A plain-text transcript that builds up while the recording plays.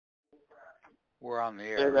We're on the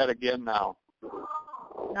air. Say that again now. No,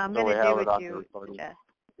 I'm So going we to have do it what on the you recording. suggest.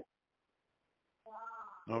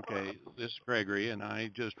 Okay, this is Gregory, and I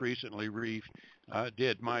just recently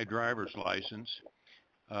did my driver's license.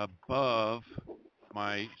 Above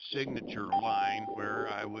my signature line where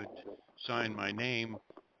I would sign my name,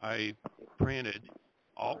 I printed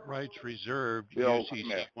Alt Rights Reserved Bill UCC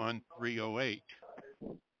Smith. 1308.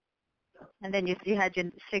 And then you had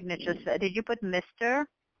your signature. Did you put Mr.?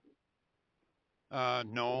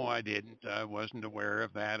 No, I didn't. I wasn't aware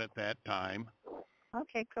of that at that time.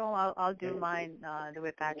 Okay, cool. I'll do mine the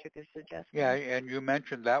way Patrick is suggesting. Yeah, and you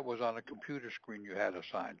mentioned that was on a computer screen you had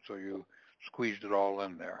assigned, so you squeezed it all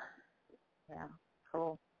in there. Yeah,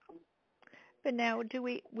 cool. But now, do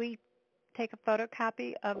we take a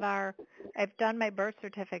photocopy of I've done my birth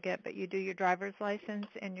certificate, but you do your driver's license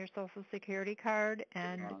and your social security card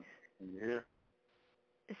and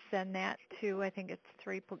send that to, I think it's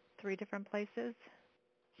three different places.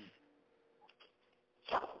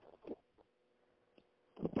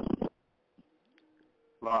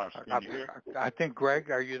 Lars, can you hear? I think,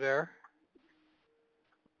 Greg, are you there?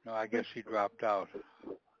 No, I guess he dropped out.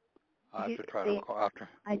 I'll have to try to call after.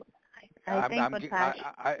 I think what Patrick...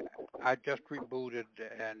 I just rebooted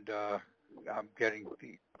and I'm getting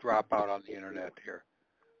the dropout on the internet here.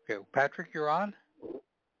 Okay, Patrick, you're on?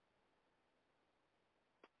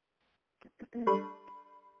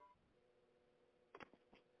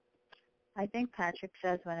 I think Patrick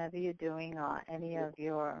says whenever you're doing any of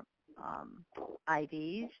your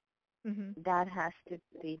IDs, that has to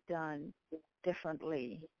be done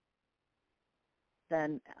differently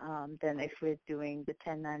than if we're doing the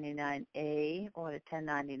 1099A or the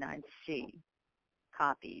 1099C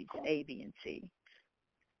copies, A, B, and C.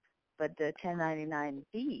 But the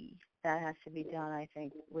 1099B, that has to be done, I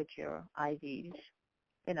think, with your IDs,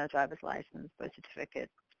 driver's license, birth certificate,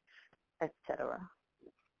 etc.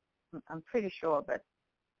 I'm pretty sure, but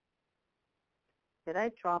did I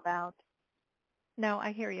drop out? No,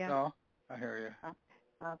 I hear you. No, I hear you.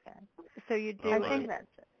 Okay. So you do. I think that's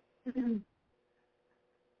it.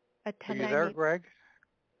 Are you there, Greg?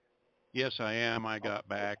 Yes, I am. I got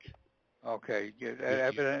back. Okay.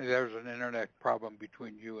 Evidently, there's an internet problem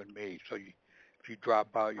between you and me. So if you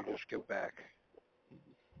drop out, you just get back.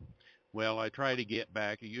 Well, I try to get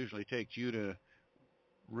back. It usually takes you to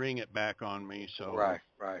ring it back on me. So right.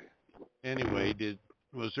 Anyway,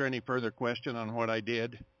 was there any further question on what I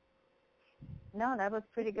did? No, that was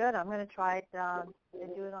pretty good. I'm going to try it to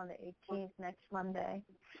do it on the 18th next Monday.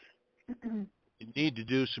 You need to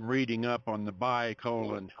do some reading up on the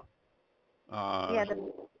bicolon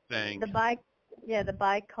thing. The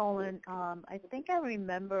bicolon. I think I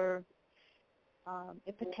remember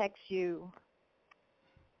it protects you.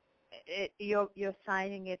 You're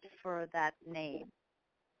signing it for that name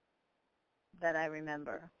that I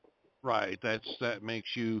remember. Right. That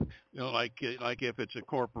makes you, like if it's a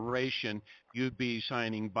corporation, you'd be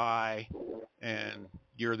signing by, and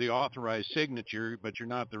you're the authorized signature, but you're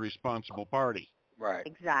not the responsible party. Right.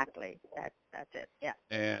 Exactly. That's it. Yeah.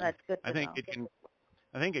 And that's good to I think know.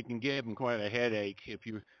 I think it can give them quite a headache if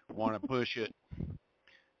you want to push it.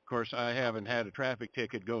 Of course, I haven't had a traffic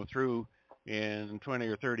ticket go through in 20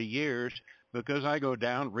 or 30 years because I go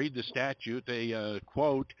down, read the statute, they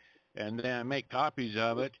quote, and then I make copies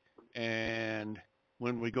of it. And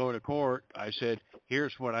when we go to court, I said,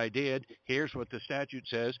 here's what I did. Here's what the statute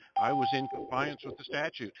says. I was in compliance with the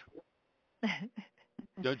statute.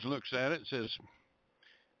 Judge looks at it and says,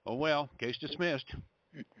 oh, well, case dismissed.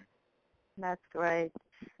 That's great.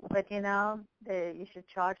 But, you should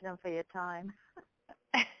charge them for your time.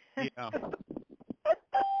 Yeah.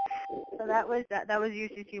 So that was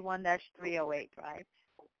UCC 1-308, right?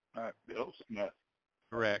 All right, Bill Smith.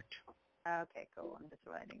 Correct. Okay, cool. I'm just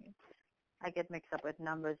writing it. I get mixed up with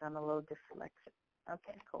numbers. I'm a little dyslexic.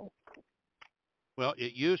 Okay, cool. Well,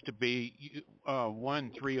 it used to be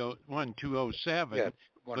 1207, Yes,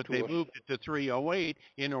 but they moved it to 308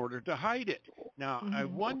 in order to hide it. Now, I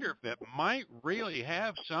wonder if it might really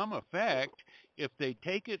have some effect if they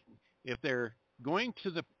take it, if they're going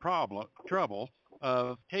to the trouble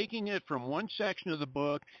of taking it from one section of the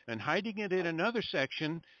book and hiding it in another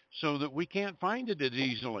section so that we can't find it as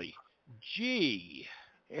easily. Gee.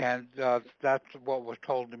 And that's what was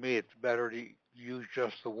told to me. It's better to use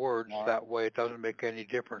just the words. That way it doesn't make any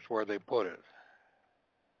difference where they put it.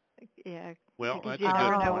 Yeah. Well, because that's you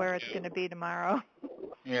never know point. where it's going to be tomorrow.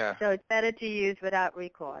 Yeah. So it's better to use without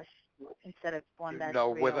recourse instead of 1-308. No,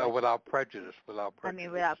 without prejudice. Without prejudice. I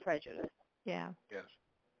mean, without prejudice. Yeah. Yes.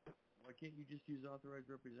 Why can't you just use authorized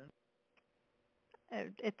representative?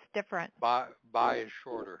 It's different. By is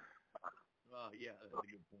shorter. Oh, yeah, that's a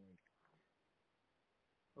good point.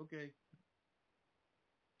 Okay.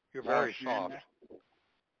 You're very Gene, soft.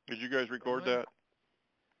 did you guys record Really? that?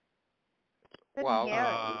 Couldn't Well,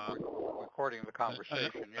 hear it. recording the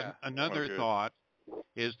conversation, yeah. Another Okay. thought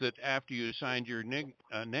is that after you signed your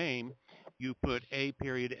name, you put A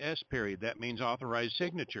period S period. That means authorized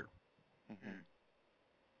signature. Mm-hmm.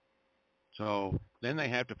 So then they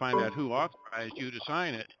have to find out who authorized you to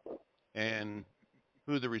sign it and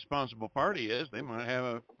who the responsible party is. They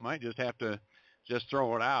might just have to just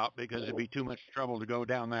throw it out because it'd be too much trouble to go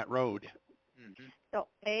down that road. Mm-hmm. So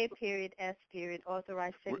A period, S period,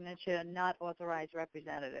 authorized signature, not authorized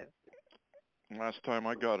representative. Last time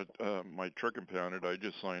I got my truck impounded, I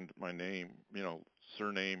just signed my name,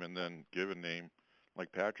 surname and then given name, like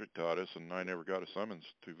Patrick taught us, and I never got a summons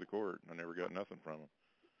to the court. I never got nothing from him.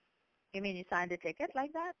 You mean you signed a ticket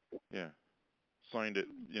like that? Yeah. Signed it,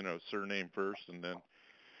 surname first and then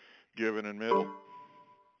given in middle.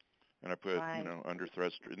 And I put, Right. under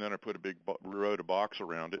threat, and then I put wrote a box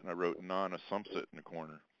around it, and I wrote non-assumpsit in the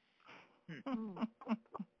corner. It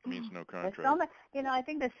means no There's contract. so many, I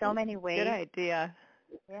think there's so many ways. Good idea.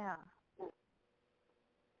 Yeah.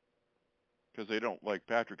 Because they don't, like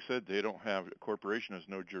Patrick said, a corporation has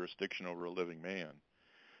no jurisdiction over a living man.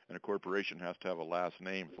 And a corporation has to have a last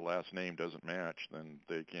name. If the last name doesn't match, then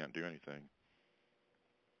they can't do anything.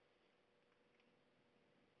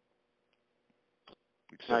 No,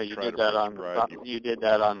 Except you try did to that on prescribe the, you did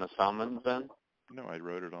that on the summons then? No, I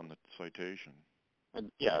wrote it on the citation.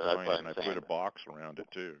 Yeah, that's Signed what it, I'm and I saying. put a box around it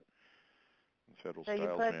too. The federal So you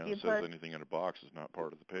styles put- man you says put- anything in a box is not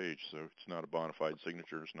part of the page, so it's not a bona fide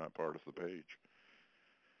signature. It's not part of the page.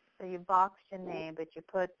 So you boxed your name, but you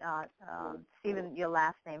put Stephen, your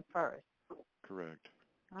last name first. Correct.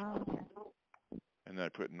 Oh, okay. And then I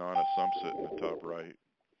put non-assumpsit in the top right.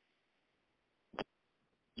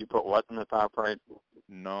 You put what in the top right?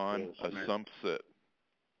 Non-assumpsit.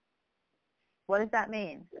 What does that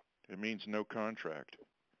mean? It means no contract.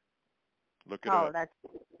 Look it Oh, up.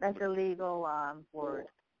 that's a legal word.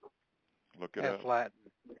 Look it That's up. Latin.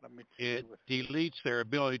 Let me see. It deletes their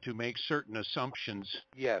ability to make certain assumptions.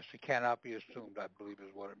 Yes, it cannot be assumed, I believe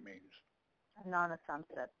is what it means. A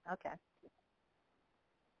non-assumptive. Okay.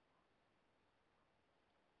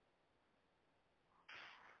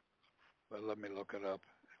 But let me look it up.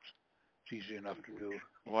 It's easy enough to do.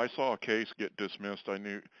 Well, I saw a case get dismissed. I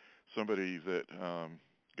knew somebody that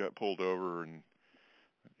got pulled over, and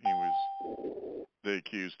they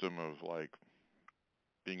accused him of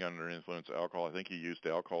being under influence of alcohol. I think he used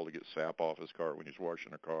alcohol to get sap off his car when he's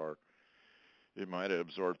washing a car. It might have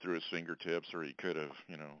absorbed through his fingertips, or he could have,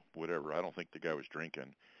 whatever. I don't think the guy was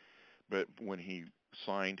drinking. But when he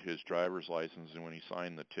signed his driver's license and when he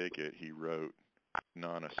signed the ticket, he wrote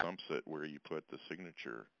non-assumpsit where you put the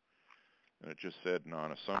signature. And it just said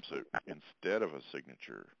non-assumpsit instead of a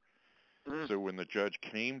signature. So when the judge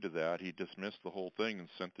came to that, he dismissed the whole thing and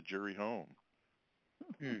sent the jury home.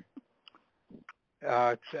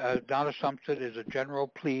 Non-assumpsit is a general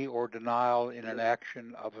plea or denial in an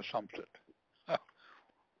action of assumpsit.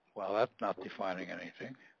 Well, that's not defining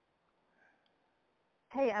anything.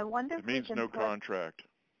 Hey, I wonder if It means we can no put contract.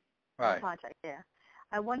 Right. contract. Yeah.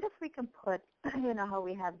 I wonder if we can put, how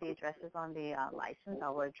we have the addresses on the license,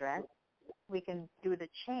 our address. We can do the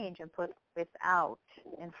change and put without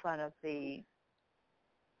in front of the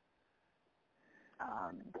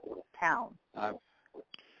town.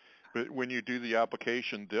 But when you do the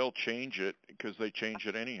application, they'll change it because they change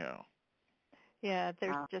it anyhow. Yeah,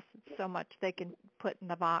 there's just so much they can put in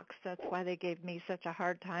the box. That's why they gave me such a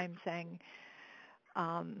hard time saying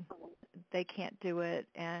they can't do it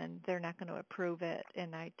and they're not going to approve it.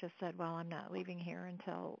 And I just said, well, I'm not leaving here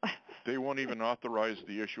until... They won't even authorize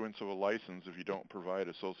the issuance of a license if you don't provide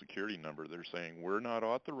a Social Security number. They're saying, we're not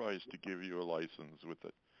authorized to give you a license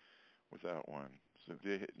without one. So,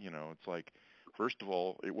 it's like, first of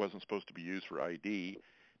all, it wasn't supposed to be used for ID.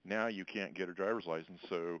 Now you can't get a driver's license,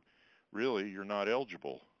 so really you're not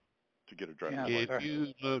eligible to get a driver's license. If you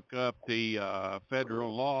look up the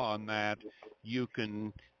federal law on that, you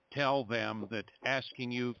can tell them that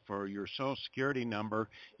asking you for your Social Security number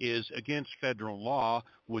is against federal law.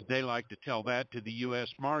 Would they like to tell that to the U.S.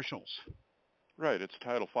 Marshals? Right. It's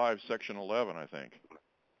Title V, Section 11, I think.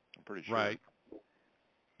 I'm pretty sure. Right.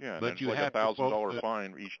 Yeah, and But it's you like have to $1,000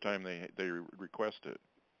 fine each time they request it.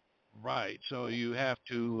 Right. So you have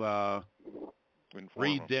to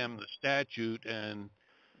read them the statute and,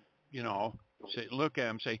 look at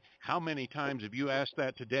them, say, how many times have you asked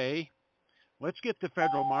that today? Let's get the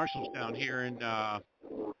federal marshals down here and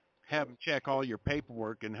have them check all your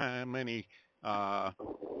paperwork and how many. Yeah,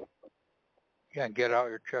 and get out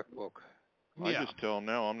your checkbook. I Yeah. just tell them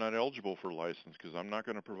now I'm not eligible for license because I'm not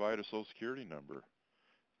going to provide a Social Security number.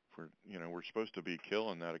 We're supposed to be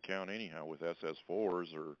killing that account anyhow with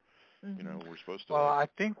SS4s or, we're supposed to Well, I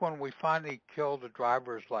think when we finally kill the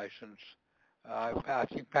driver's license, I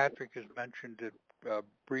think Patrick has mentioned it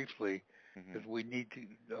briefly, is we need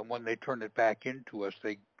to, when they turn it back into us,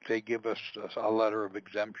 they give us a letter of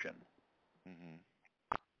exemption.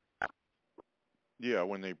 Yeah,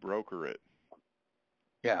 when they broker it.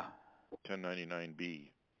 Yeah.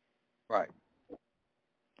 1099B. Right.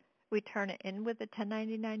 We turn it in with a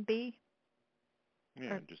 1099B?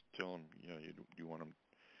 Yeah, Or, and just tell them, you want them,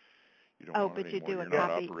 you don't oh, want but it you anymore. do a You're not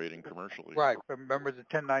copy. operating commercially. Right. But remember, the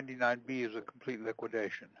 1099B is a complete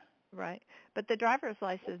liquidation. Right. But the driver's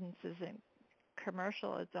license isn't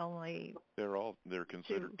commercial. It's only... They're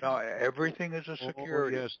considered No, commercial. everything is a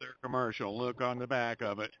security. Oh, yes, they're commercial. Look on the back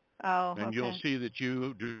of it. Oh, And okay. you'll see that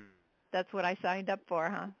you do. That's what I signed up for,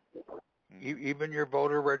 huh? Even your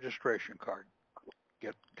voter registration card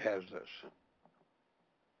has this.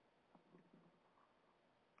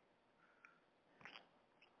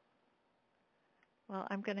 Well,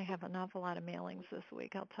 I'm going to have an awful lot of mailings this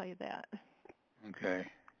week, I'll tell you that. Okay.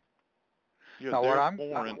 Yeah, Now, they're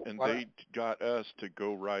foreign, and they got us to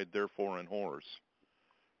go ride their foreign horse.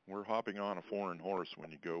 We're hopping on a foreign horse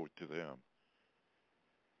when you go to them.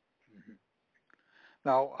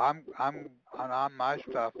 Now, I'm on my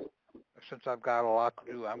stuff, since I've got a lot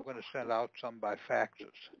to do, I'm going to send out some by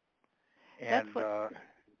faxes. And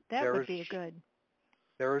that would be good.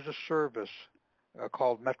 There is a service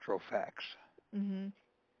called MetroFax. Mm-hmm.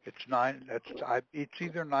 It's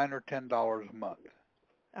either $9 or $10 a month.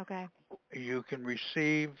 Okay. You can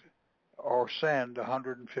receive or send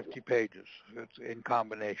 150 pages. It's in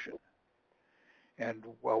combination. And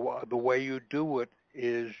the way you do it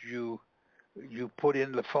is you put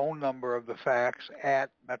in the phone number of the fax at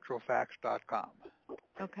metrofax.com.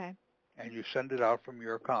 Okay. And you send it out from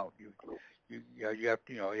your account. You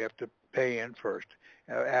have to pay in first.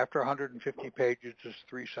 After 150 pages, it's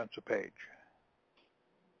 3 cents a page.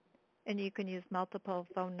 And you can use multiple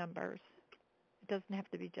phone numbers. It doesn't have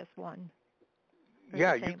to be just one.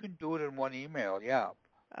 Yeah, you can do it in one email. Yeah,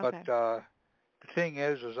 okay. But the thing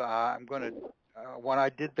is I'm going to when I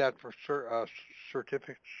did that for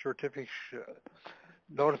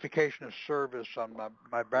notification of service on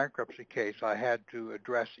my bankruptcy case, I had to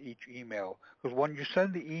address each email. Because when you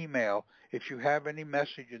send the email, if you have any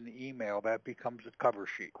message in the email, that becomes a cover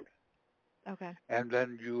sheet. Okay. And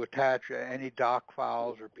then you attach any doc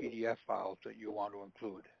files or PDF files that you want to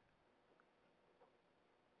include.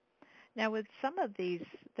 Now, with some of these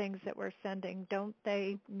things that we're sending, don't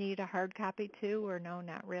they need a hard copy too, or no,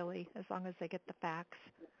 not really, as long as they get the fax?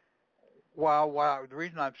 Well, the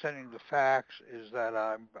reason I'm sending the fax is that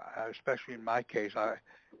especially in my case,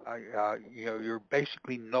 you're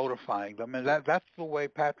basically notifying them, and that's the way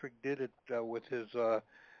Patrick did it with his,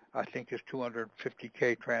 I think his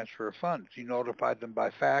 250K transfer of funds. He notified them by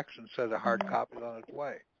fax and said a hard copy is on its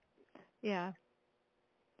way. Yeah.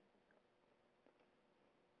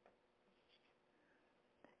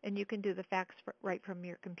 And you can do the fax right from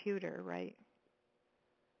your computer, right?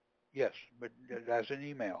 Yes, but as an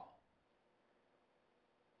email.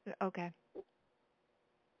 Okay.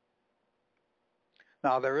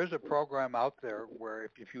 Now, there is a program out there where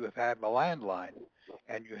if you have a landline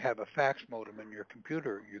and you have a fax modem in your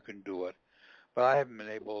computer, you can do it. But I haven't been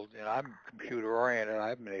able, I'm computer oriented, I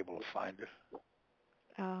haven't been able to find it.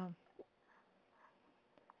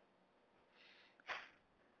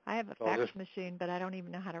 I have a fax machine, but I don't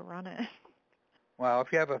even know how to run it. Well,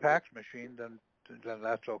 if you have a fax machine, then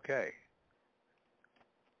that's okay.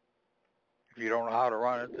 If you don't know how to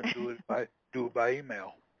run it, then do it by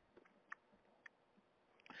email.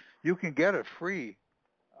 You can get a free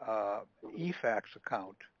eFax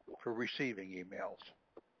account for receiving emails.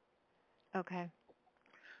 Okay.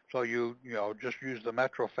 So you just use the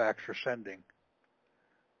MetroFax for sending.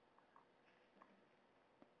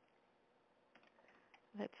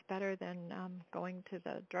 That's better than going to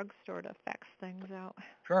the drugstore to fax things out.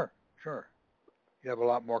 Sure. You have a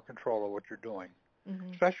lot more control of what you're doing,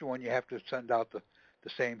 especially when you have to send out the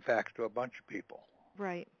same fax to a bunch of people.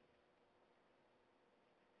 Right.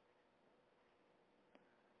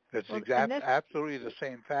 It's absolutely the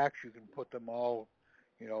same fax. You can put them all,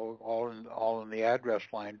 all in the address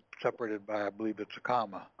line, separated by, I believe it's a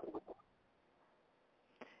comma.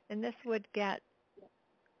 And this would get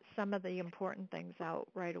some of the important things out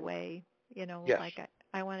right away. Yes. Like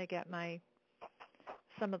I want to get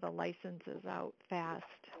some of the licenses out fast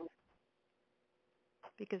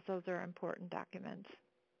because those are important documents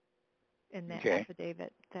in that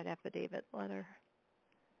affidavit letter.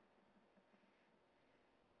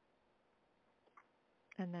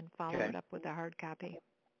 and then follow Okay. it up with a hard copy.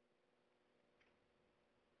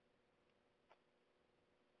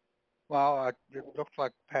 Well, it looks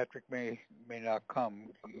like Patrick may not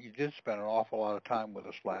come. He did spend an awful lot of time with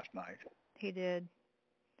us last night. He did.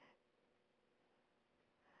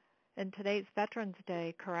 And today's Veterans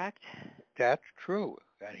Day, correct? That's true,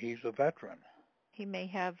 and he's a veteran. He may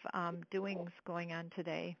have doings going on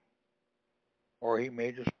today. Or he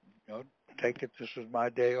may just, take it, this is my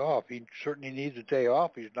day off. He certainly needs a day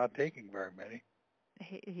off. He's not taking very many.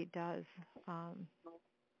 He does.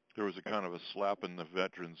 There was a kind of a slap in the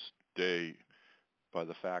Veterans Day by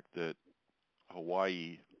the fact that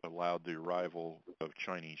Hawaii allowed the arrival of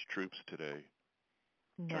Chinese troops today.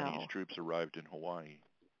 No. Chinese troops arrived in Hawaii.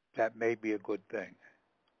 That may be a good thing.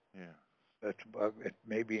 Yeah. It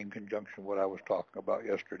may be in conjunction with what I was talking about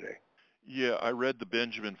yesterday. Yeah, I read the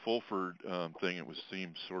Benjamin Fulford thing. It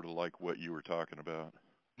seemed sort of like what you were talking about.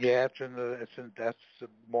 Yeah, that's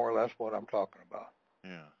more or less what I'm talking about.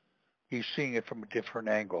 Yeah. He's seeing it from a different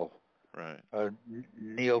angle. Right.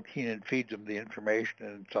 Neil Keenan feeds him the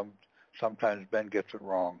information, and sometimes Ben gets it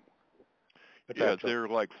wrong. But yeah, they're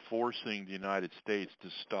like forcing the United States to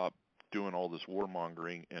stop doing all this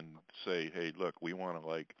warmongering and say, hey, look, we want to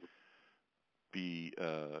like be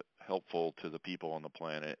helpful to the people on the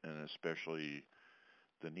planet, and especially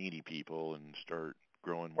the needy people, and start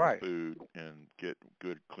growing more food and get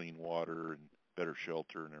good clean water and better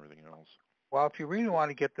shelter and everything else. Well, if you really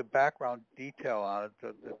want to get the background detail on it,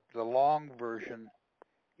 the long version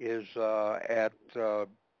is at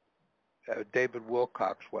David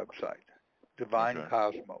Wilcock's website, Divine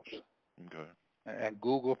Cosmos. Okay. And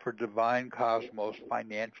Google for Divine Cosmos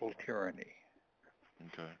Financial Tyranny.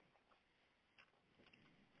 Okay.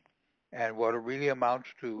 And what it really amounts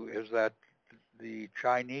to is that the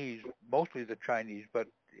Chinese, mostly the Chinese, but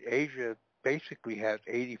Asia basically has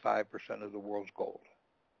 85% of the world's gold.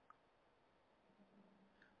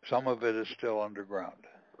 Some of it is still underground.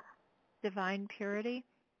 Divine purity?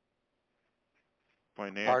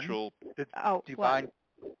 Financial. Divine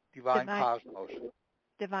Cosmos.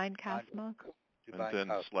 Divine Cosmos? And then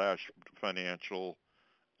Cosmos. / financial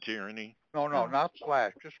tyranny? No, not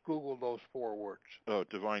slash. Just Google those 4 words. Oh,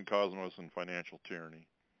 Divine Cosmos and Financial Tyranny.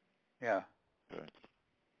 Yeah. Okay.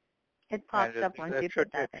 It pops up once you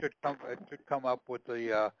put that in. It should come up with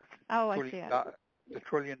the I see it. The $1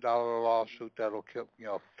 trillion lawsuit that'll kill,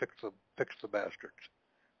 fix the bastards,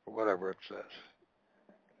 or whatever it says.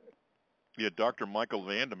 Yeah, Dr. Michael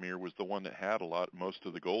Vandermeer was the one that had most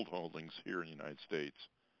of the gold holdings here in the United States.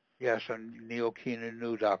 Yes, and Neil Keenan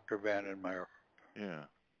knew Dr. Vandermeer. Yeah.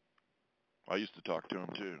 I used to talk to him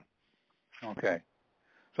too. Okay.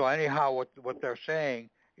 So anyhow, what they're saying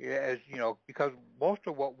is, because most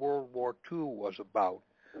of what World War II was about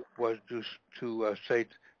was just to say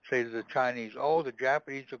to the Chinese, oh, the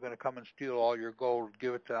Japanese are going to come and steal all your gold,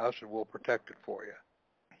 give it to us and we'll protect it for you.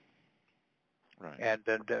 Right. And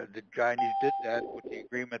then the Chinese did that with the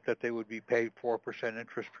agreement that they would be paid 4%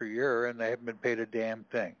 interest per year, and they haven't been paid a damn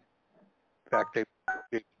thing. In fact,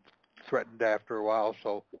 they threatened after a while,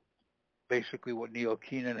 so basically what Neil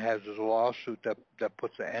Keenan has is a lawsuit that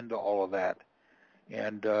puts an end to all of that.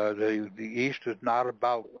 And the East is not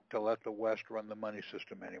about to let the West run the money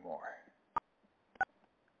system anymore.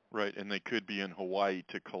 Right, and they could be in Hawaii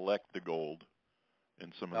to collect the gold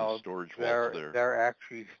in some of the storage vaults there. They're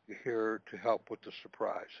actually here to help with the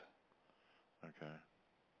surprise. Okay.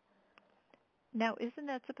 Now, isn't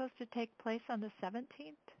that supposed to take place on the 17th?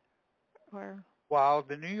 Or? Well,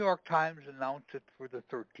 the New York Times announced it for the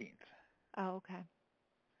 13th. Oh, okay.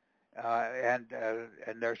 And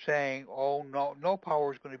they're saying, oh, no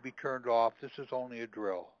power is going to be turned off. This is only a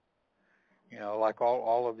drill. Like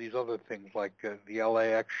all of these other things, like the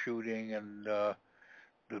LAX shooting and the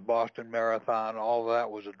Boston Marathon, all of that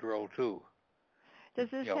was a drill too. Does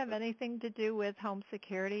this have anything to do with home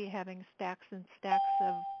security, having stacks and stacks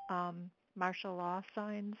of martial law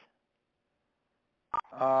signs?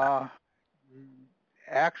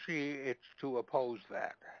 Actually, it's to oppose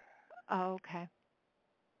that. Oh, okay.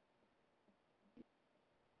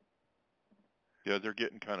 Yeah, they're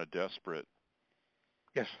getting kind of desperate.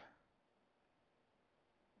 Yes.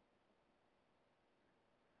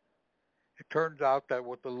 It turns out that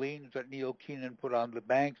with the liens that Neil Keenan put on the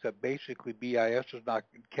banks, that basically BIS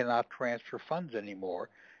cannot transfer funds anymore,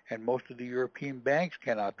 and most of the European banks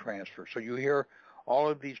cannot transfer. So you hear all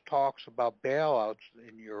of these talks about bailouts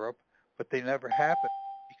in Europe, but they never happen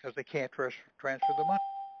because they can't transfer the money.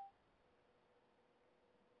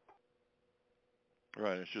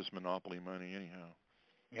 Right, it's just monopoly money anyhow.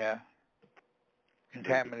 Yeah.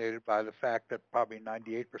 Contaminated by the fact that probably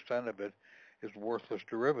 98% of it is worthless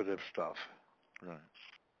derivative stuff. Right.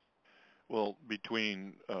 Well,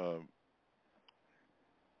 between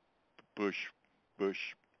Bush,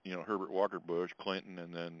 Herbert Walker Bush, Clinton,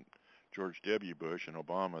 and then George W. Bush and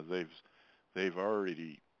Obama, they've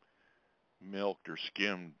already milked or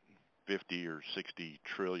skimmed 50 or 60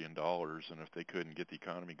 trillion dollars, and if they couldn't get the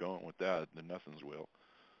economy going with that, then nothing's will.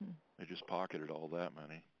 They just pocketed all that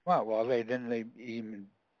money. Well, they didn't. They even,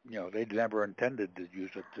 they never intended to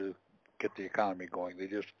use it to get the economy going. They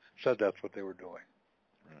just said that's what they were doing.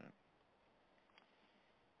 Right.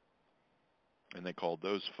 And they called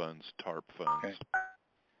those funds TARP funds. Okay.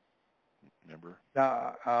 Remember?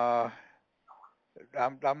 Now,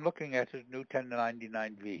 I'm looking at his new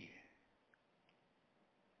 1099-V.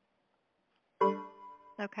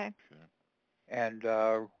 Okay. And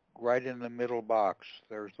right in the middle box,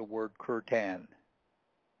 there's the word Curtan.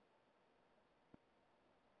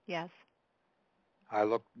 Yes. I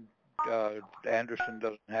looked. Anderson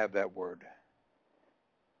doesn't have that word.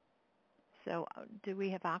 So do we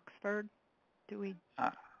have Oxford? Do we?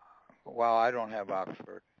 Well, I don't have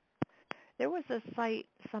Oxford. There was a site,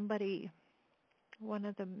 one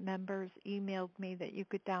of the members emailed me that you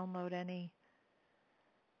could download any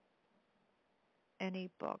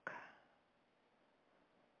book.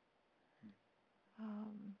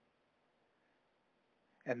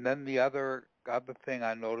 And then the other thing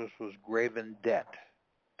I noticed was graven debt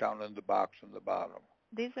down in the box in the bottom.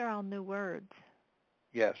 These are all new words.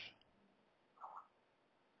 Yes.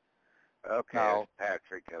 Okay, Now, it's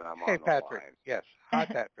Patrick, and I'm hey, on the Patrick. line. Yes. Hi,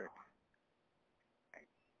 Patrick.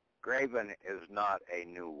 Graven is not a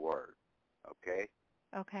new word, okay?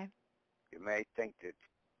 Okay. You may think that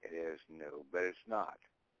it is new, but it's not,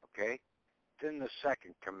 okay? It's in the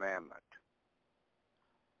second commandment.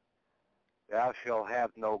 Thou shalt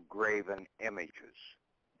have no graven images.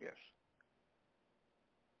 Yes.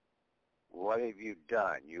 What have you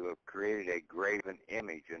done? You have created a graven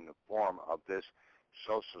image in the form of this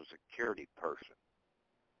Social Security person.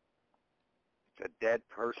 It's a dead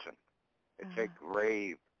person. It's a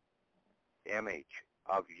grave image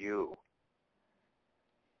of you.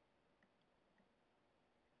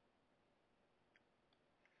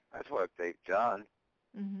 That's what they've done.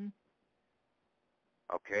 Mm-hmm.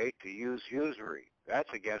 Okay, to use usury.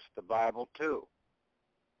 That's against the Bible too.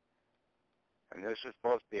 And this is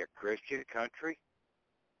supposed to be a Christian country?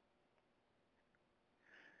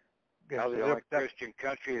 Yes, Now the only Christian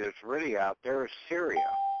country that's really out there is Syria.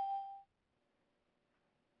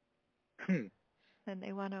 And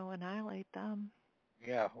they want to annihilate them.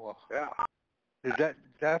 Yeah, well, Yeah. the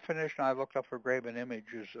definition I looked up for graven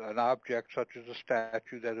image is an object such as a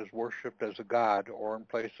statue that is worshipped as a god or in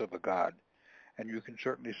place of a god. And you can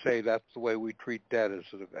certainly say that's the way we treat dead as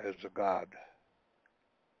a god.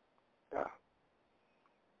 Yeah.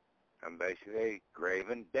 And basically,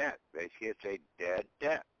 graven debt. Basically, it's a dead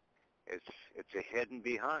debt. It's a hidden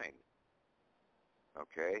behind.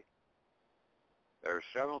 Okay? There are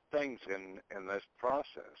several things in this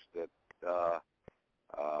process that are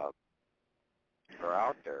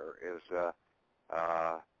out there.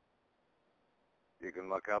 You can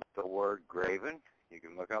look up the word graven. You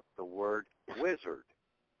can look up the word wizard.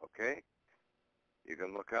 Okay? You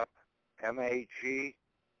can look up M-A-G-U-S,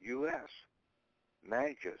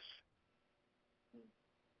 magus.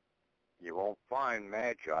 You won't find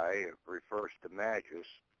magi. It refers to magus,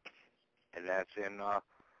 and that's in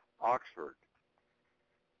Oxford.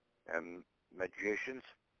 And magicians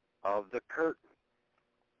of the curtain.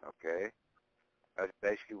 Okay? That's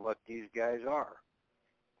basically what these guys are.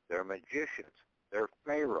 They're magicians. They're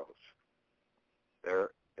pharaohs.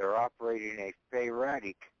 They're operating a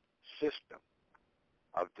pharaotic system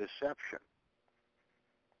of deception.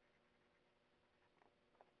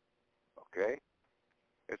 Okay?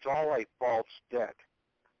 It's all a false debt.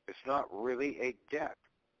 It's not really a debt,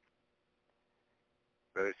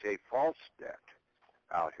 but it's a false debt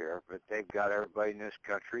out here, but they've got everybody in this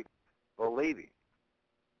country believing.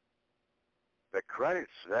 The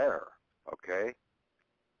credit's there, okay,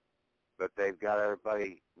 but they've got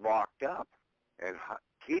everybody locked up and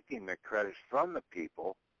keeping the credits from the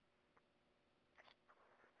people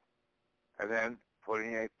and then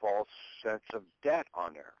putting a false sense of debt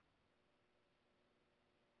on there.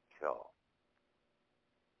 So,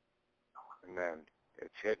 and then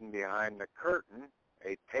it's hidden behind the curtain,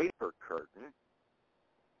 a paper curtain,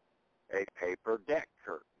 a paper debt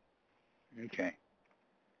curtain. Okay.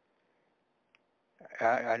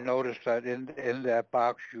 I noticed that in that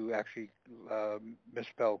box you actually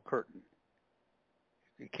misspelled curtain.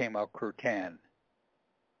 It came out curtan.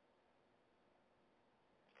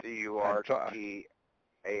 C-U-R-T-A-I-N,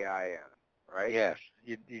 right? Yes.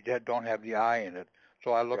 You don't have the I in it.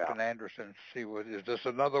 So I looked Yeah. in Anderson's to see is this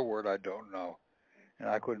another word I don't know, and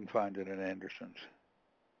I couldn't find it in Anderson's.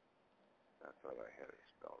 I thought I had it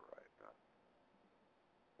spelled right.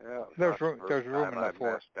 Yeah, There's room enough for it.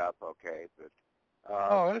 I messed up. Okay, but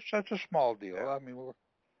Oh, that's a small deal. Yeah. I mean,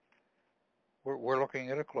 we're looking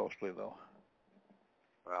at it closely though.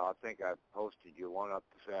 well, I think I posted you one up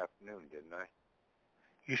this afternoon, didn't I?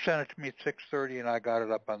 You sent it to me at 6:30, and I got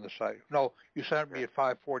it up on the site. No, you sent it me at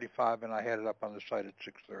 5:45, and I had it up on the site at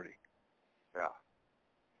 6:30. Yeah.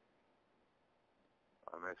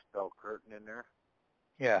 I misspelled curtain in there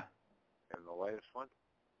Yeah, in the latest one.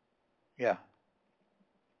 yeah.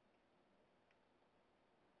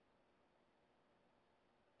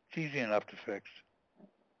 It's easy enough to fix.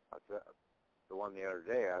 The one the other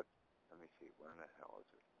day. Let me see. When the hell is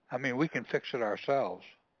it? I mean, we can fix it ourselves.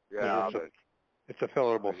 Yeah, it's a- but It's a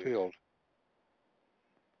fillable It is. field.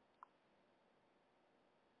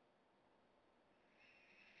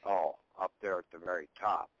 oh, up there at the very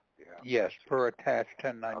top. Yeah. Yes, per attached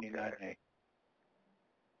 1099A. Okay.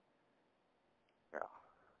 Yeah.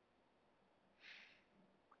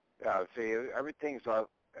 Yeah. See, everything's a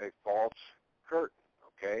false curtain.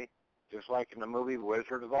 Okay. Just like in the movie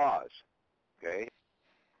Wizard of Oz. Okay.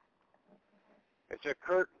 It's a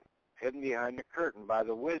curtain hidden behind the curtain by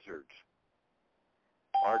the wizards.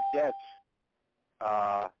 Our debts,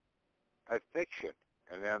 a fiction,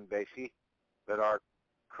 and then basically that our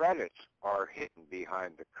credits are hidden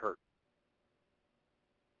behind the curtain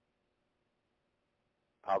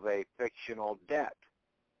of a fictional debt.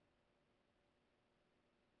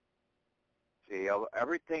 See,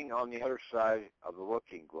 everything on the other side of the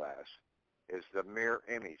looking glass is the mirror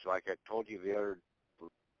image. Like I told you the other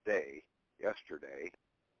day, yesterday,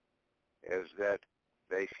 is that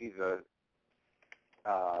they see the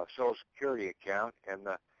Social Security account and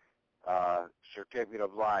the certificate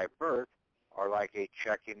of live birth are like a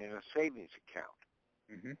checking and a savings account.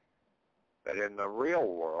 Mm-hmm. But in the real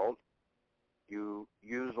world, you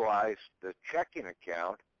utilize the checking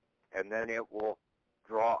account, and then it will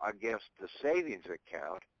draw against the savings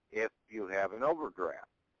account if you have an overdraft.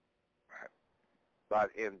 Right. But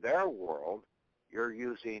in their world, you're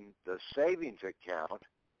using the savings account,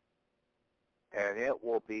 and it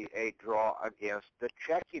will be a draw against the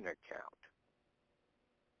checking account,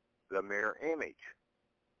 the mirror image.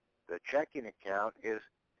 The checking account is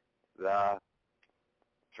the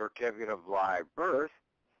certificate of live birth,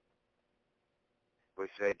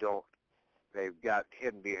 which they've got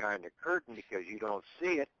hidden behind the curtain because you don't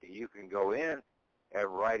see it. You can go in and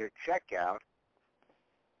write a check out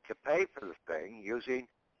to pay for the thing using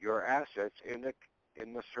your assets in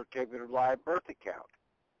the certificate of live birth account.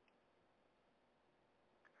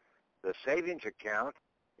 The savings account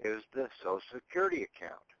is the Social Security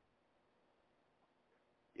account.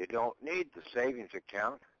 You don't need the savings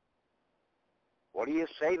account. What are you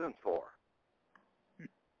saving for?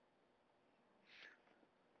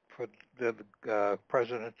 For the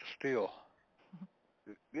president to steal.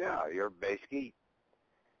 Yeah, you're basically,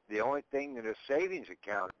 the only thing that a savings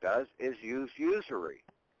account does is use usury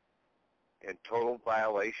in total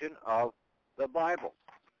violation of the Bible.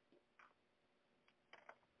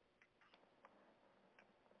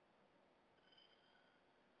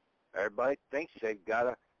 Everybody thinks they've got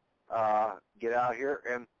to get out here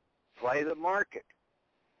and play the market,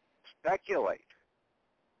 speculate,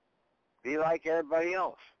 be like everybody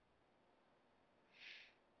else.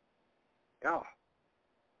 Yeah.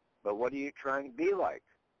 But what are you trying to be like?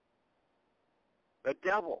 The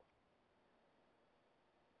devil.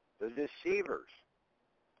 The deceivers.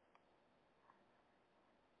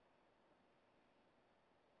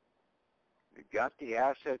 You've got the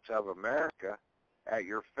assets of America at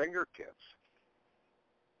your fingertips.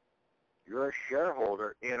 You're a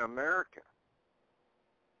shareholder in America.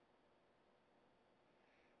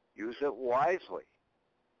 Use it wisely.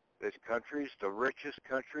 This country's the richest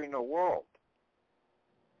country in the world.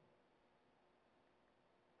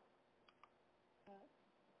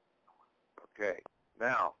 Okay,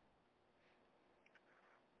 now,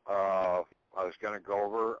 I was going to go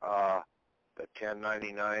over the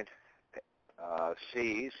 1099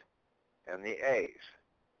 C's and the A's.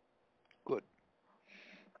 Good.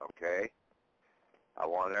 Okay? I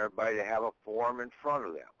want everybody to have a form in front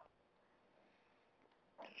of them.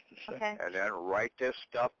 Just a second. Okay. And then write this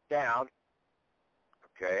stuff down,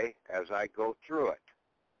 okay, as I go through it.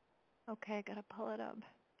 Okay, I gotta pull it up.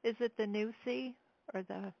 Is it the new C or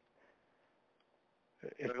the?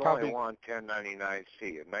 It's There's probably only one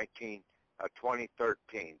 1099-C, a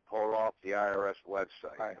 2013, pulled off the IRS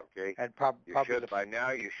website, right. okay? And You probably should, by now,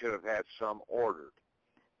 you should have had some ordered.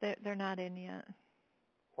 They're not in yet.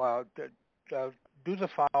 well, do the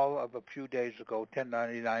file of a few days ago,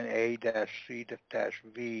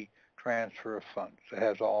 1099A-C-V transfer of funds. It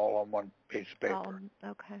has all on one piece of paper.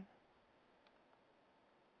 Okay.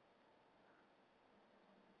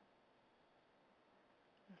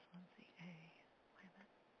 This one's the A. Wait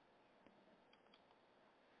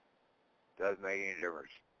a Doesn't make any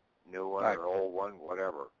difference. New one Right. or old one,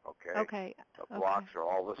 whatever, okay? minute. Okay. The blocks are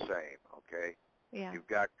all the same, okay? Yeah. You've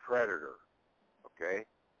got creditor, okay?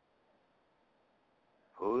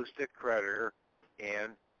 Who's the creditor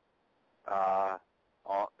in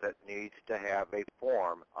that needs to have a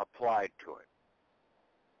form applied to it?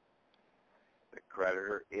 The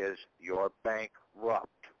creditor is your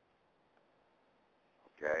bankrupt,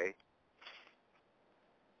 okay?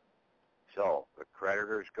 So the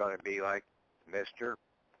creditor is going to be like Mr.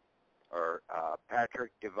 or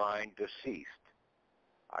Patrick Devine, deceased.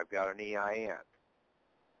 I've got an EIN.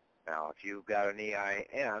 Now, if you've got an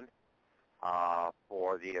EIN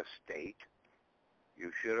for the estate,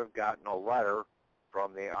 you should have gotten a letter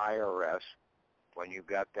from the IRS when you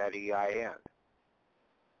got that EIN.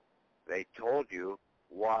 They told you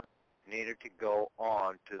what needed to go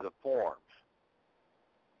on to the forms.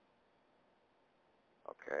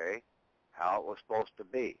 Okay? How it was supposed to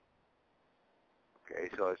be. Okay,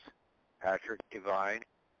 so it's Patrick Devine,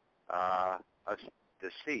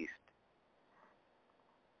 deceased.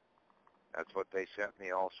 That's what they sent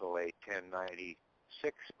me, also a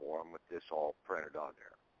 1096 form with this all printed on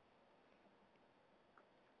there.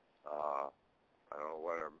 I don't know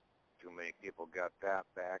whether too many people got that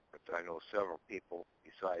back, but I know several people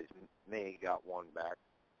besides me got one back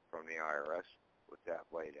from the IRS with that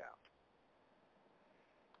laid out.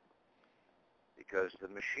 Because the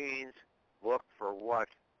machines look for what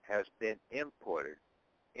has been inputted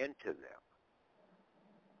into them.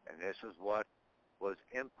 And this is what was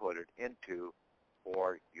inputted into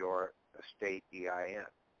for your estate EIN.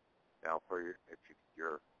 Now, for your, if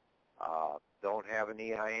you don't have an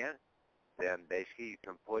EIN, then basically you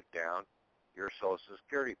can put down your Social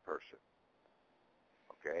Security person,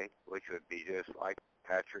 okay, which would be just like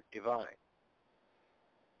Patrick Devine.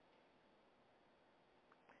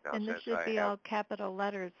 Now, And this since should I be have, all capital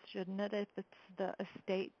letters, shouldn't it, if it's the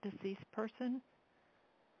estate deceased person?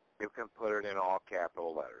 you can put it in all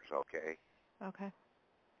capital letters, okay? Okay.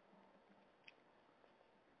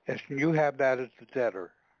 Yes, and you have that as the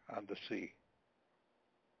debtor on the C.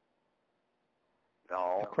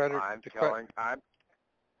 No, The credit- I'm the telling,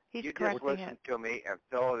 He's you just correcting listen it. to me and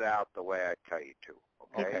fill it out the way I tell you to,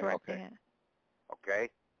 He's okay? correcting it. Okay?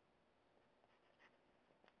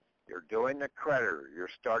 You're doing the creditor. You're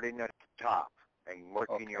starting at the top and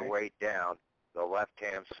working your Okay. way down the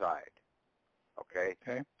left-hand side. Okay?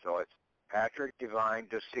 Okay. So it's Patrick Devine,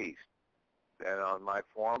 deceased. Then on my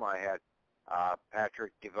form I had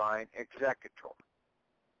Patrick Devine, executor.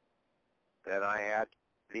 Then I had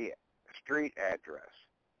the street address.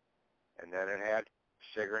 And then it had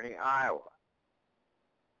Sigourney, Iowa.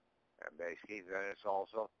 And basically then it's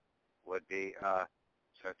also would be,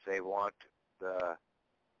 since they want the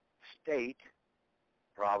state,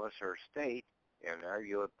 province or state in there,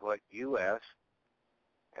 you would put U.S.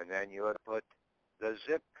 and then you would put the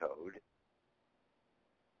zip code.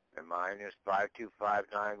 And mine is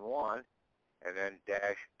 52591 and then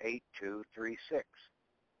dash 8236.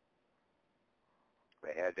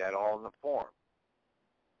 They had that all in the form.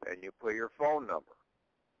 Then you put your phone number.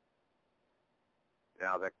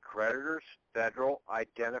 Now the creditor's federal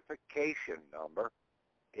identification number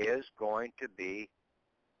is going to be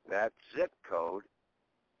that zip code,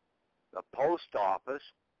 the post office,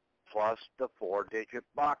 plus the 4-digit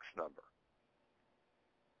box number.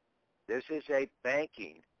 This is a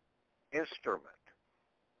banking instrument.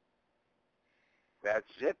 That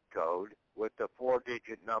zip code with the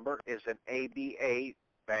 4-digit number is an ABA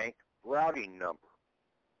bank routing number.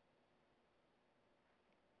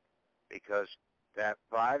 Because that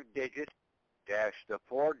 5-digit dash the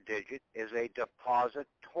 4-digit is a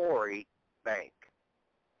depository bank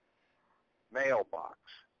mailbox.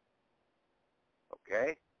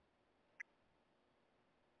 Okay?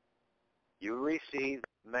 You receive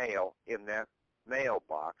mail in that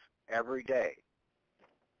mailbox every day.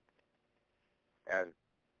 And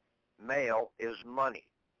mail is money.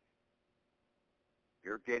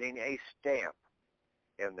 You're getting a stamp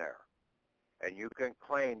in there. And you can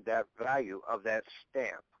claim that value of that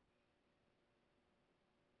stamp.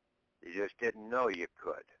 You just didn't know you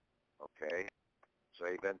could. Okay? So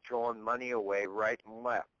you've been throwing money away right and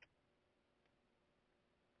left.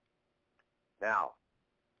 Now,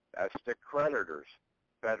 that's the creditor's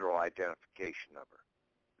federal identification number.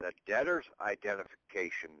 The debtor's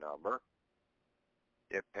identification number,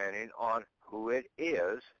 depending on who it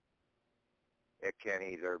is. It can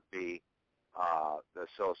either be the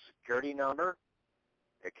Social Security number.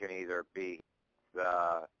 It can either be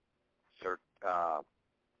the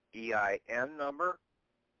EIN number,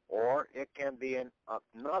 or it can be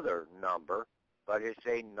another number, but it's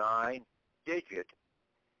a 9-digit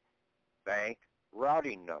bank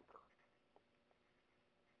routing number.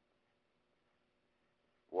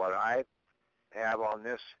 What I have on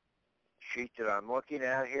this sheet that I'm looking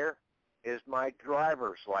at here is my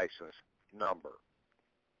driver's license number.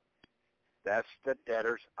 That's the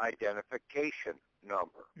debtor's identification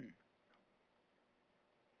number.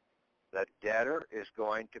 The debtor is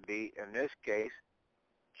going to be, in this case,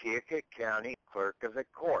 Keokuk County Clerk of the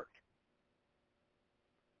Court,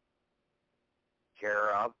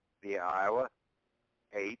 care of the Iowa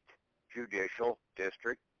 8th Judicial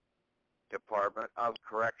District Department of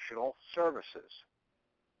Correctional Services.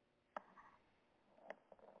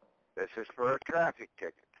 This is for a traffic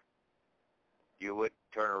ticket. You would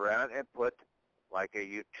turn around and put like a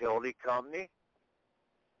utility company,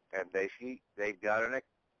 and basically they've got an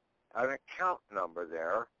account number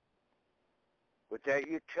there with that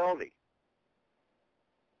utility.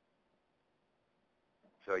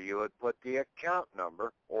 So you would put the account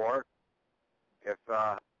number, or if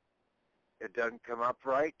it doesn't come up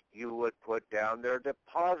right, you would put down their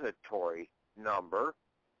depository number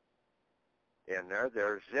in there,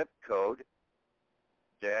 their zip code,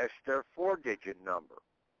 dash their 4-digit number.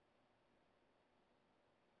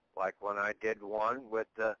 Like when I did one with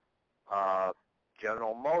the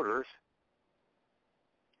General Motors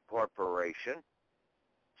Corporation,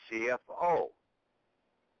 CFO.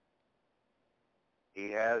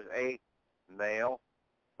 He has a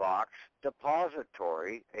mailbox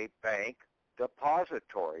depository, a bank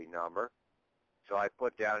depository number. So I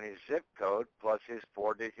put down his zip code plus his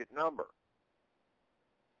 4-digit number.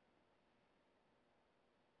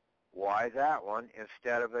 Why that one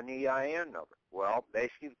instead of an EIN number? Well,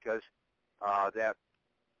 basically because that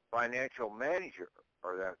financial manager,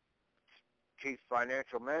 or that chief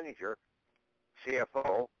financial manager,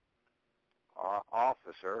 CFO,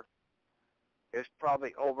 officer, is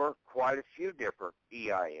probably over quite a few different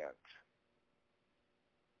EINs.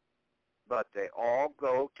 But they all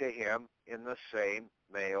go to him in the same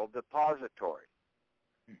mail depository,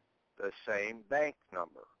 the same bank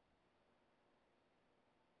number.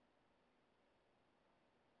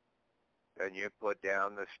 Then you put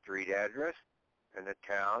down the street address and the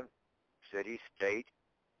town, city, state,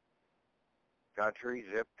 country,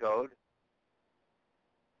 zip code,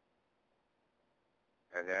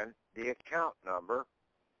 and then the account number.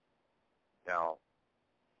 Now,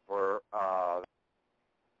 for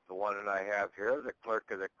the one that I have here, the clerk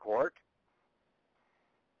of the court,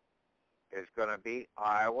 is going to be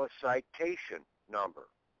Iowa citation number,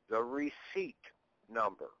 the receipt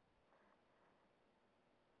number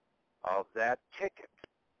of that ticket.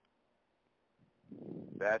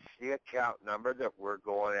 That's the account number that we're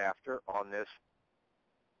going after on this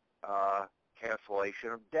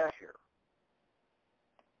cancellation of debt here.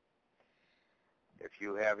 If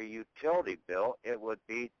you have a utility bill, it would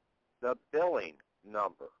be the billing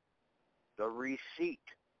number, the receipt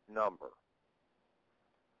number.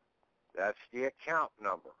 That's the account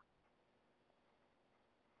number.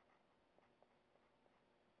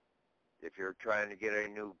 If you're trying to get a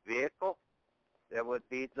new vehicle, that would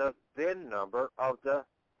be the VIN number of the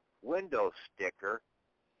window sticker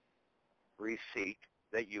receipt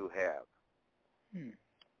that you have.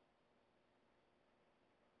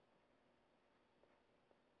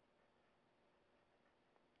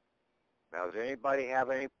 Now, does anybody have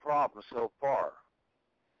any problems so far?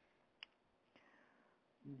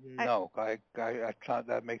 No, I thought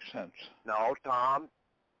that makes sense. No, Tom?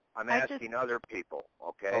 I'm asking other people,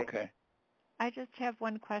 okay? Okay. I just have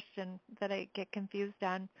one question that I get confused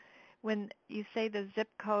on. When you say the zip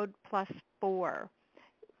code plus 4,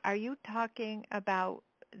 are you talking about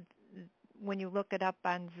when you look it up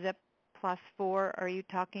on zip plus 4, or are you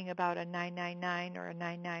talking about a 999 or a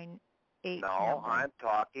 998 No, number? I'm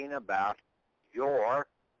talking about your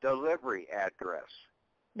delivery address.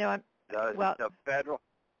 No, The federal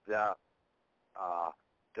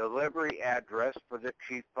delivery address for the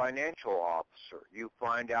chief financial officer. You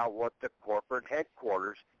find out what the corporate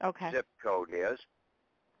headquarters zip code is,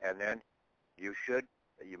 and then you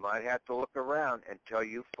might have to look around until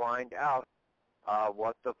you find out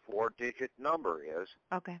what the 4-digit number is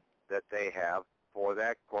that they have for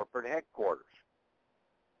that corporate headquarters.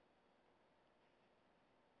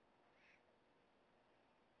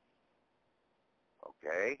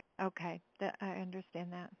 Okay? Okay, I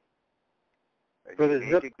understand that. For the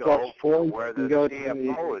zip plus 4, where the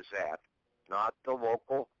CFO is at. not the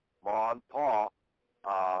local ma and pa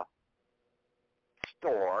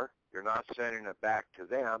store. You're not sending it back to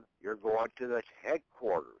them. You're going to the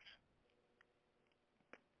headquarters.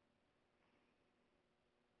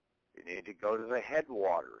 You need to go to the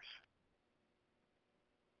headwaters.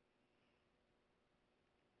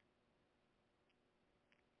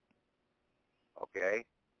 Okay?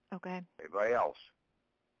 Okay. Anybody else?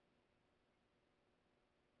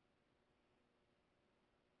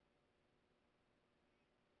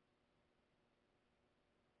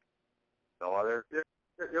 No other?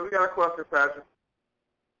 Yeah, we got a question, Patrick.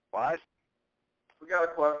 What? We got a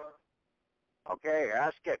question. Okay,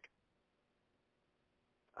 ask it.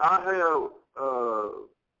 I have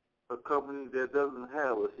a company that doesn't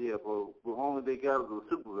have a CFO, but only they got a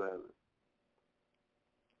supervisor.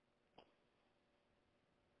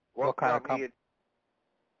 What kind of company?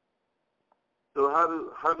 So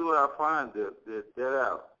how do I find that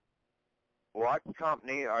out? What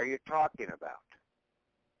company are you talking about?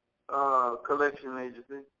 Collection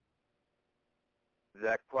agency.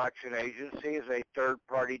 The collection agency is a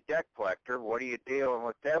third-party debt collector. What are you dealing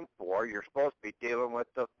with them for? You're supposed to be dealing with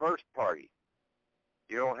the first party.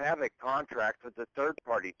 You don't have a contract with the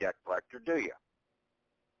third-party debt collector, do you?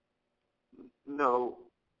 No.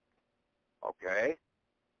 Okay.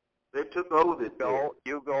 They took over the debt. So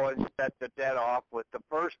you go and set the debt off with the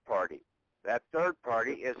first party. That third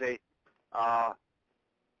party is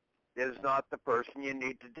not the person you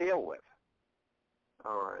need to deal with.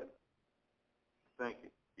 All right. Thank you.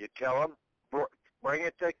 You tell them, bring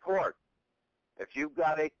it to court. If you've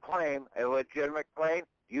got a claim, a legitimate claim,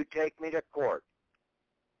 you take me to court.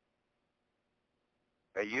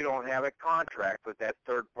 But you don't have a contract with that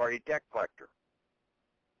third-party debt collector.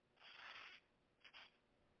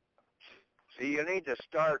 See, you need to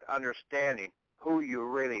start understanding who you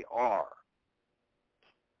really are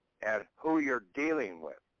and who you're dealing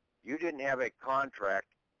with. You didn't have a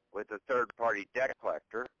contract with the third-party debt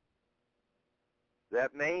collector.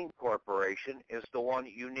 That main corporation is the one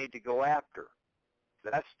that you need to go after.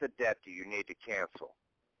 That's the debt that you need to cancel.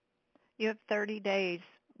 You have 30 days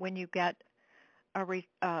when you get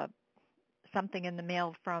something in the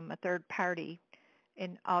mail from a third party,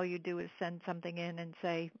 and all you do is send something in and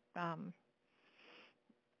say,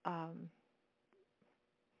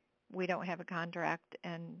 we don't have a contract,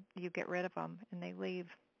 and you get rid of them, and they leave.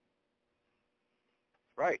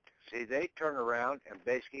 Right. See, they turn around, and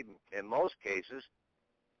basically, in most cases,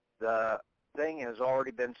 the thing has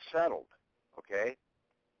already been settled, okay?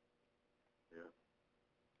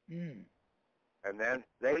 Yeah. And then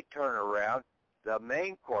they turn around, the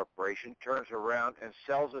main corporation turns around and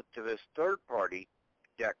sells it to this third-party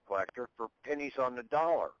debt collector for pennies on the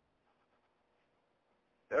dollar.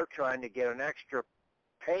 They're trying to get an extra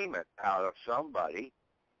payment out of somebody,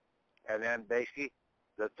 and then basically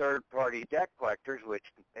the third-party debt collectors, which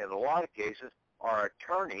in a lot of cases are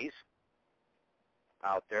attorneys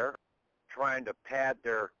out there trying to pad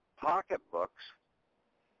their pocketbooks,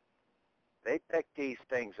 they pick these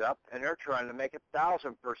things up and they're trying to make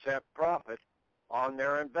 1,000% profit on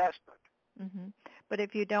their investment. Mm-hmm. But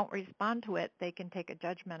if you don't respond to it, they can take a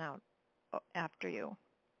judgment out after you.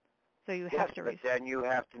 So you have to but then you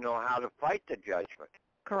have to know how to fight the judgment.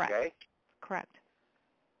 Correct. Okay? Correct.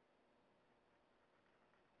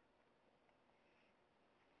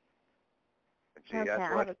 And see,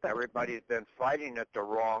 that's what everybody's been fighting it the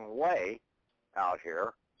wrong way out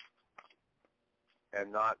here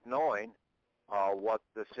and not knowing what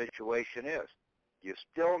the situation is. You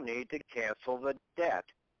still need to cancel the debt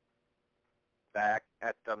back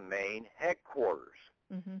at the main headquarters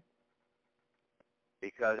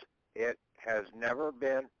because it has never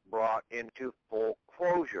been brought into full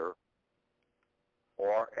closure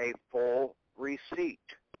or a full receipt.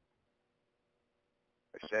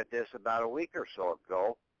 I said this about a week or so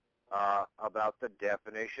ago about the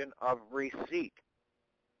definition of receipt.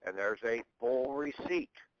 And there's a full receipt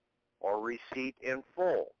or receipt in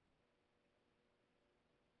full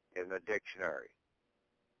in the dictionary.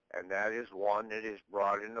 And that is one that is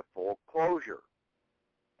brought into full closure.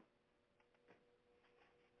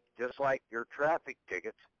 Just like your traffic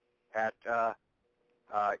tickets at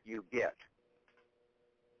you get.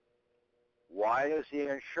 Why is the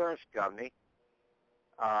insurance company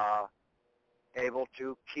able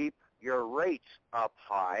to keep your rates up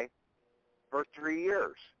high for 3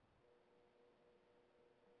 years?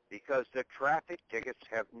 Because the traffic tickets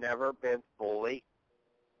have never been fully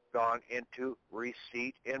gone into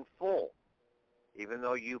receipt in full. Even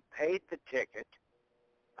though you paid the ticket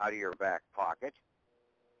out of your back pocket,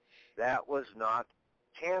 that was not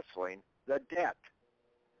canceling the debt.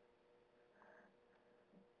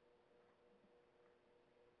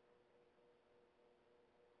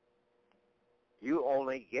 You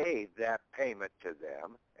only gave that payment to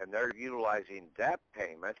them, and they're utilizing that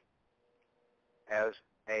payment as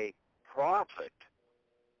a profit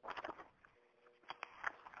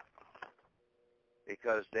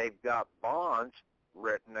because they've got bonds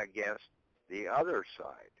written against the other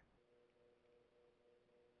side.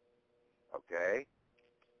 Okay?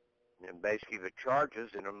 And basically the charges,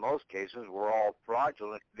 and in most cases, were all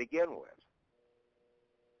fraudulent to begin with.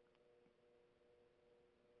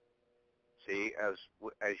 See,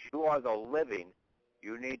 as you are the living,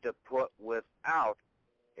 you need to put without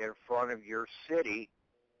in front of your city,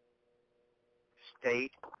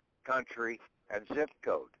 state, country, and zip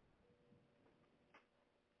code.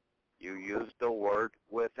 You use the word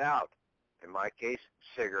without. In my case,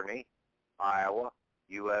 Sigourney, Iowa,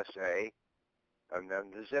 USA, and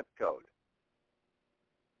then the zip code.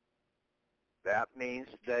 That means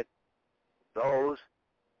that those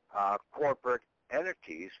corporate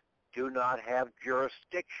entities do not have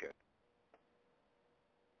jurisdiction.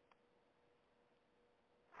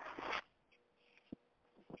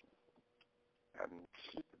 And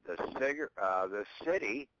the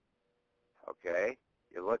city, okay,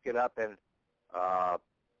 you look it up in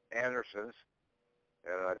Anderson's,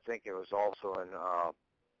 and I think it was also in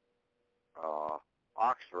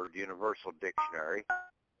Oxford Universal Dictionary.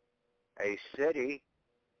 A city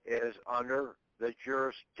is under the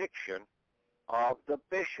jurisdiction of the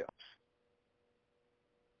bishops.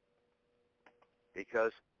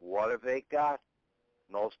 Because what have they got?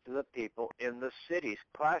 Most of the people in the cities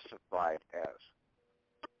classified as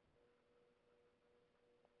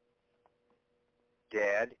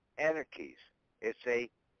dead entities. It's a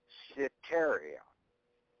citeria,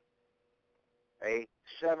 a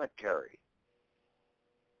cemetery.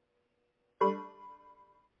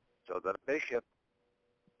 So the bishop,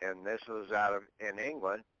 and this was in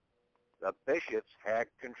England, the bishops had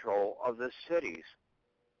control of the cities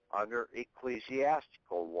under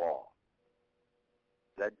ecclesiastical law,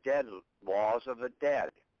 the dead laws of the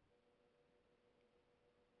dead.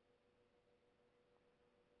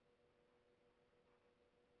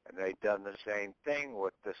 And they've done the same thing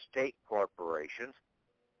with the state corporations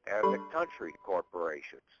and the country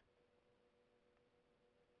corporations.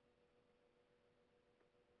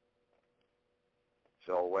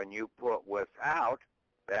 So when you put without,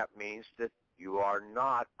 that means that you are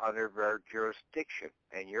not under their jurisdiction,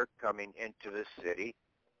 and you're coming into the city,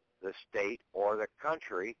 the state, or the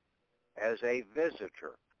country as a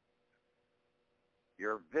visitor.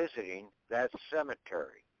 You're visiting that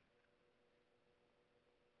cemetery.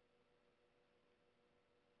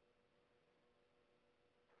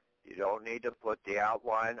 You don't need to put the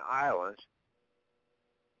outlying islands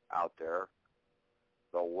out there.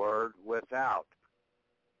 The word without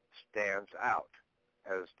stands out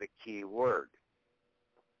as the key word.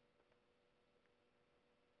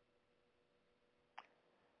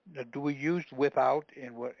 Now, do we use without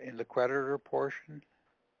in the creditor portion?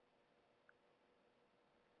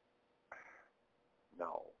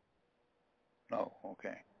 No. No,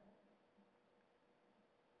 okay.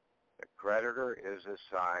 The creditor is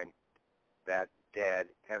assigned that dead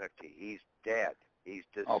entity. He's dead. He's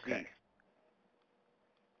deceased. Okay.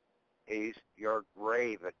 He's your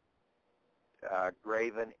graven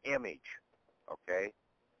image, okay?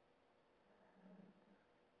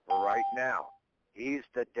 For right now, he's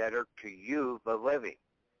the debtor to you, the living.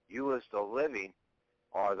 You as the living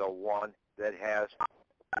are the one that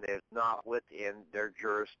is not within their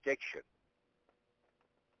jurisdiction.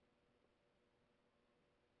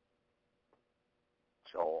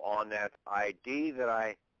 So on that ID that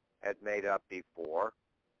I had made up before,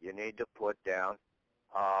 you need to put down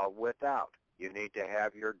without. You need to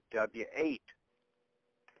have your W-8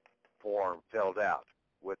 form filled out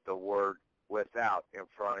with the word without in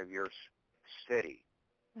front of your city.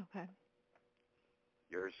 Okay.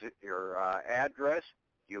 Your address,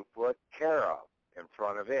 you put care of in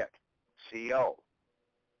front of it, CO.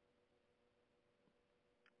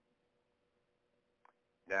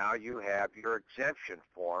 Now you have your exemption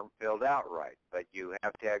form filled out right, but you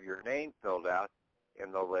have to have your name filled out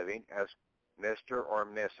in the living as Mr. or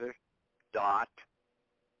Mrs. Dot,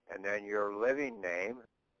 and then your living name,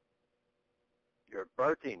 your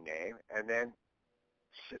birthing name, and then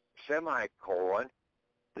semicolon,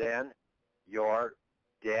 then your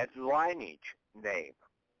dead lineage name,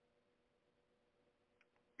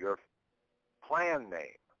 your plan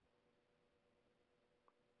name.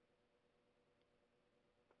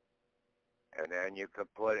 And then you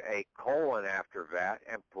could put a colon after that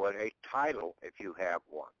and put a title if you have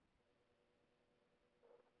one.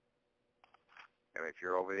 And if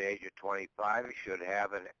you're over the age of 25, you should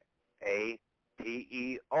have an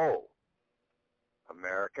APEO.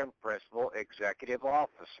 American Principal Executive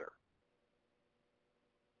Officer.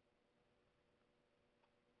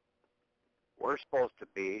 We're supposed to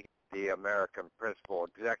be the American Principal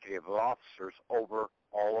Executive Officers over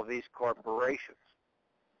all of these corporations.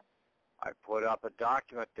 I put up a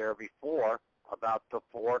document there before about the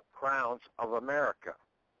 4 crowns of America.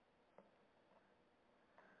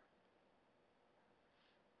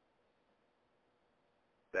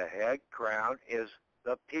 The head crown is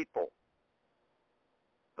the people,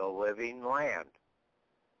 the living land.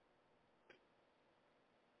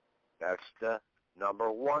 That's the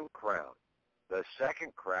number 1 crown. The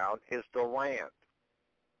second crown is the land,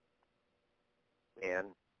 in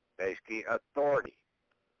basically authority.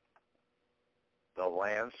 The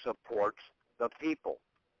land supports the people,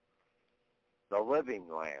 the living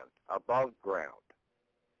land above ground.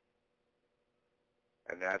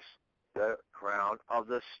 And that's the crown of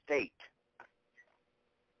the state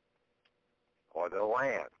or the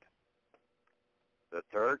land. The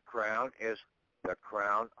third crown is the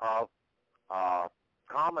crown of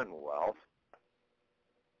Commonwealth,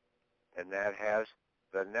 and that has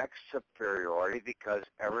the next superiority because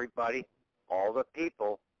everybody, all the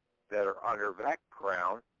people that are under that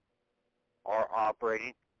crown are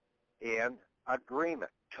operating in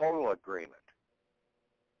agreement, total agreement.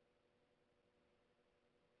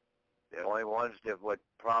 The only ones that would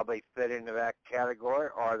probably fit into that category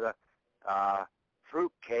are the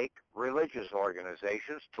fruitcake religious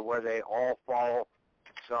organizations, to where they all follow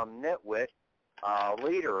some nitwit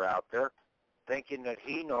leader out there thinking that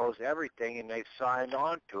he knows everything, and they've signed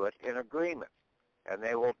on to it in agreement. And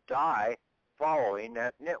they will die following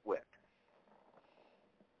that nitwit.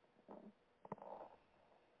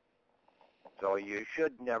 So you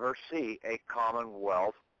should never see a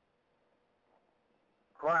Commonwealth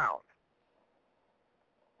crown,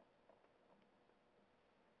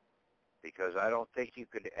 because I don't think you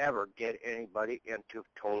could ever get anybody into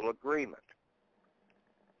total agreement.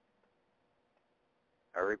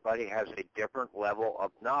 Everybody has a different level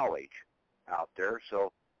of knowledge out there,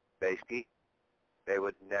 so basically you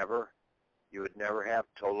would never have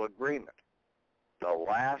total agreement. The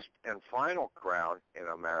last and final crown in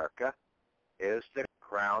America is the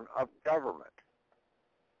crown of government.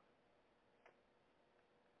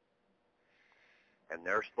 And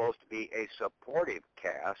they're supposed to be a supportive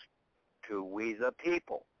cast to we the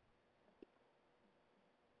people.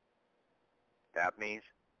 That means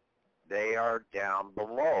they are down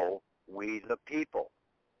below we the people.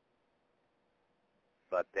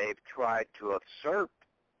 But they've tried to usurp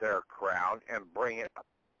their crown and bring it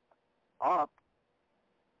up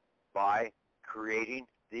by creating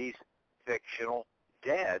these fictional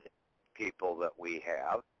dead people that we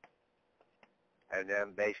have. And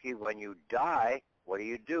then basically when you die, what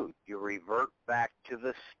do? You revert back to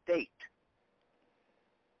the state.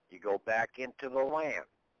 You go back into the land.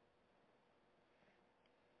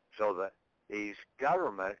 So that these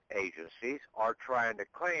government agencies are trying to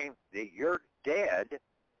claim that you're dead,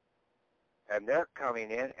 and they're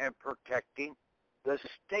coming in and protecting the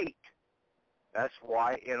state. That's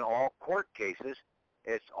why in all court cases,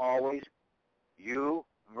 it's always you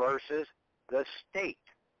versus the state,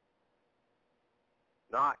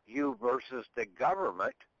 not you versus the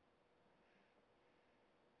government.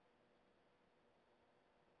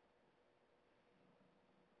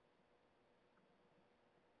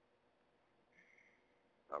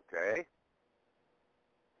 Okay?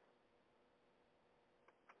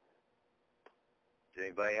 Does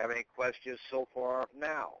anybody have any questions so far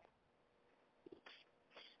now?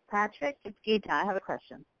 Patrick, it's Gita. I have a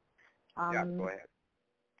question. Yeah, go ahead.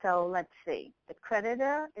 So let's see. The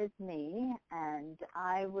creditor is me, and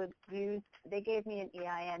I would use, they gave me an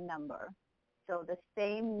EIN number. So the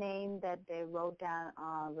same name that they wrote down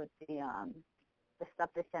with the stuff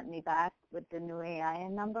they sent me back with the new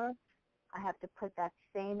EIN number, I have to put that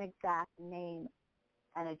same exact name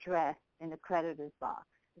and address in the creditor's box.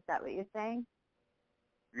 Is that what you're saying?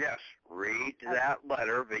 Yes, read that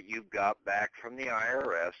letter that you got back from the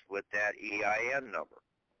IRS with that EIN number.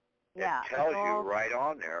 Yeah, it tells you right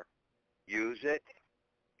on there, use it,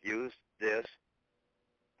 use this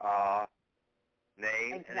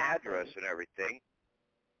name and address and everything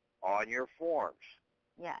on your forms.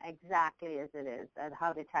 Yeah, exactly as it is, and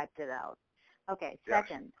how they typed it out. Okay, Yes.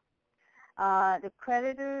 second, the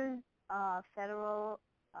creditor's federal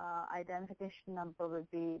identification number would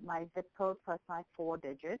be my zip code plus my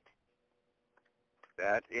 4-digit.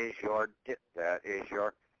 That is your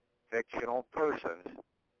fictional person's,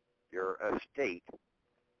 your estate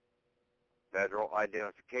federal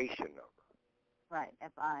identification number. Right,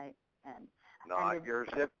 FIN. Not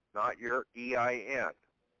your EIN.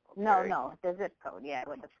 Okay? No, the zip code, yeah,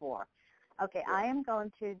 with the 4. Okay, Yeah. I am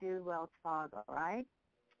going to do Wells Fargo, right?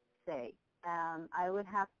 Say, I would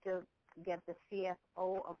have to get the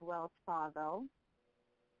CFO of Wells Fargo,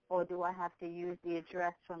 or do I have to use the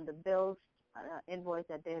address from the bills invoice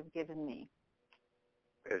that they have given me?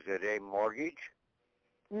 Is it a mortgage?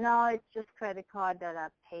 No, it's just credit card that I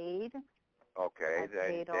paid. Okay, I then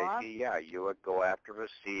paid off. yeah, you would go after the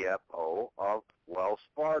CFO of Wells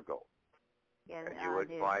Fargo, Yeah, and you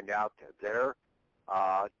would find out their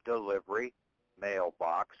delivery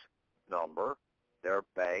mailbox number, their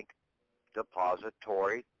bank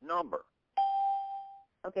depository number.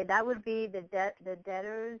 Okay, that would be the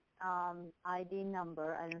debtor's ID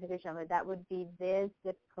number, identification number. That would be their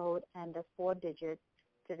zip code and the 4 digits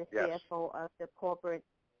to the Yes. CFO of the corporate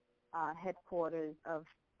headquarters of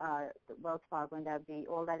Wells Fargo, and that would be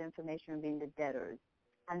all that information being the debtors.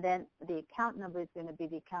 And then the account number is going to be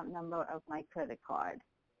the account number of my credit card.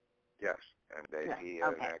 Yes, and basically Yeah,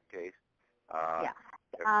 in okay. that case, Yeah.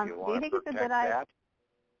 if you Do you want to think it's a protect good idea? that,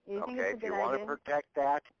 Do you think okay, it's a if good you want idea? to protect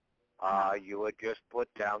that, you would just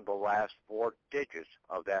put down the last 4 digits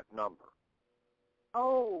of that number.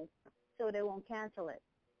 Oh, so they won't cancel it.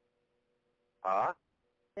 Huh?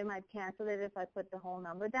 They might cancel it if I put the whole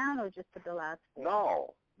number down, or just put the last 4?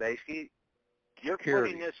 No, basically, you're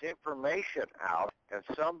Security. putting this information out, and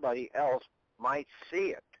somebody else might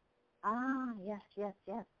see it. Ah, yes.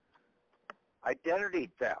 Identity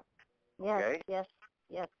theft. Yes, Okay.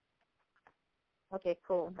 yes. Okay,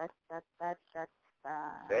 cool. That's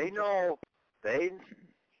They know.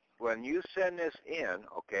 When you send this in,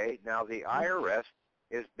 okay. Now the IRS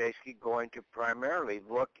is basically going to primarily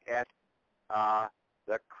look at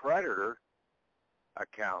the creditor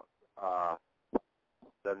account,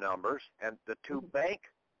 the numbers, and the 2 bank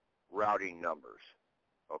routing numbers.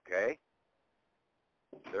 Okay.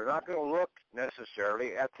 They're not going to look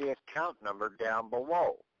necessarily at the account number down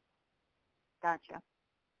below. Gotcha.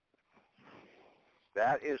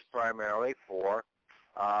 That is primarily for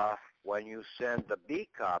when you send the B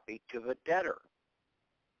copy to the debtor.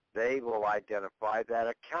 They will identify that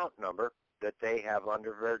account number that they have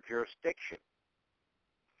under their jurisdiction.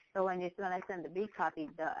 So when I send the B copy,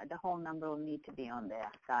 the whole number will need to be on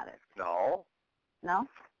there. Got it. No. No?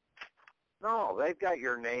 No, they've got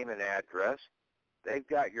your name and address. They've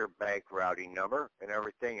got your bank routing number and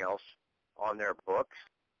everything else on their books.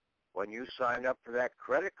 When you signed up for that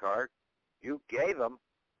credit card, you gave them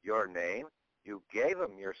your name, you gave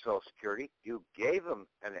them your Social Security, you gave them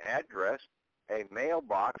an address, a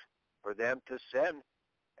mailbox for them to send.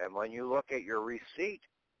 And when you look at your receipt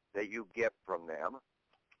that you get from them,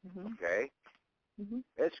 okay,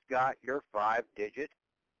 it's got your 5-digit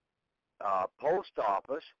post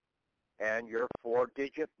office and your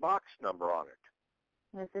 4-digit box number on it.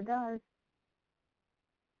 Yes, it does.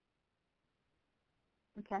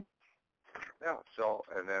 Okay. Yeah, so,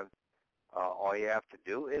 and then all you have to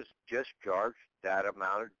do is discharge that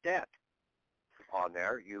amount of debt on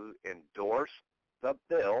there. You endorse the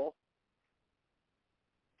bill,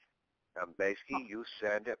 and basically you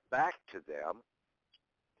send it back to them,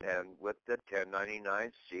 and with the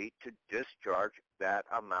 1099-C to discharge that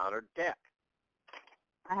amount of debt.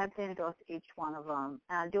 I have to endorse each one of them.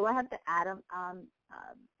 Do I have to add them?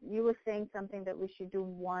 You were saying something that we should do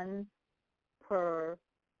 1 per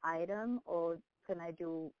item, or can I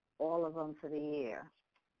do all of them for the year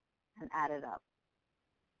and add it up?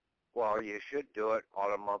 Well, you should do it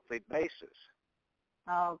on a monthly basis.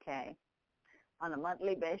 Okay. On a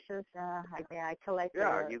monthly basis, I collect.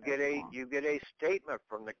 Yeah, you get a statement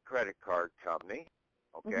from the credit card company,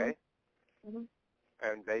 okay,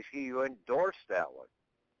 and basically you endorse that one.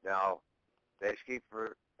 Now, basically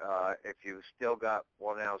for if you've still got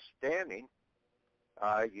one outstanding,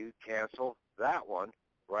 you cancel that one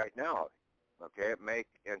right now. Okay, it may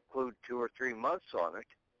include 2 or 3 months on it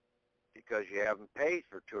because you haven't paid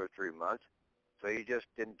for 2 or 3 months, so you just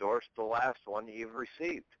endorse the last one you've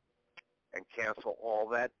received and cancel all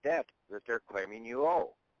that debt that they're claiming you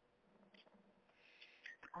owe.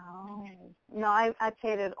 Oh. No, I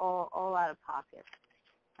paid it all out of pocket.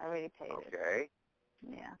 I already paid it. Okay.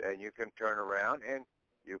 Yeah. Then you can turn around and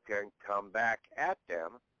you can come back at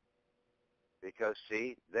them because,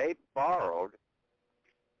 see, they borrowed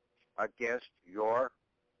against your,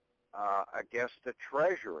 against the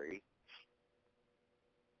Treasury.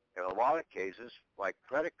 In a lot of cases, like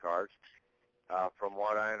credit cards, from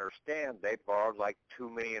what I understand, they borrowed like $2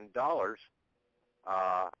 million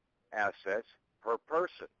assets per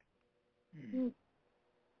person.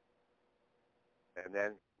 And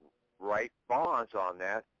then write bonds on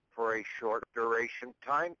that for a short duration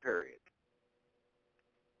time period.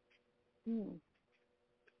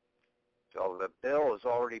 So the bill is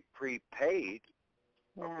already prepaid,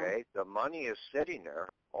 Yeah. okay? The money is sitting there.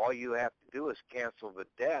 All you have to do is cancel the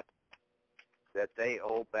debt that they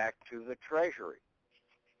owe back to the Treasury.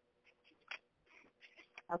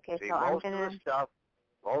 Okay, See, so I'm most of gonna. the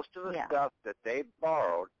stuff that they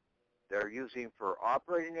borrowed, they're using for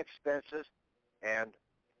operating expenses, and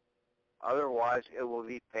otherwise it will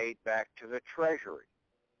be paid back to the Treasury.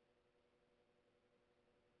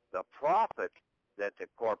 The profit that the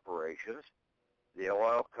corporations, the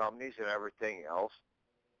oil companies, and everything else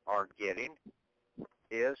are getting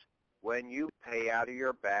is when you pay out of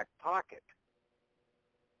your back pocket.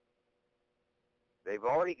 They've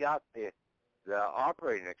already got the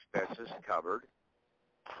operating expenses covered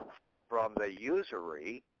from the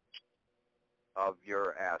usury of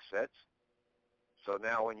your assets. So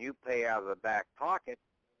now when you pay out of the back pocket,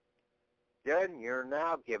 then you're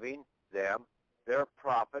now giving them their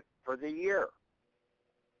profit for the year.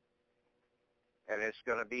 And it's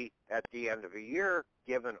going to be, at the end of the year,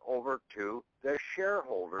 given over to the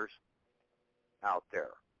shareholders out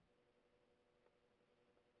there.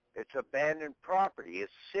 It's abandoned property.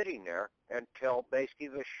 It's sitting there until basically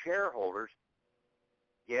the shareholders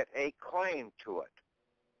get a claim to it.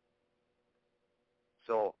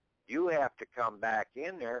 So you have to come back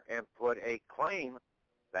in there and put a claim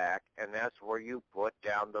back, and that's where you put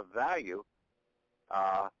down the value.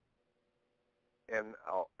 And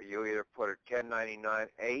you either put a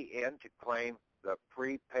 1099-A in to claim the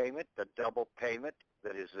prepayment, the double payment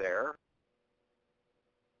that is there,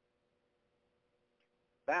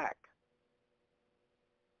 back.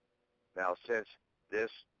 Now, since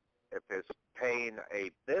this, if it's paying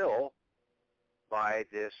a bill by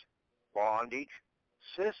this bondage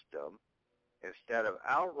system instead of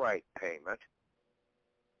outright payment,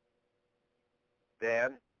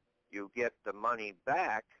 then you get the money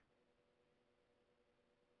back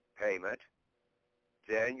payment,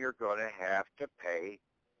 then you're going to have to pay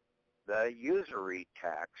the usury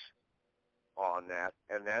tax on that,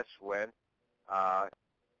 and that's when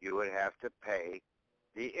you would have to pay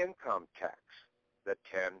the income tax, the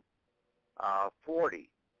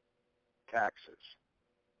 1040 taxes.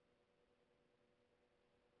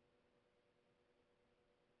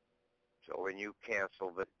 So when you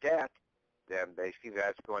cancel the debt, then basically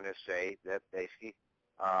that's going to say that basically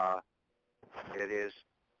it is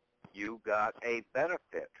you got a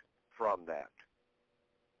benefit from that.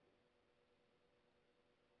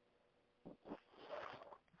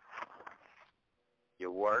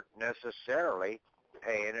 You weren't necessarily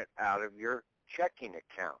paying it out of your checking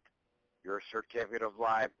account, your certificate of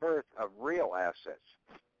live birth of real assets.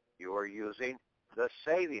 You are using the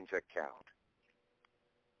savings account.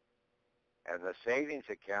 And the savings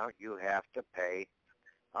account you have to pay,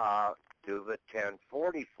 do the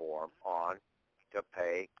 1040 form on to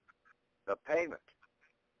pay the payment.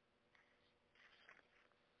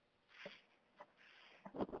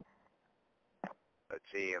 But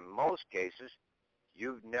see, in most cases,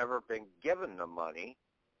 you've never been given the money,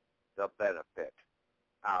 the benefit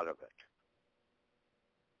out of it.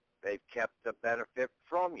 They've kept the benefit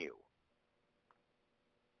from you.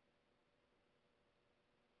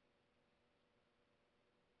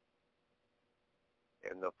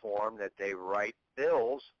 In the form that they write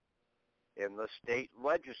bills in the state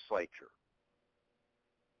legislature.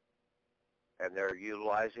 And they're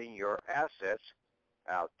utilizing your assets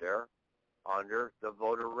out there under the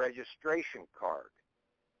voter registration card.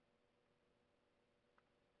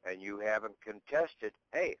 And you haven't contested,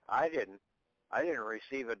 hey, I didn't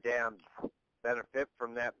receive a damn benefit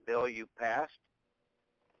from that bill you passed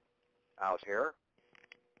out here.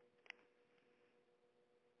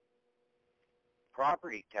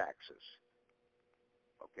 Property taxes,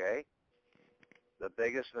 okay? The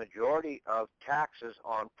biggest majority of taxes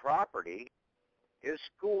on property is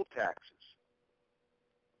school taxes.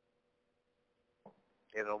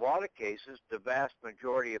 In a lot of cases, the vast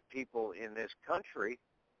majority of people in this country,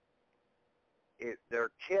 their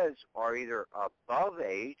kids are either above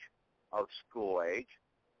age of school age,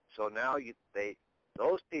 so now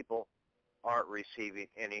those people aren't receiving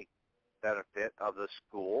any benefit of the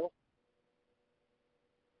school.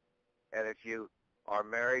 And if you are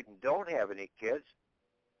married and don't have any kids,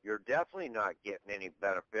 you're definitely not getting any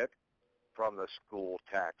benefit from the school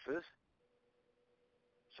taxes.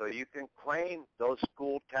 So you can claim those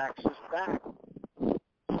school taxes back.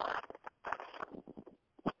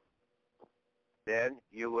 Then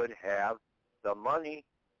you would have the money,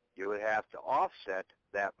 you would have to offset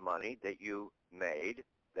that money that you made.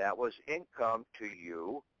 That was income to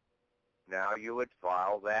you. Now you would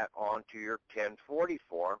file that onto your 1040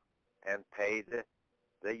 form and pay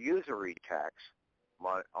the usury tax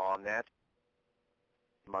on that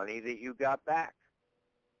money that you got back.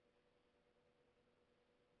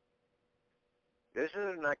 This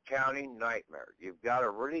is an accounting nightmare. You've got to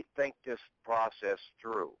really think this process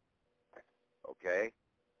through, okay?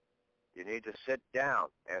 You need to sit down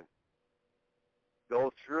and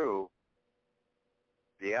go through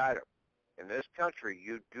the item. In this country,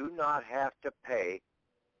 you do not have to pay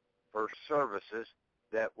for services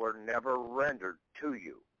that were never rendered to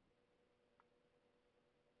you.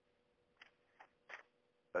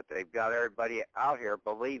 But they've got everybody out here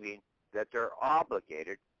believing that they're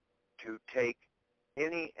obligated to take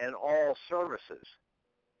any and all services.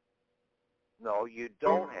 No, you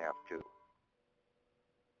don't have to.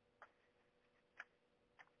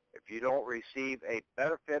 If you don't receive a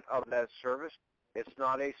benefit of that service, it's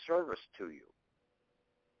not a service to you.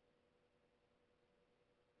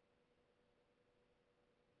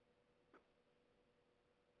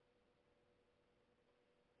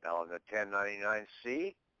 Now, in the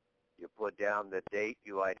 1099-C, you put down the date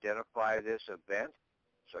you identify this event.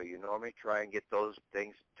 So you normally try and get those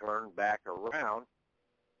things turned back around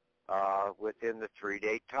within the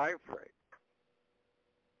 3-day time frame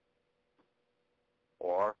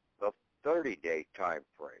or the 30-day time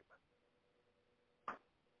frame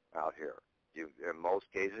out here. In most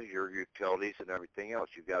cases, your utilities and everything else,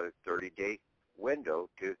 you've got a 30-day window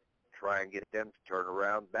to try and get them to turn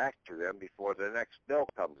around back to them before the next bill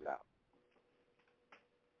comes out.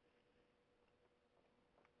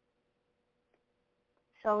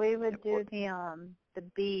 So we would do the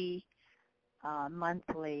B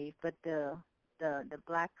monthly, but the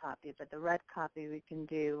black copy, but the red copy we can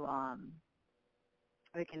do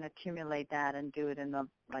we can accumulate that and do it in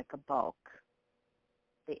like a bulk.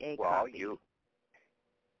 The A copy. Well,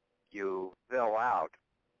 you fill out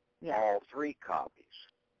all 3 copies,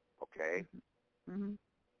 okay? Mm-hmm.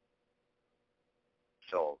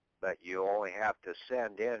 So that you only have to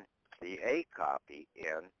send in the A copy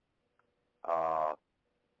in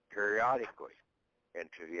periodically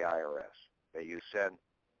into the IRS. That you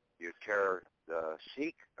tear the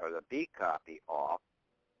C or the B copy off,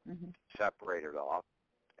 separate it off,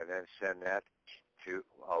 and then send that to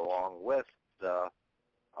along with the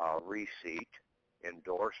receipt,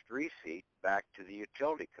 endorsed receipt, back to the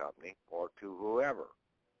utility company or to whoever.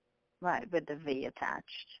 Right, with the V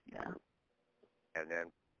attached. Yeah. And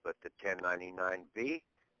then put the 1099-B.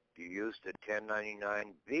 You use the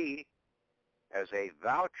 1099-B as a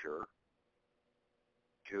voucher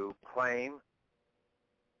to claim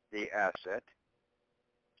the asset,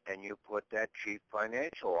 and you put that chief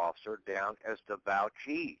financial officer down as the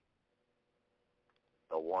vouchee,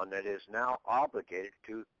 the one that is now obligated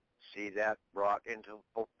to see that brought into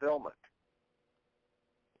fulfillment.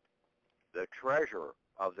 The treasurer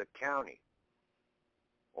of the county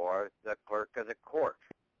or the clerk of the court.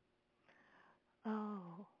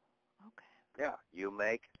 Oh, okay. Yeah, you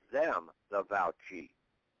make them the vouchee.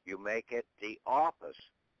 You make it the office,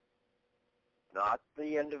 not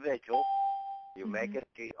the individual. You make it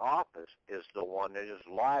the office is the one that is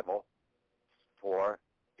liable for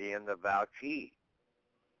being the vouchee.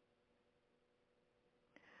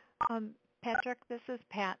 Patrick, this is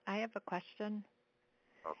Pat. I have a question.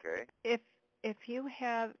 Okay. If you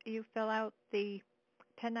fill out the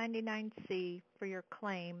 1099-C for your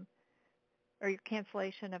claim or your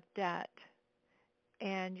cancellation of debt,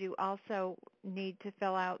 and you also need to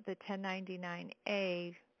fill out the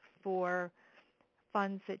 1099-A for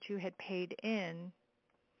funds that you had paid in,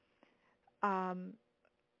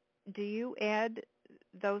 do you add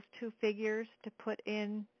those 2 figures to put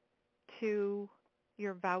in to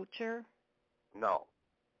your voucher? No.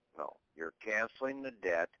 You're canceling the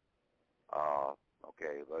debt.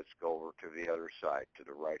 Okay, let's go over to the other side, to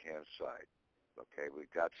the right-hand side. Okay,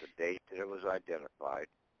 we've got the date that it was identified.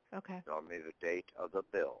 Okay. Normally the date of the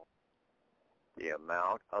bill. The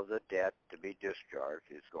amount of the debt to be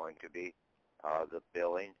discharged is going to be the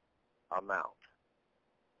billing amount.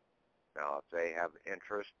 Now, if they have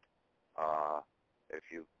interest, if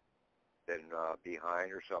you've been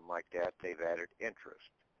behind or something like that, they've added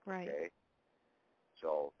interest. Right. Okay?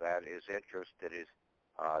 So that is interest that is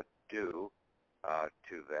due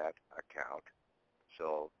to that account.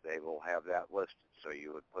 So they will have that listed. So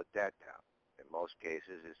you would put that down. In most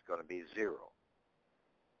cases, it's going to be 0.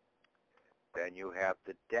 Then you have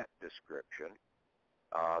the debt description,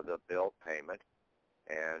 the bill payment,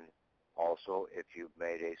 and also if you've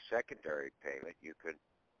made a secondary payment, you could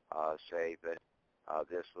say that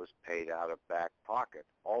this was paid out of back pocket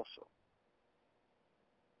also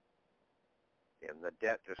in the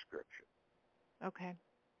debt description. Okay.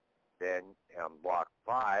 Then on block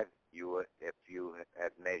 5, you would, if you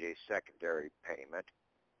had made a secondary payment,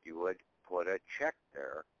 you would put a check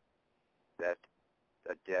there that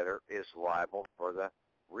the debtor is liable for the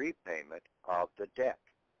repayment of the debt.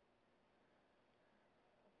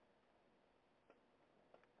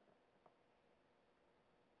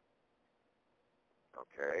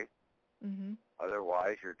 Okay? Mhm.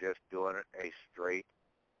 Otherwise, you're just doing a straight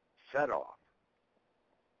set-off.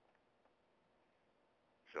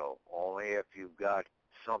 So only if you've got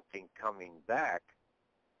something coming back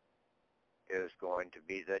is going to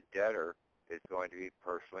be the debtor is going to be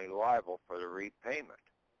personally liable for the repayment,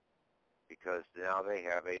 because now they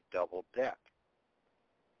have a double debt.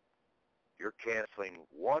 You're canceling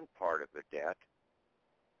one part of the debt,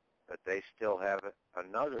 but they still have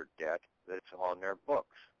another debt that's on their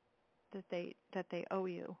books That they owe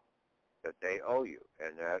you. that they owe you.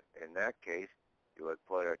 And that in that case, you would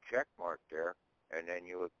put a check mark there, and then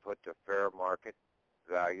you would put the fair market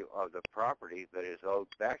value of the property that is owed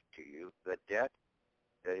back to you, the debt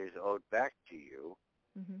that is owed back to you,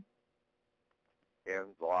 Mhm.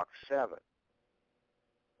 in block 7.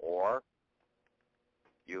 Or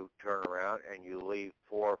you turn around and you leave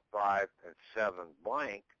 4, 5, and 7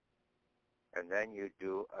 blank, and then you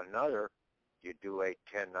do a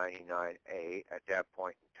 1099-A at that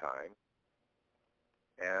point in time,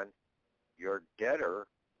 and your debtor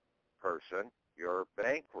person, your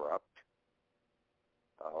bankrupt,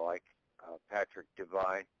 like Patrick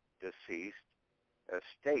Devine, deceased,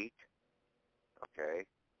 estate, okay,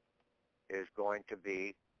 is going to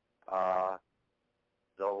be the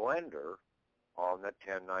lender on the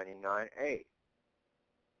 1099-A.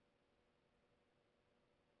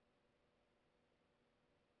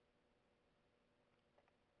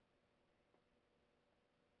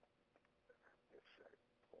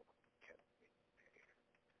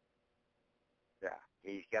 Yeah,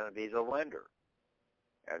 he's going to be the lender.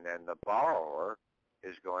 And then the borrower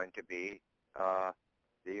is going to be the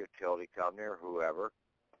utility company or whoever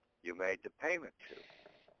you made the payment to.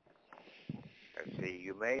 And see,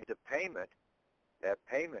 you made the payment. That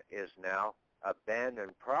payment is now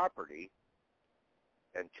abandoned property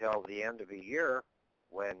until the end of the year,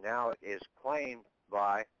 when now it is claimed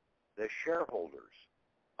by the shareholders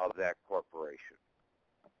of that corporation.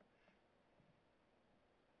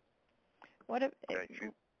 What if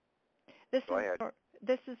Go ahead.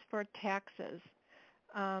 This is for taxes.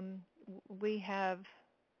 We have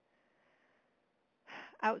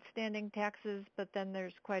outstanding taxes, but then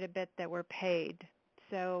there's quite a bit that were paid.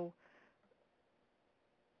 So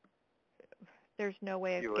there's no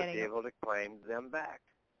way of You would getting be able to claim them back.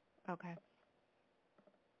 Okay.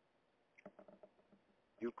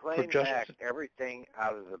 You claim back everything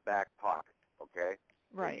out of the back pocket, okay?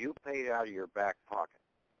 Right. When you paid out of your back pocket,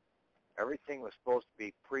 everything was supposed to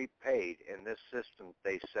be prepaid in this system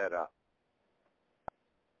they set up.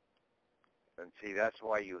 And see, that's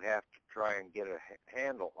why you have to try and get a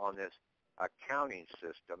handle on this accounting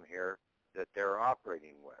system here that they're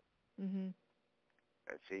operating with. Mm-hmm.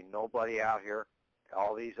 And see, nobody out here,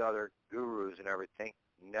 all these other gurus and everything,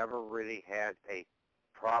 never really had a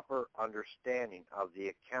proper understanding of the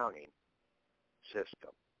accounting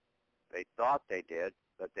system. They thought they did,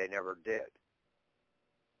 but they never did.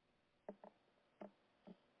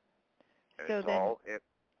 And So it's all in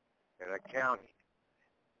accounting.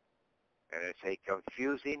 And it's a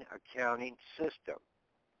confusing accounting system.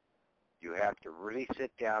 You have to really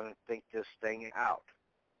sit down and think this thing out.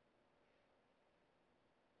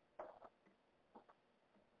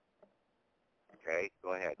 Okay,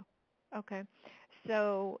 go ahead. Okay.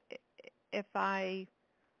 So if I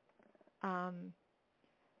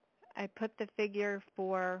put the figure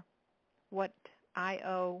for what I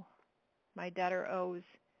owe, my debtor owes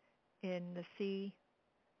in the C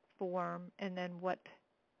form, and then what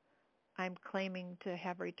I'm claiming to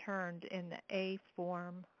have returned in the A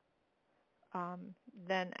form,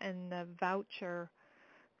 then in the voucher,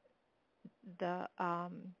 the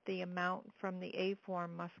amount from the A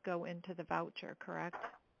form must go into the voucher, correct?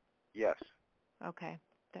 Yes. Okay,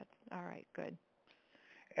 that's all right. Good.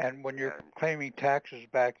 And when you're claiming taxes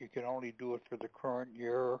back, you can only do it for the current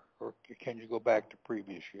year, or can you go back to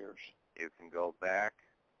previous years? You can go back.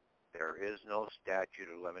 There is no statute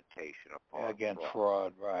of limitation upon Again,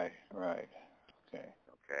 fraud, right. Okay. Okay.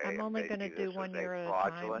 I'm only going to do 1 year at a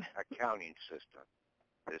time. Fraudulent accounting system.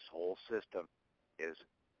 This whole system is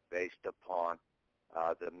based upon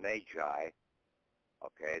the Magi,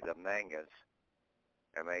 okay, the Mangus,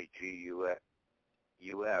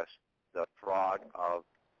 Magus, the fraud of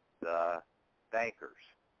the bankers,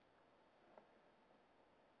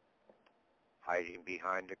 hiding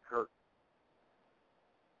behind the curtain.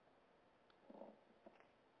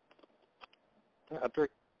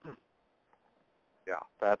 Patrick? Yeah.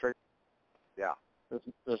 Patrick? Yeah. This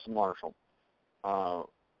is Marshall.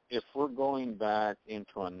 If we're going back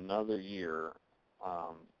into another year,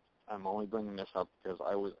 I'm only bringing this up because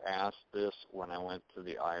I was asked this when I went to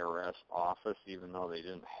the IRS office, even though they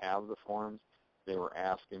didn't have the forms. They were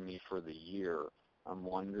asking me for the year. I'm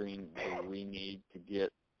wondering, do we need to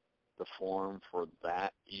get the form for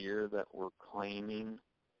that year that we're claiming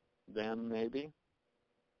then, maybe?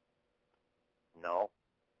 No.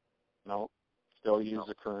 No. Still use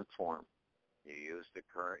the current form. You use the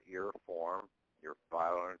current year form. You're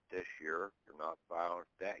filing it this year. You're not filing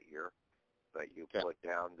it that year. But you put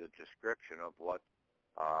down the description of what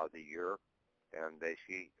the year, and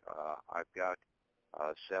basically I've got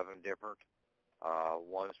 7 different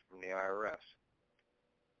ones from the IRS.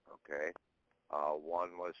 Okay.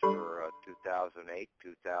 One was for 2008,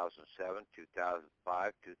 2007,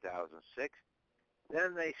 2005, 2006.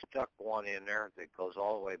 Then they stuck one in there that goes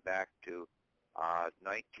all the way back to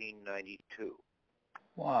 1992.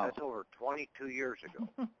 Wow. That's over 22 years ago.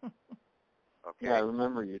 Okay. Yeah, I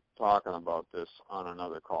remember you talking about this on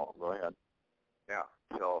another call. Go ahead. Yeah.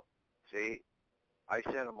 So, see, I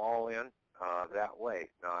sent them all in that way.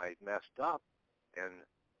 Now, I messed up, and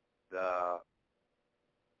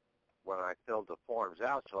when I filled the forms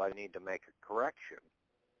out, so I need to make a correction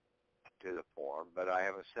to the form, but I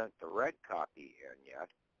haven't sent the red copy in yet.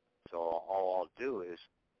 So all I'll do is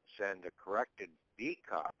send a corrected B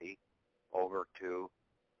copy over to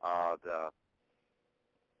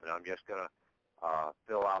and I'm just going to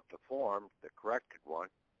fill out the form, the corrected one,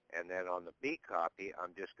 and then on the B copy,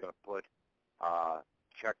 I'm just going to put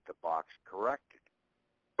check the box corrected.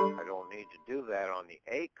 I don't need to do that on the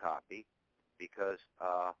A copy because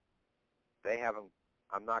they haven't,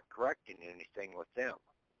 I'm not correcting anything with them.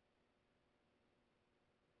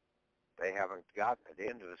 They haven't gotten it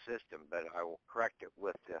into the system, but I will correct it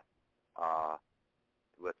with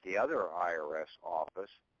the other IRS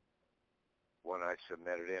office when I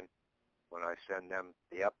submit it in, when I send them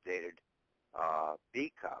the updated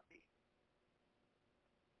B copy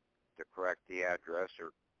to correct the address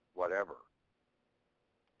or whatever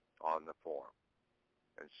on the form.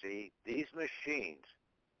 And see, these machines,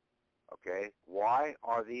 okay, why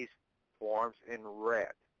are these forms in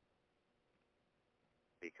red?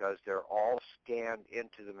 Because they're all scanned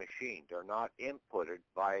into the machine. They're not inputted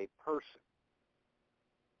by a person.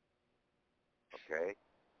 Okay?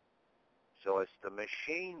 So it's the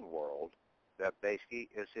machine world that basically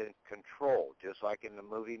is in control, just like in the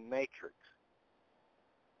movie Matrix.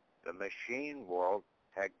 The machine world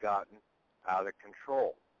had gotten out of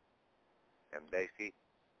control. And basically,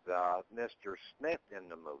 the Mr. Smith in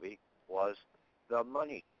the movie was the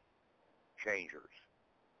money changers.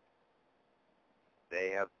 They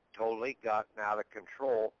have totally gotten out of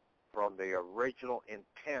control from the original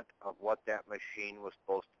intent of what that machine was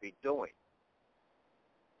supposed to be doing.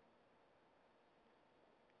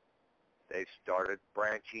 They've started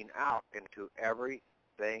branching out into everything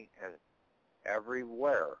and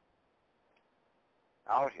everywhere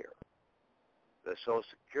out here. The Social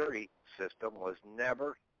Security system was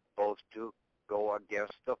never supposed to go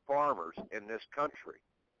against the farmers in this country,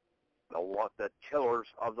 the tillers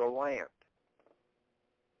of the land.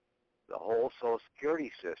 The whole Social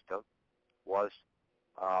Security system was,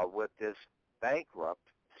 with this bankrupt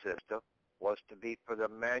system, was to be for the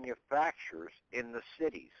manufacturers in the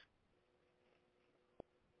cities.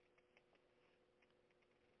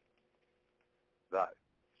 But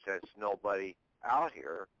since nobody out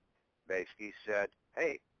here basically said,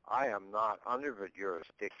 hey, I am not under the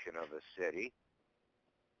jurisdiction of a city,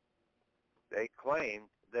 they claimed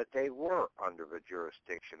that they were under the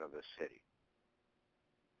jurisdiction of the city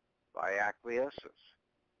by acquiescence,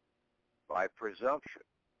 by presumption.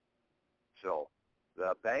 So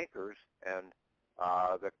the bankers and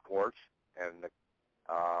the courts and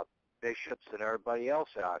the bishops and everybody else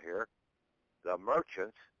out here, the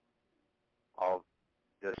merchants of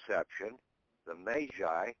deception, the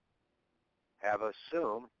magi, have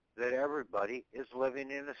assumed that everybody is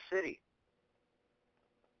living in a city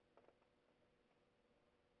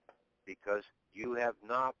because you have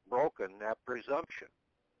not broken that presumption.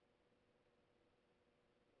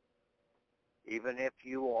 Even if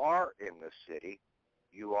you are in the city,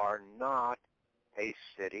 you are not a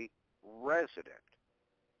city resident.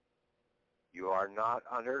 You are not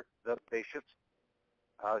under the bishop's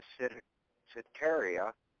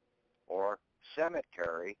citeria or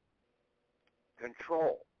cemetery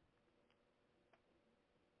control.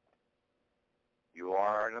 You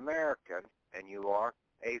are an American and you are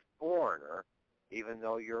a foreigner, even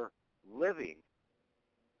though you're living,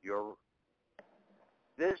 you're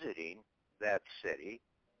visiting that city,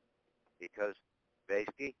 because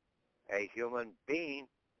basically a human being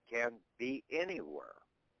can be anywhere,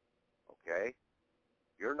 okay?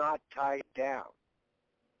 You're not tied down.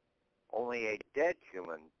 Only a dead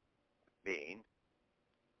human being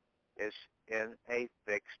is in a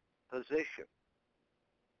fixed position.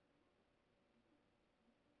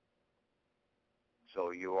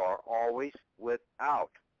 So you are always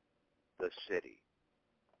without the city,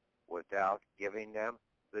 without giving them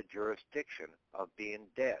the jurisdiction of being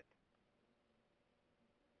dead.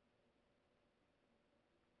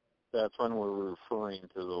 That's when we're referring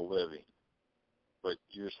to the living. But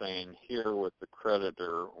you're saying here with the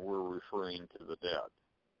creditor, we're referring to the dead.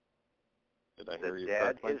 Did I hear you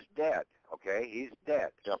correctly? The dead is dead, okay? He's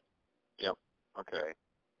dead. Yep. Okay.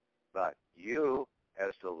 But you,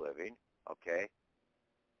 as the living, okay,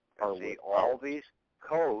 Are see, without. all these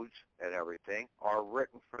codes and everything are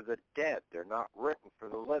written for the dead. They're not written for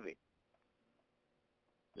the living.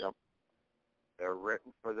 Yep. They're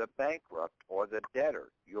written for the bankrupt or the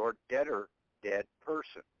debtor, your debtor, dead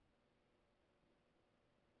person.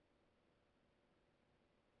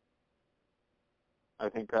 I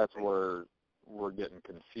think that's where we're getting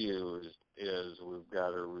confused is we've got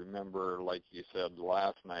to remember, like you said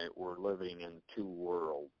last night, we're living in two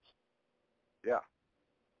worlds. Yeah.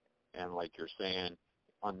 And like you're saying,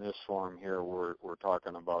 on this form here, we're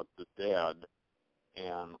talking about the dead.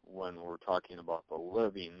 And when we're talking about the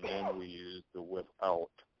living, then we use the without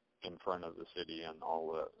in front of the city and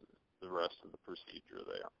all the rest of the procedure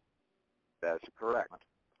there. That's correct.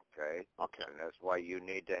 Okay? Okay. And that's why you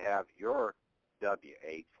need to have your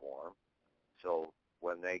W-8 form. So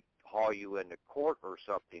when they haul you into court or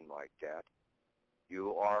something like that,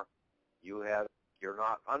 you're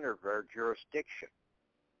not under their jurisdiction.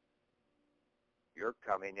 You're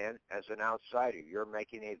coming in as an outsider. You're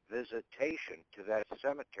making a visitation to that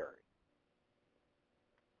cemetery.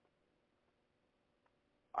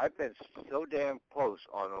 I've been so damn close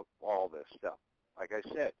on all this stuff. Like I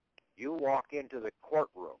said, you walk into the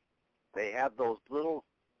courtroom. They have those little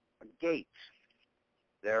gates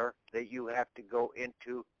there that you have to go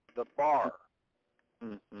into the bar.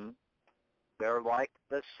 Mm-hmm. They're like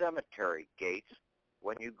the cemetery gates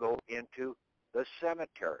when you go into the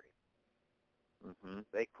cemetery. Mm-hmm.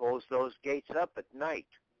 They close those gates up at night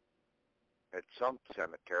at some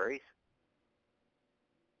cemeteries.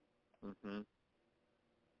 Mm-hmm.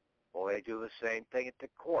 Well, they do the same thing at the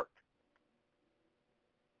court.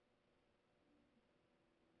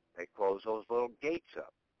 They close those little gates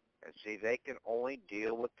up. And see, they can only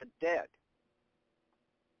deal with the dead.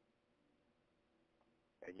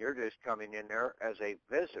 And you're just coming in there as a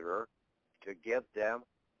visitor to give them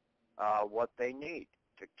what they need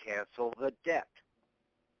to cancel the debt.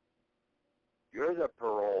 You're the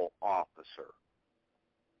parole officer.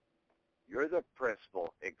 You're the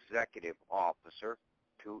principal executive officer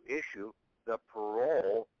to issue the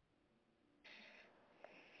parole,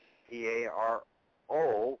 P-A-R-O-L,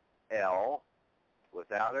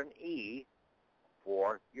 without an E,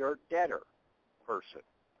 for your debtor person.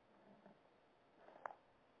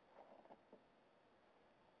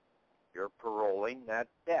 You're paroling that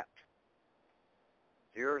debt.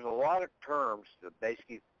 There's a lot of terms that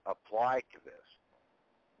basically apply to this.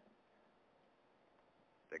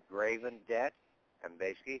 The graven debt, and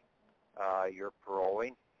basically you're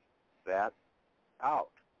paroling that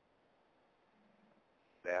out.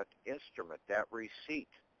 That instrument, that receipt.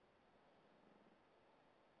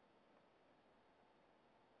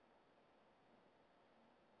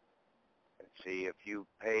 And see, if you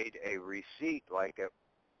paid a receipt like at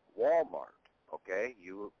Walmart, okay,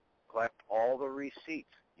 you collect all the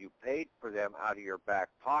receipts. You paid for them out of your back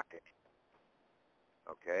pocket,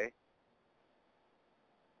 okay?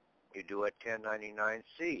 You do a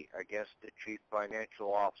 1099-C against the chief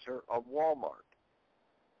financial officer of Walmart,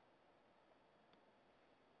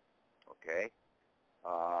 okay?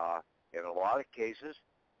 In a lot of cases,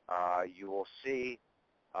 you will see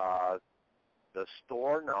the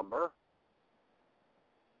store number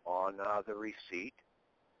on the receipt,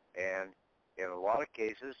 and in a lot of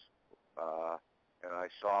cases, and I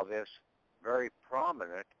saw this very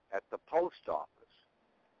prominent at the post office,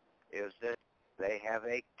 is that they have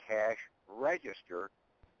a cash register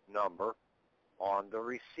number on the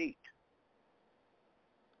receipt.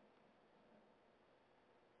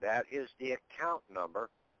 That is the account number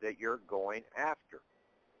that you're going after.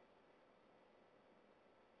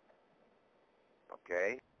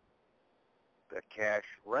 Okay? The cash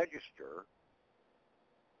register,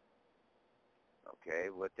 okay,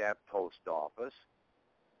 with that post office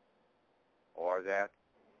or that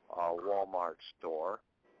Walmart store,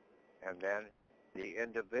 and then the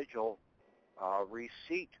individual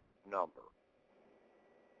receipt number.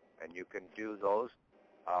 And you can do those,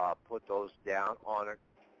 put those down on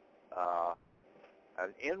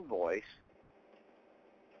an invoice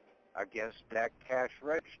against that cash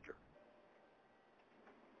register.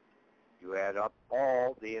 You add up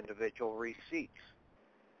all the individual receipts.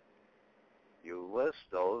 You list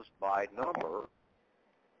those by number,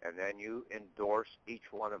 and then you endorse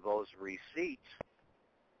each one of those receipts,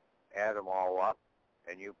 add them all up,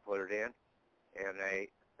 and you put it in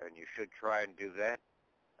and you should try and do that.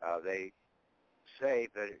 They say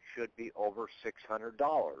that it should be over $600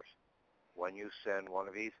 when you send one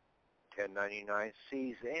of these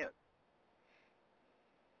 1099-Cs in.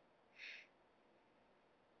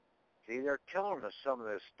 See, they're telling us some of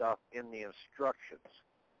this stuff in the instructions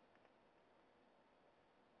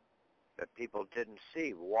that people didn't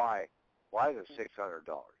see. Why the $600?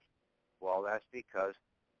 Well, that's because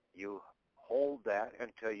you hold that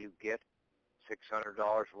until you get $600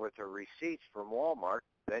 worth of receipts from Walmart.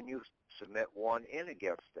 Then you submit one in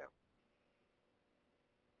against them.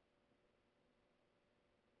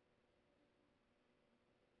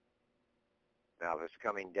 Now, if it's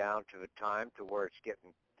coming down to the time to where it's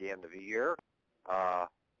getting the end of the year,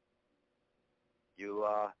 you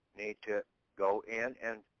need to go in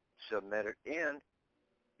and submit it in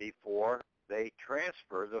before they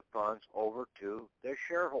transfer the funds over to the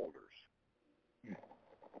shareholders.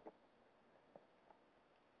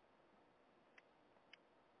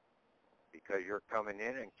 Because you're coming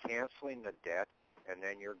in and canceling the debt, and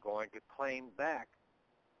then you're going to claim back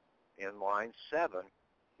in line 7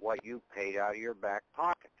 what you paid out of your back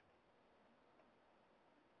pocket.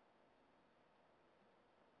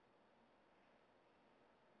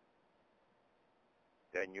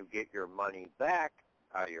 Then you get your money back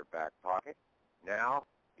out of your back pocket. Now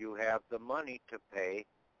you have the money to pay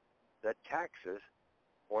the taxes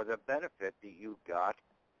or the benefit that you got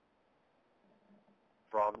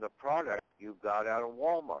from the product you got out of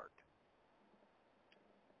Walmart.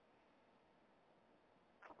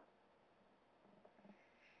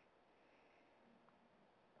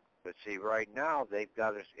 But see, right now they've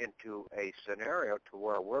got us into a scenario to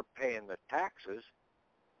where we're paying the taxes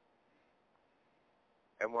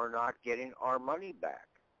and we're not getting our money back.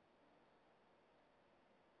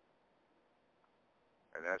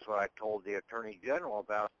 And that's what I told the Attorney General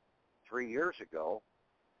about 3 years ago.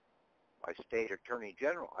 My state Attorney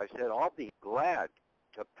General, I said, I'll be glad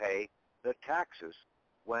to pay the taxes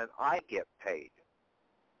when I get paid.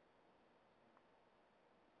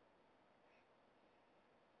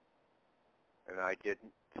 And I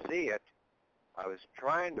didn't see it. I was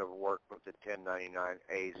trying to work with the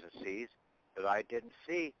 1099As and Cs, but I didn't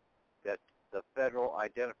see that the federal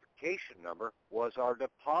identification number was our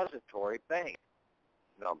depository bank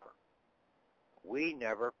number. We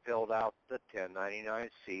never filled out the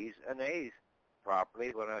 1099Cs and As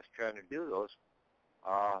properly when I was trying to do those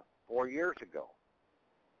 4 years ago,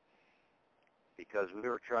 because we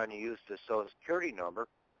were trying to use the Social Security number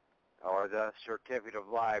or the Certificate of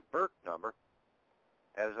Live Birth number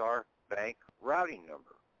as our bank routing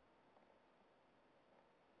number.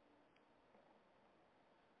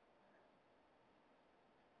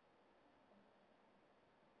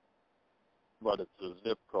 But it's a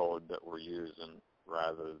zip code that we're using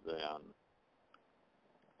rather than...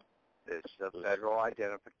 It's the federal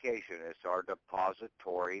identification. It's our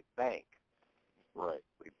depository bank. Right.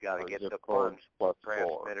 We've got to Our get zip the code funds plus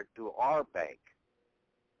transmitted to our bank.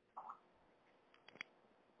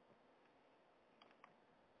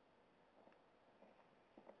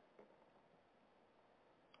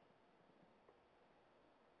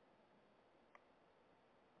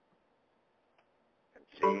 And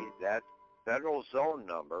see, that federal zone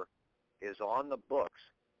number is on the books.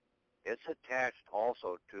 It's attached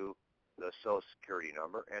also to the Social Security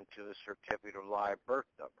number and to the Certificate of Live Birth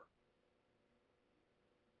number.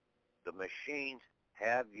 The machines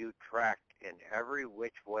have you tracked in every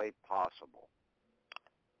which way possible.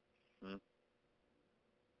 Hmm.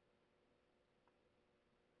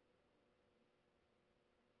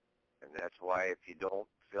 And that's why if you don't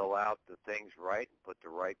fill out the things right and put the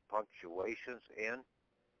right punctuations in,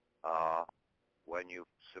 when you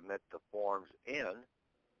submit the forms in,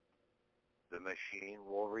 the machine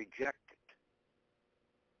will reject it.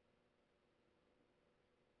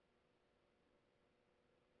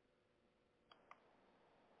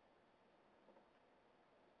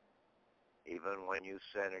 Even when you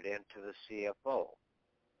send it into the CFO.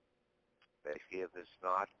 Basically, if it's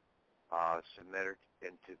not submitted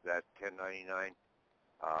into that 1099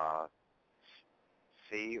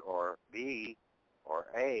 C or B or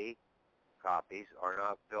A copies are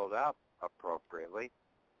not filled out appropriately,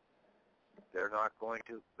 they're not going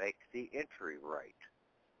to make the entry right.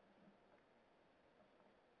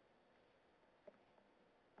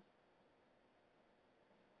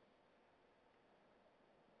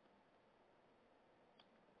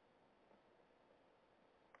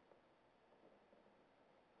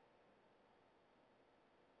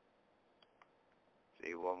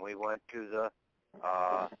 when we went to the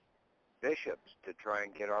bishops to try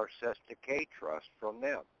and get our Cesta K trust from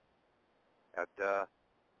them at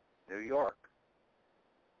New York.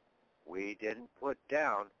 We didn't put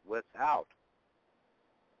down without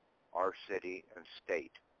our city and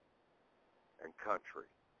state and country.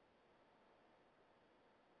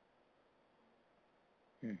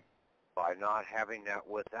 By not having that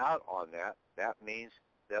without on that, that means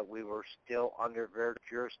that we were still under their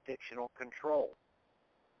jurisdictional control.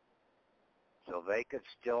 So they could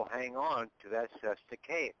still hang on to that Cesta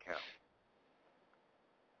K account.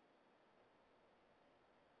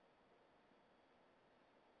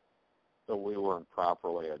 So we weren't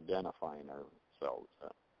properly identifying ourselves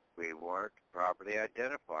then. We weren't properly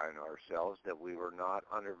identifying ourselves, that we were not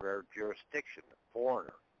under their jurisdiction, a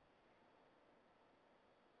foreigner.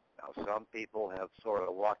 Now, some people have sort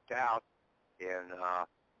of lucked out in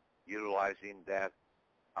utilizing that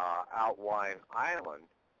outlying island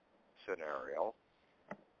scenario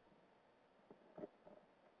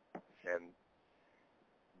and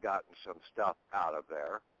gotten some stuff out of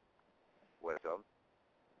there with them.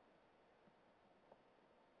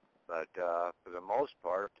 But for the most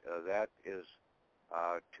part, that is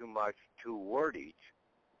too much, too wordage.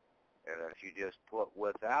 And if you just put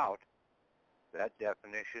without, that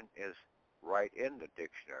definition is right in the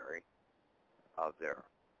dictionary of there.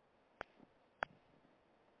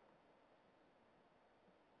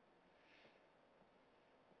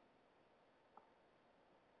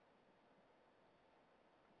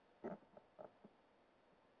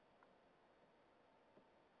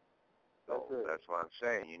 So that's what I'm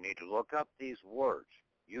saying. You need to look up these words.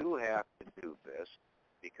 You have to do this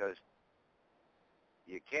because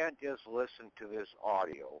you can't just listen to this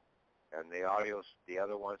audio and the audios, the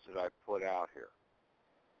other ones that I put out here,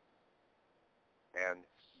 and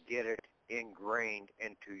get it ingrained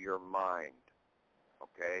into your mind,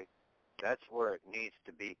 okay? That's where it needs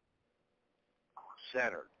to be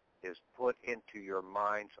centered, is put into your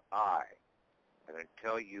mind's eye. And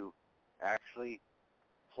until you actually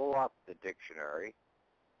pull up the dictionary,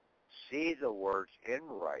 see the words in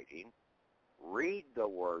writing, read the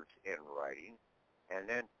words in writing, and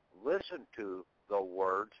then listen to the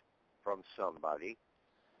words from somebody,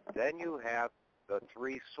 then you have the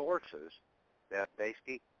three sources that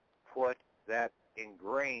basically put that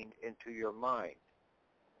ingrained into your mind,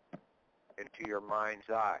 into your mind's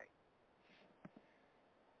eye.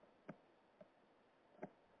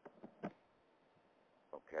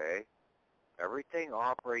 Okay? Everything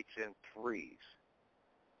operates in threes.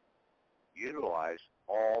 Utilize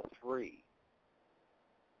all three.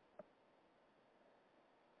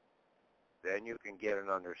 Then you can get an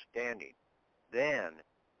understanding. Then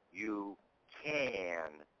you can,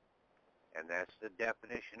 and that's the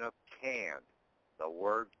definition of can. The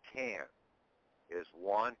word can is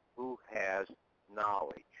one who has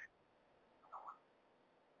knowledge.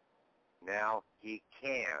 Now he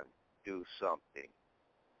can do something.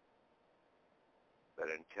 But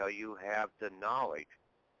until you have the knowledge,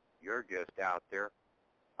 you're just out there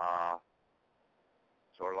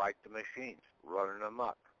sort of like the machines, running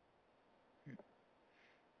amok.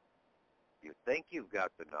 You think you've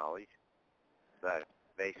got the knowledge, but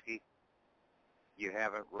basically you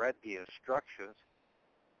haven't read the instructions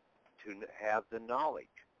to have the knowledge.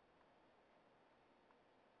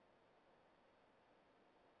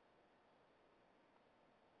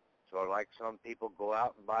 So like some people go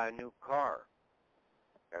out and buy a new car,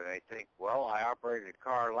 and they think, well, I operated a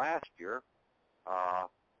car last year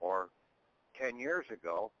or 10 years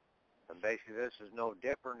ago, and basically this is no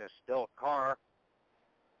different. It's still a car.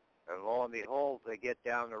 And lo and behold, they get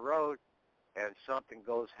down the road and something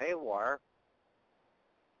goes haywire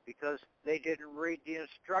because they didn't read the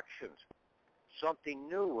instructions. Something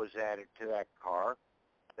new was added to that car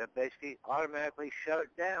that basically automatically shut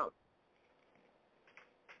it down.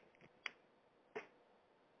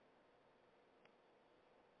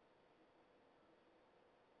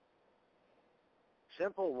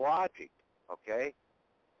 Simple logic, okay,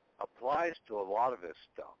 applies to a lot of this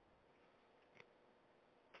stuff.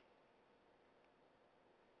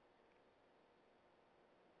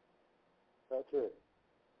 That's it.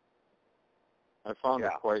 I found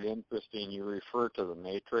it quite interesting. You refer to the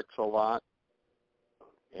Matrix a lot,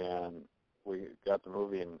 and we got the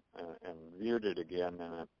movie and viewed it again,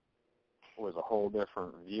 and it was a whole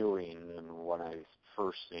different viewing than when I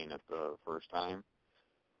first seen it the first time.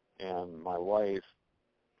 And my wife,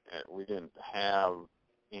 we didn't have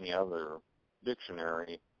any other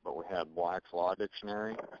dictionary, but we had Black's Law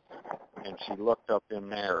Dictionary, and she looked up in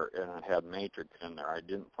there, and it had Matrix in there. I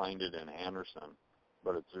didn't find it in Anderson.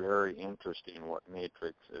 but it's very interesting what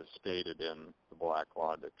matrix is stated in the Black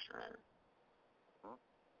Law Dictionary.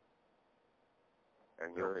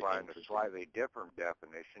 And you'll find a slightly different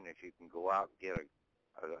definition if you can go out and get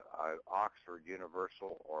a Oxford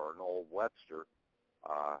Universal or an old Webster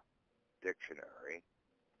dictionary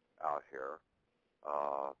out here.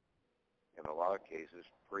 In a lot of cases,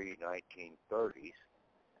 pre-1930s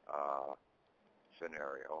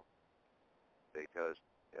scenario, because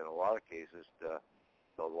in a lot of cases the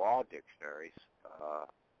law dictionaries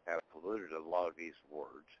have polluted a lot of these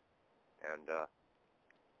words, and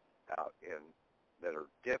out in that are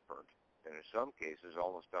different, and in some cases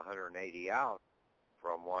almost 180 out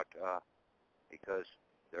from what, because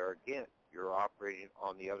there again, you're operating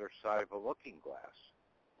on the other side of a looking glass.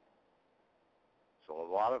 So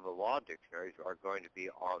a lot of the law dictionaries are going to be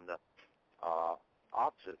on the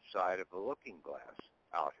opposite side of the looking glass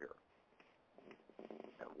out here.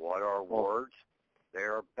 And what are words? They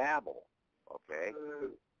are babble, okay?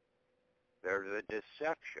 They're the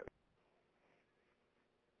deception.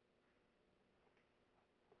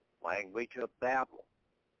 Language of Babel.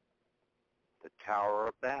 The Tower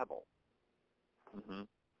of Babel. Mm-hmm.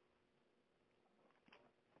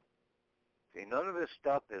 See, none of this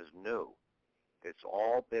stuff is new. It's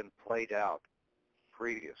all been played out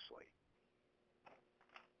previously.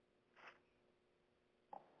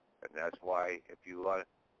 And that's why if you want to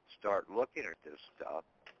start looking at this stuff,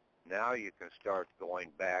 now you can start going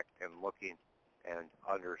back and looking and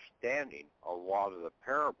understanding a lot of the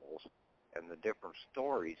parables and the different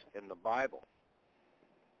stories in the Bible.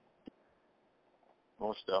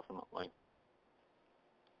 Most definitely.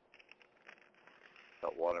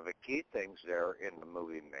 But one of the key things there in the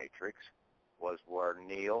movie Matrix was where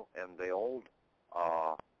Neo and the old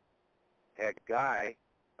head guy,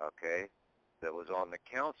 okay, that was on the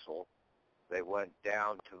council, they went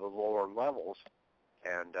down to the lower levels,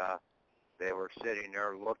 and they were sitting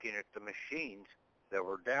there looking at the machines that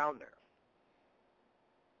were down there.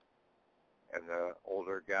 And the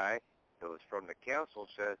older guy that was from the council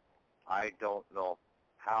said, I don't know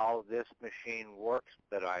how this machine works,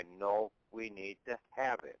 but I know we need to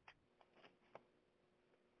have it.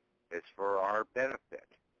 It's for our benefit.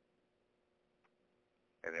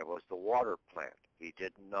 And it was the water plant. He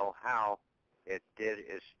didn't know how it did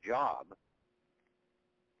its job,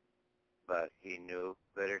 but he knew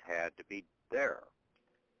that it had to be there.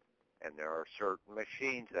 And there are certain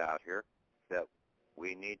machines out here that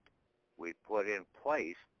we put in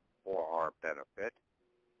place for our benefit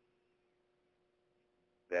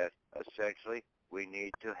that essentially we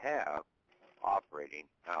need to have operating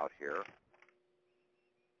out here,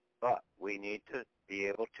 but we need to be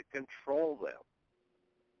able to control them.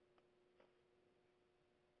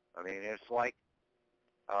 I mean, it's like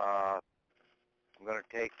I'm going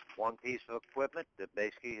to take one piece of equipment that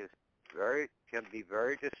basically can be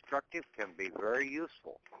very destructive, can be very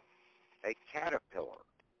useful. A caterpillar.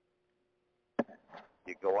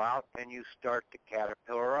 You go out and you start the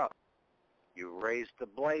caterpillar up. You raise the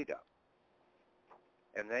blade up.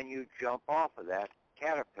 And then you jump off of that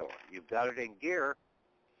caterpillar. You've got it in gear,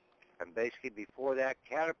 and basically before that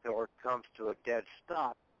caterpillar comes to a dead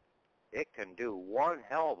stop, it can do one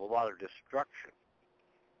hell of a lot of destruction.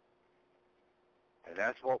 And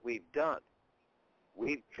that's what we've done.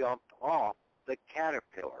 We've jumped off the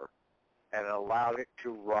caterpillar and allowed it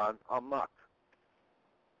to run amok.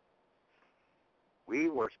 We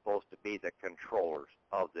were supposed to be the controllers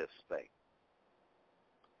of this thing.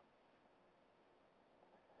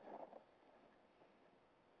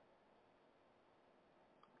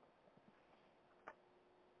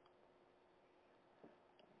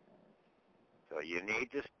 So you need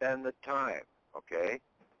to spend the time, okay?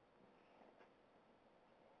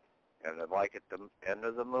 And then like at the end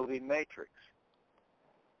of the movie Matrix,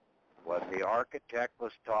 when the architect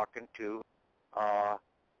was talking to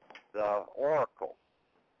the Oracle,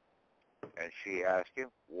 and she asked him,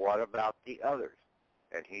 what about the others?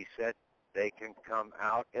 And he said, they can come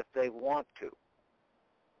out if they want to.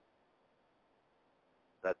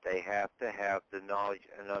 But they have to have the knowledge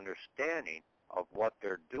and understanding of what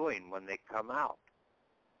they're doing when they come out.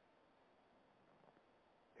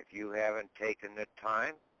 If you haven't taken the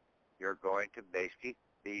time, you're going to basically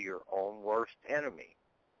be your own worst enemy.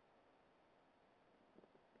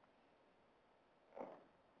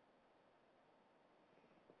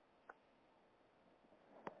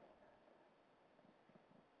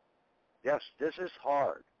 Yes, this is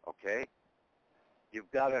hard, okay?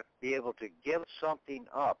 You've got to be able to give something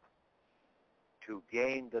up to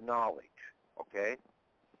gain the knowledge, okay?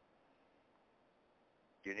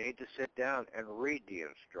 You need to sit down and read the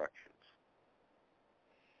instructions.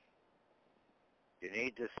 You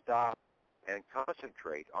need to stop and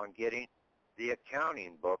concentrate on getting the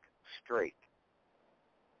accounting book straight.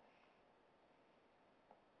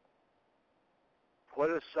 Put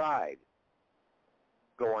aside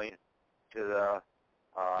going to the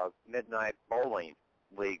midnight bowling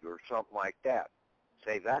league or something like that.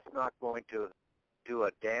 Say, that's not going to do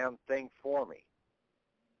a damn thing for me.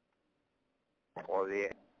 Or the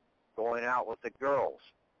going out with the girls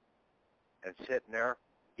and sitting there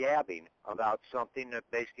gabbing about something that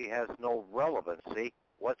basically has no relevancy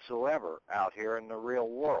whatsoever out here in the real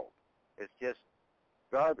world. It's just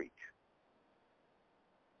garbage.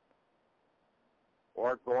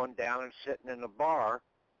 Or going down and sitting in a bar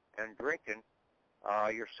and drinking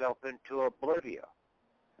yourself into oblivion.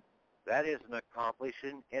 That isn't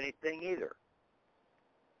accomplishing anything either.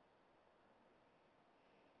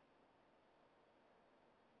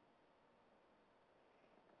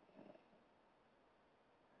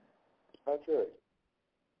 Patrick.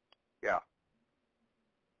 Yeah.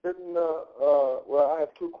 Shouldn't well, I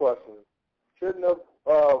have two questions. Shouldn't the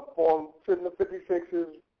 56s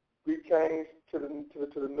be changed to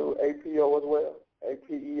the new APO as well?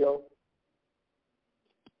 APEO?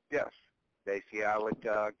 Yes. Basically, I would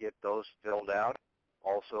get those filled out.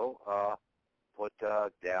 Also, put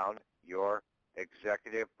down your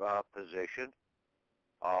executive position,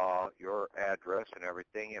 your address and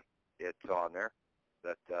everything if it's on there.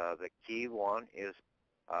 But the key one is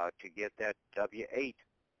to get that W-8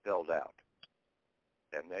 filled out.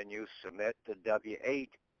 And then you submit the W-8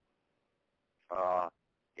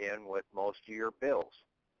 in with most of your bills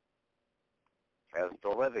as the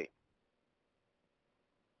living.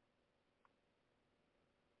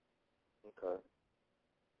 Okay.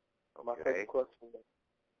 My second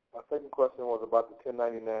question was about the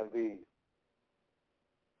 1099Bs.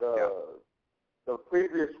 The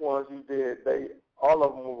previous ones you did, all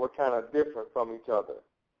of them were kind of different from each other.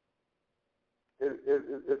 Is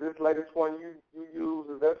this latest one you use,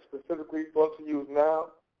 is that specifically supposed to use now,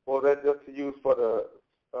 or is that just to use for the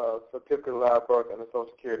certificate of live birth and the Social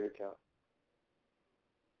Security account?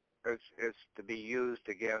 It's to be used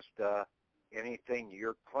against anything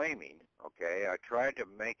you're claiming, okay? I tried to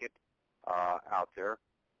make it out there.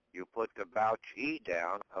 You put the vouchee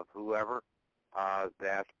down of whoever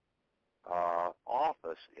that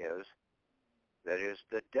office is that is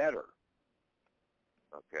the debtor,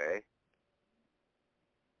 okay?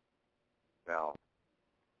 Now,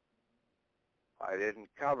 I didn't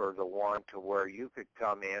cover the one to where you could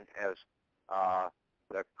come in as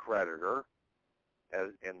the creditor as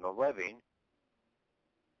in the living.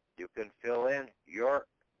 You can fill in your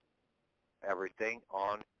everything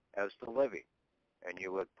on as the living, and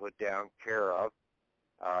you would put down care of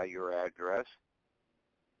your address,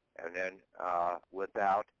 and then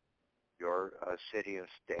without your city and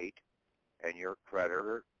state, and your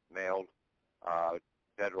creditor mailed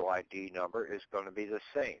federal ID number is going to be the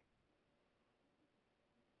same.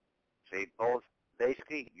 See, both,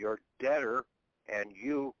 basically, your debtor and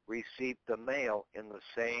you received the mail in the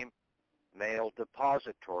same mail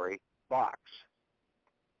depository box.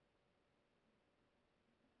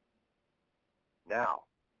 Now,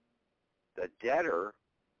 the debtor,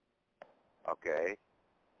 okay,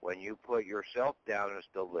 when you put yourself down as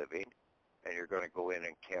the living and you're going to go in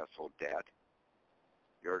and cancel debt,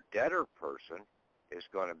 your debtor person is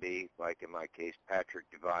going to be, like in my case, Patrick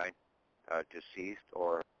Devine, deceased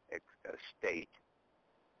or estate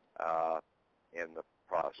in the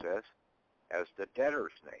process as the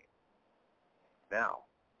debtor's name. Now,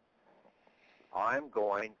 I'm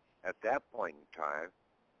going at that point in time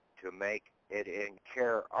to make it in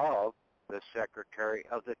care of the Secretary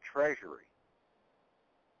of the Treasury,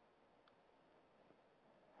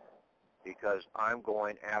 because I'm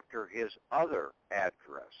going after his other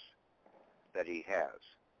address that he has.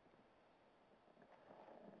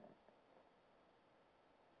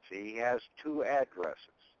 See, he has two addresses.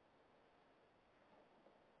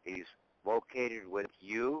 He's located with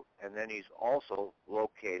you, and then he's also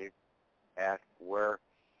located at where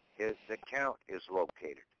his account is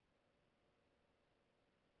located.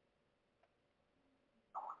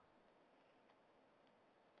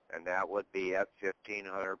 And that would be at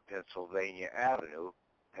 1500 Pennsylvania Avenue,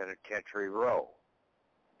 Penitentiary Row,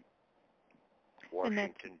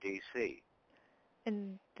 Washington, D.C.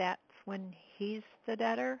 And that's when he's the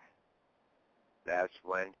debtor? That's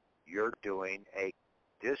when you're doing a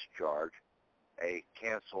discharge, a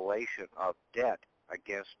cancellation of debt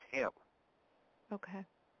against him. Okay.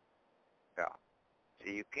 Yeah.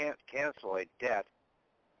 So you can't cancel a debt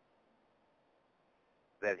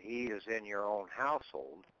that he is in your own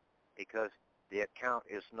household because the account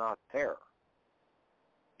is not there.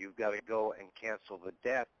 you've got to go and cancel the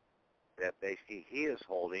debt that basically he is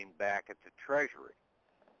holding back at the Treasury.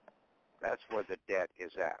 That's where the debt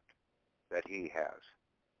is at that he has.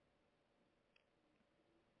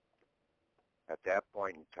 At that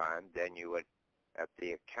point in time, then you would, at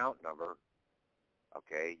the account number,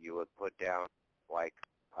 okay, you would put down like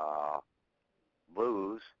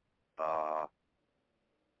Lou's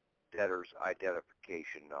debtor's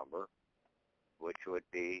identification number, which would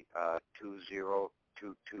be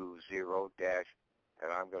 20220 dash,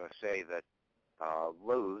 and I'm going to say that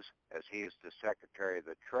Lou's, as he is the Secretary of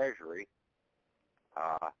the Treasury,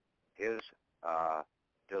 his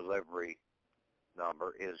delivery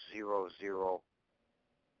number is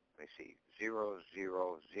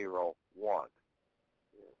 0001,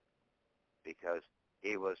 because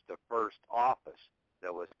he was the first office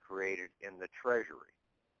that was created in the Treasury,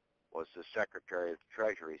 was the Secretary of the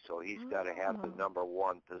Treasury, so he's got to have the number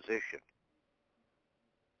one position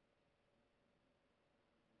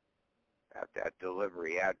at that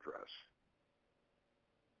delivery address.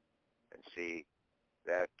 And see,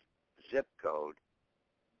 that zip code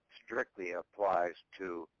strictly applies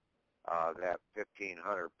to that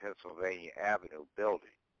 1500 Pennsylvania Avenue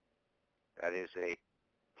building. That is a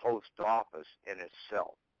post office in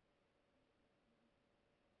itself.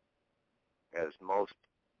 As most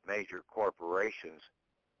major corporations,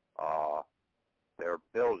 their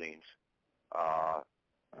buildings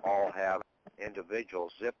all have individual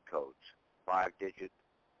zip codes, 5-digit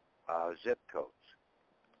zip codes.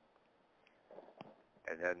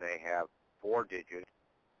 And then they have 4-digit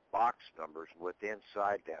box numbers within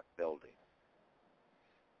inside that building.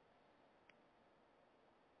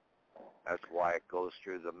 That's why it goes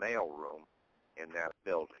through the mail room in that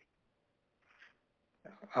building.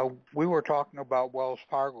 We were talking about Wells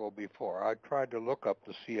Fargo before. I tried to look up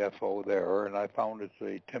the CFO there, and I found it's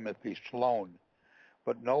a Timothy Sloan.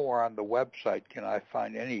 But nowhere on the website can I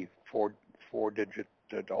find any four-digit,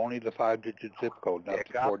 only the 5-digit zip code, not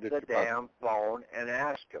Pick the up 4-digit. the damn phone and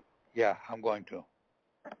ask him. Yeah, I'm going to.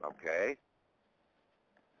 Okay?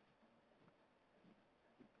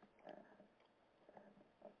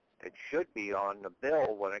 It should be on the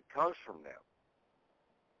bill when it comes from them.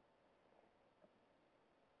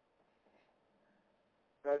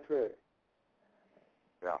 That's it.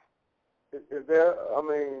 Yeah. Is there,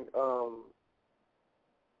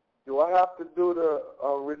 do I have to do the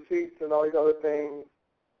receipts and all these other things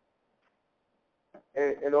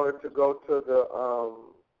in order to go to the,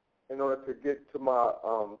 in order to get to my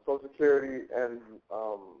Social Security and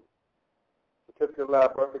certificate of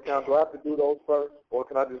live birth account? Do I have to do those first, or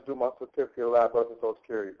can I just do my certificate of live birth and Social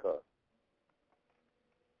Security card?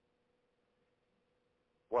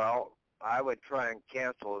 Well, I would try and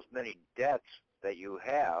cancel as many debts that you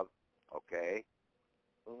have, okay,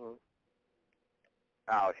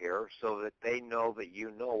 out here, so that they know that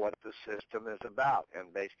you know what the system is about,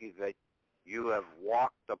 and basically that you have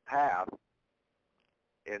walked the path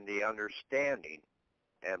in the understanding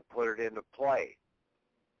and put it into play.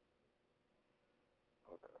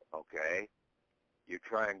 Okay? You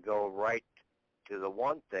try and go right to the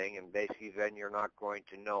one thing, and basically then you're not going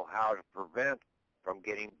to know how to prevent from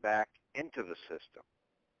getting back into the system.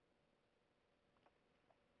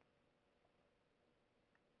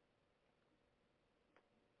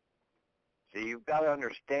 See, you've got to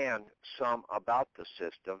understand some about the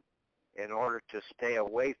system in order to stay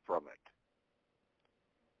away from it,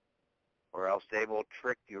 or else they will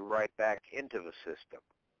trick you right back into the system.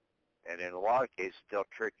 And in a lot of cases, they'll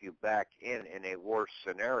trick you back in a worse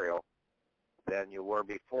scenario than you were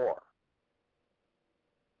before.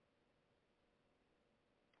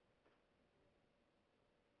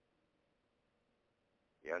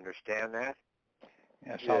 You understand that?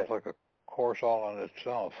 Yeah, it sounds like a course all on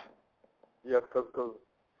itself. Yeah, because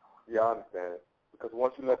I understand it. Because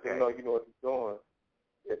once you let them know you know what you're doing,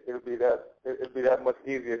 it'll be that much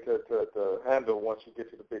easier to handle once you get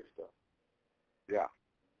to the big stuff. Yeah.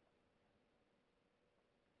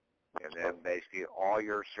 And then basically all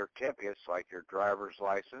your certificates, like your driver's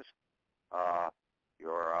license,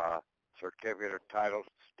 your certificate of title,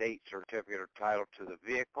 state certificate of title to the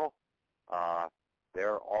vehicle,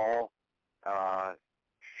 they're all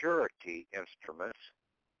surety instruments.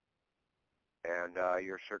 And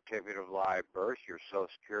your certificate of live birth, your Social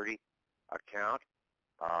Security account,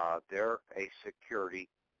 they're a security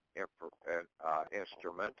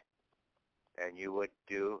instrument. And you would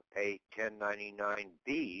do a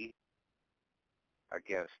 1099-B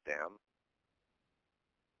against them.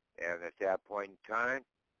 And at that point in time,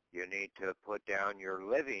 you need to put down your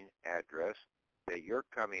living address that you're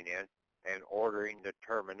coming in and ordering the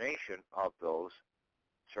termination of those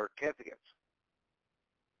certificates.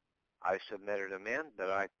 I submitted them in, that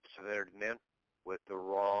I submitted them in with the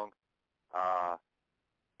wrong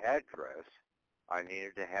address. I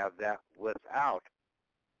needed to have that without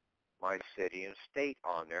my city and state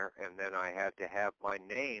on there, and then I had to have my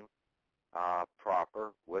name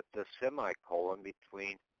proper with the semicolon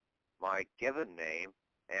between my given name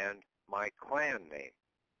and my clan name.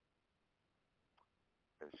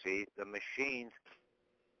 And see, the machines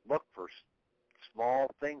look for small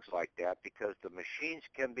things like that because the machines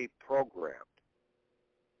can be programmed.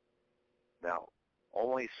 Now,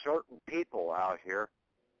 only certain people out here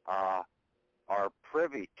are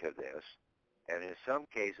privy to this, and in some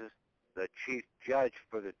cases, the chief judge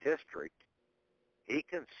for the district, he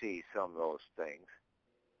can see some of those things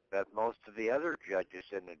that most of the other judges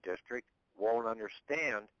in the district won't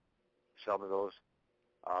understand some of those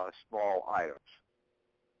small items.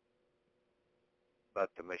 But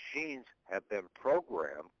the machines have been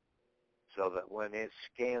programmed so that when it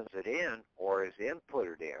scans it in or is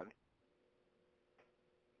inputted in,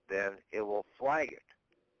 then it will flag it.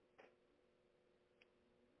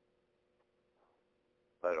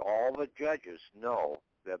 But all the judges know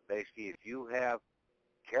that basically if you have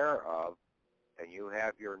care of and you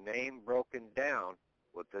have your name broken down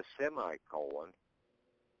with the semicolon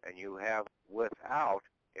and you have without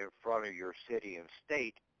in front of your city and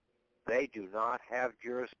state, they do not have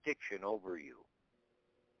jurisdiction over you.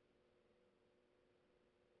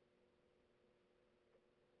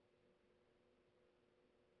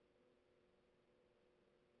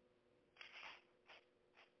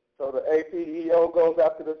 So the APEO goes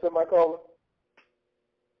after the semicolon?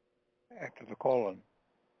 After the colon.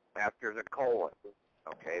 After the colon.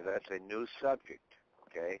 Okay, that's a new subject.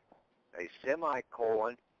 Okay, a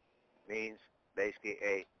semicolon means basically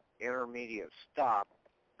a intermediate stop,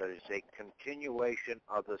 but it's a continuation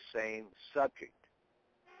of the same subject.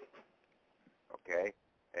 Okay,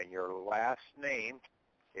 and your last name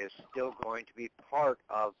is still going to be part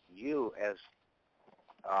of you as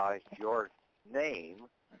your name,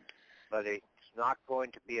 but it's not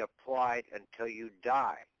going to be applied until you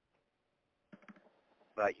die.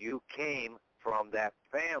 But you came from that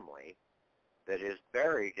family that is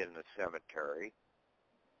buried in the cemetery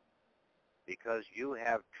because you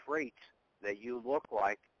have traits that you look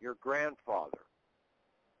like your grandfather.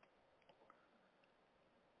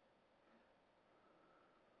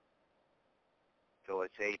 So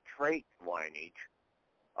it's a trait lineage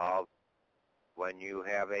of when you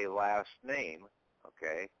have a last name,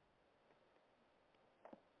 okay,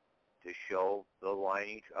 to show the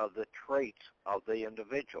lineage of the traits of the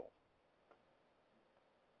individual.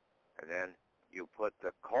 And then you put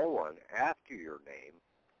the colon after your name,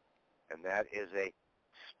 and that is a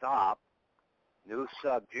stop, new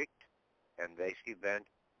subject, and basically then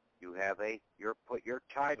you have put your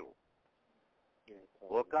title.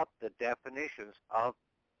 Look up the definitions of,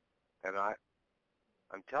 and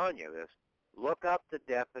I'm telling you this, look up the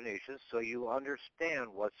definitions so you understand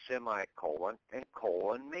what semicolon and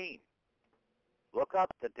colon mean. Look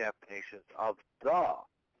up the definitions of the,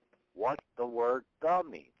 what the word the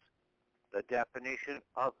means, the definition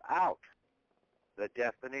of out, the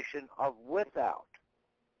definition of without,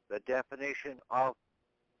 the definition of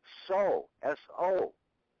so, S-O.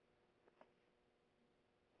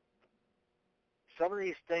 Some of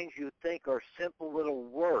these things you think are simple little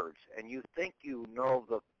words, and you think you know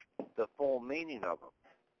the full meaning of them.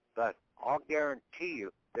 But I'll guarantee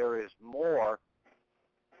you there is more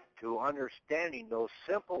to understanding those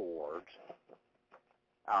simple words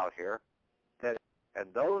out here,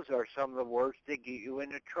 and those are some of the words that get you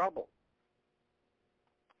into trouble.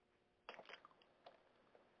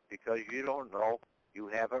 Because you don't know, you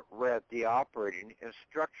haven't read the operating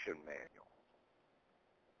instruction manual.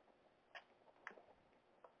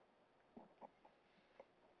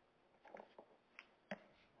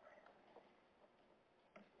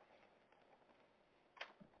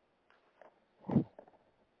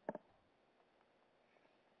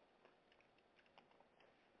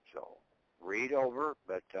 So read over,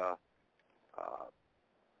 but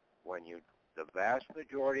when the vast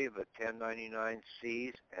majority of the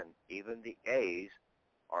 1099-Cs and even the As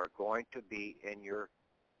are going to be in your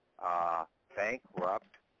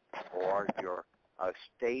bankrupt or your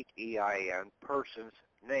estate EIN person's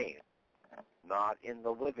name, not in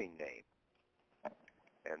the living name.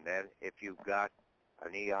 And then if you've got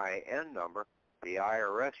an EIN number, the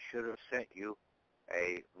IRS should have sent you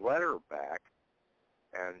a letter back,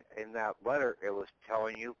 and in that letter it was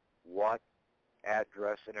telling you what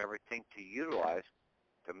address and everything to utilize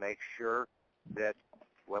to make sure that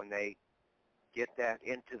when they get that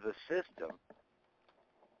into the system,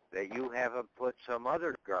 that you haven't put some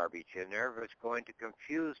other garbage in there that's going to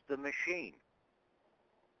confuse the machine.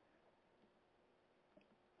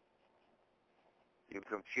 You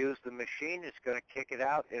confuse the machine, it's going to kick it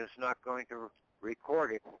out, and it's not going to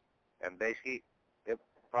record it, and basically it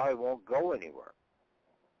probably won't go anywhere.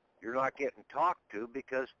 You're not getting talked to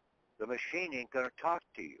because the machine ain't going to talk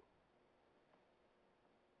to you.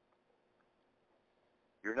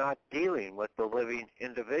 You're not dealing with the living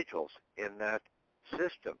individuals in that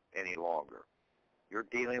system any longer. You're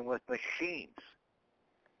dealing with machines.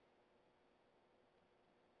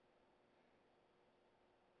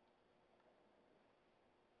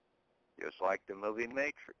 Just like the movie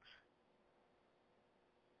Matrix.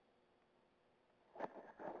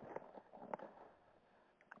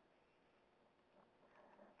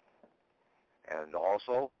 And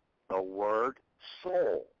also the word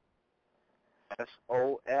soul.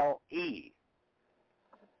 S-O-L-E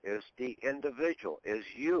is the individual, is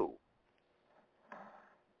you.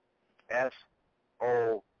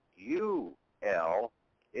 S-O-U-L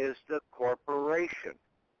is the corporation.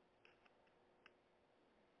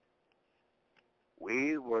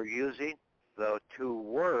 We were using the two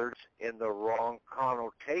words in the wrong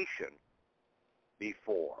connotation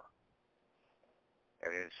before.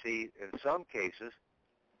 And in some cases,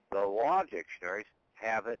 the law dictionaries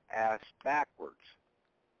have it as backwards.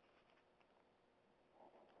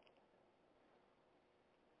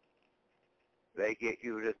 They get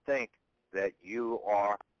you to think that you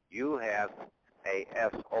have a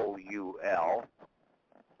S-O-U-L,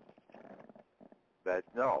 but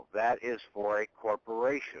no, that is for a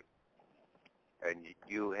corporation. And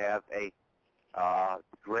you have a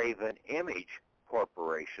graven image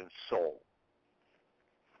corporation soul.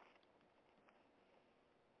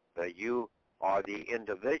 That you are the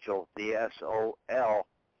individual, the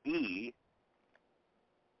S-O-L-E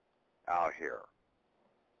out here.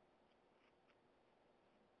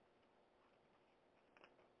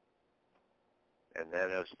 And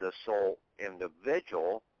then as the soul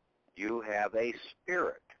individual, you have a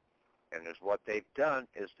spirit. And as what they've done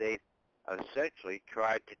is they've essentially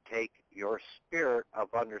tried to take your spirit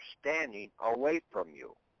of understanding away from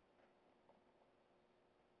you.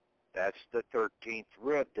 That's the 13th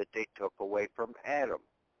rib that they took away from Adam,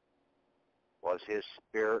 was his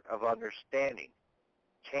spirit of understanding.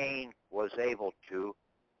 Cain was able to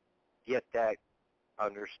get that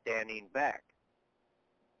understanding back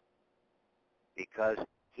because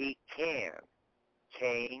he can.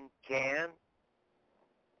 Cain can.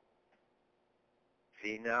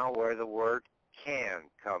 See now where the word can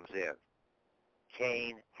comes in.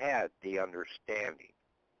 Cain had the understanding.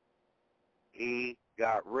 He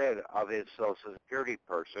got rid of his Social Security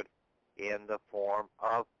person in the form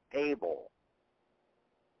of Abel.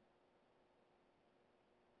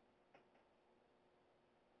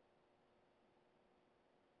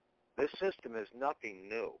 This system is nothing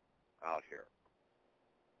new out here.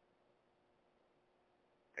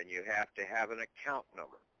 And you have to have an account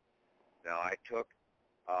number. Now, I took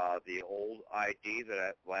the old ID,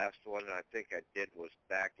 last one I think I did was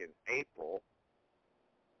back in April,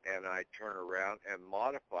 and I turned around and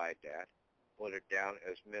modified that, put it down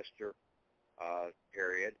as Mr.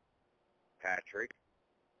 Period, Patrick,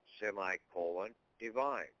 semicolon,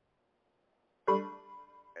 Divine. And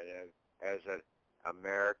then as an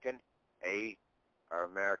American,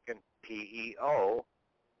 American PEO,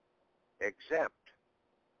 exempt.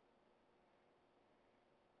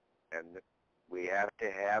 And we have to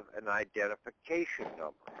have an identification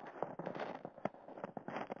number.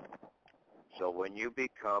 So when you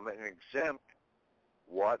become an exempt,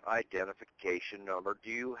 what identification number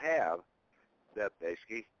do you have that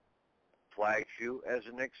basically flags you as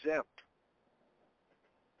an exempt?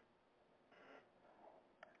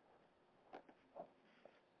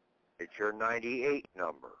 It's your 98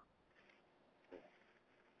 number.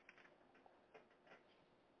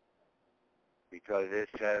 Because it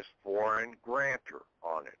says foreign grantor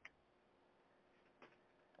on it.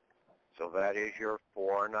 So that is your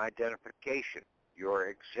foreign identification, your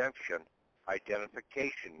exemption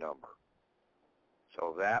identification number.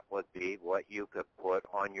 So that would be what you could put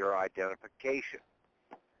on your identification.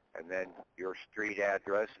 And then your street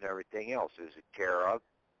address and everything else is a care of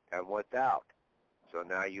and without. So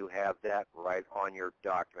now you have that right on your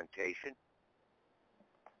documentation.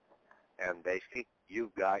 And basically,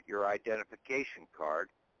 you've got your identification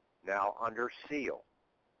card now under seal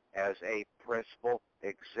as a principal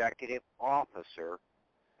executive officer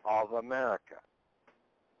of America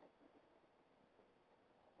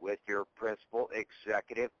with your principal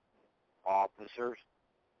executive officer's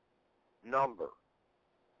number.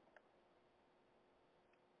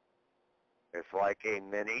 It's like a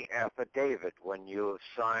mini affidavit when you have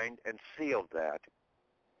signed and sealed that.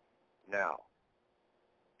 Now,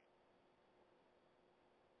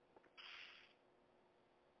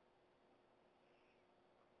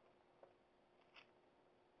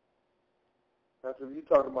 That's what you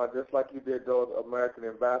talking about, just like you did those American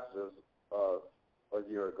ambassadors a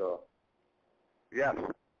year ago. yes,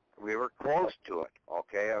 we were close to it,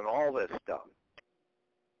 okay, on all this stuff.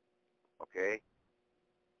 Okay?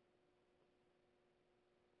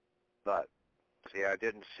 But, see, I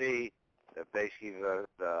didn't see that basically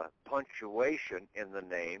the punctuation in the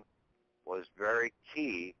name was very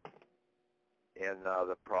key in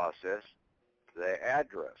the process. The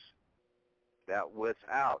address, that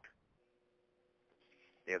without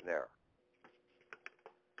in there.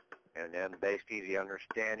 And then basically the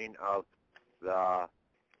understanding of the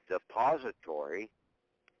depository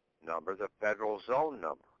number, the federal zone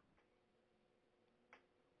number.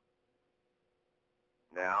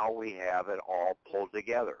 Now we have it all pulled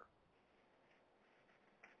together.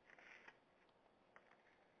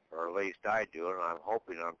 Or at least I do, and I'm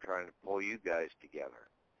hoping I'm trying to pull you guys together.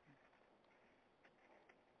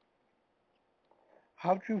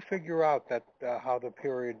 How'd you figure out that how the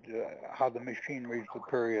period, how the machine reads the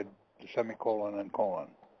period, the semicolon and colon?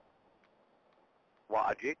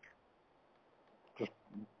 Logic. Just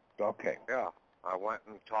okay. Yeah, I went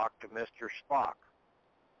and talked to Mr. Spock.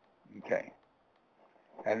 Okay.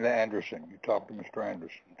 And Anderson, you talked to Mr.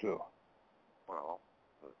 Anderson too. Well,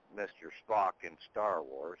 Mr. Spock in Star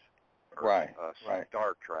Wars. Right. Right.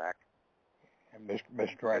 Star Trek. And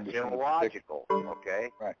Mr. Anderson. It's illogical. Okay.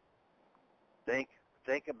 Right.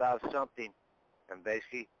 Think about something, and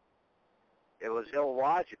basically, it was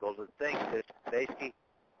illogical to think that basically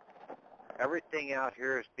everything out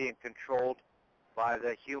here is being controlled by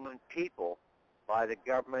the human people, by the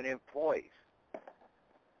government employees.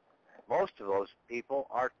 Most of those people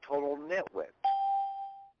are total nitwits.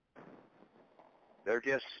 They're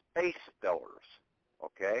just space fillers,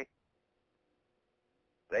 okay?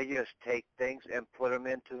 They just take things and put them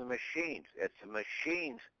into the machines. It's the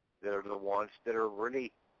machines that are the ones that are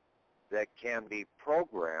really, that can be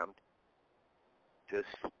programmed to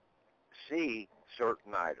see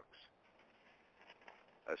certain items,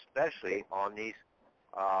 especially on these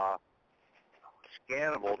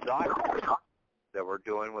scannable documents that we're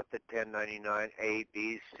doing with the 1099 A,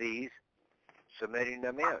 B, Cs, submitting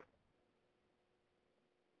them in.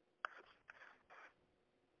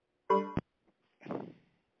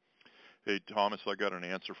 Hey, Thomas, I got an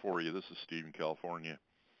answer for you. This is Steve in California.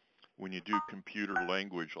 When you do computer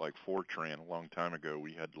language like Fortran a long time ago,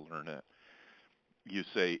 we had to learn it. You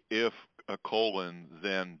say, if a colon,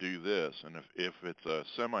 then do this. And if it's a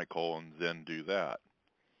semicolon, then do that.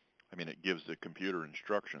 I mean, it gives the computer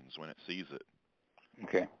instructions when it sees it.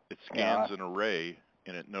 Okay. It scans an array,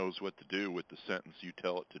 and it knows what to do with the sentence you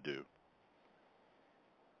tell it to do.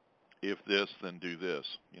 If this, then do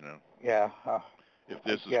this, you know. Yeah. If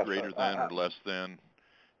this is greater than or less than,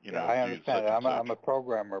 you know, I understand. I'm such. a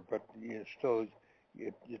programmer, but it's still,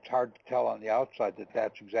 it's hard to tell on the outside that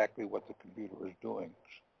that's exactly what the computer is doing.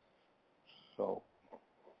 So,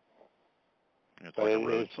 It's but like it a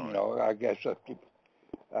road is, sign. you know, I guess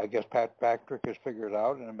Patrick has figured it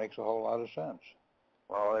out, and it makes a whole lot of sense.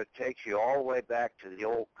 Well, it takes you all the way back to the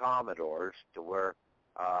old Commodores, to where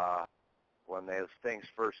when those things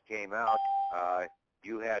first came out,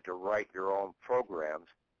 you had to write your own programs,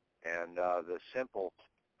 and the simple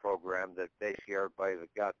program that basically everybody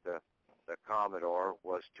that got the Commodore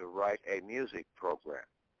was to write a music program.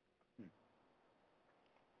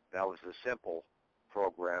 That was the simple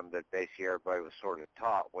program that basically everybody was sort of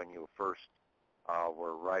taught when you first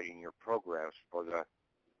were writing your programs for the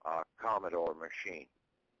Commodore machine.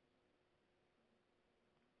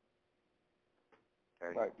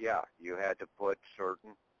 And yeah, you had to put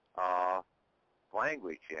certain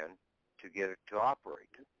language in to get it to operate.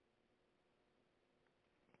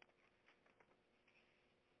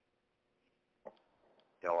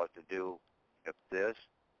 Tell it to do, if this,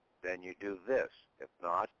 then you do this. If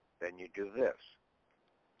not, then you do this.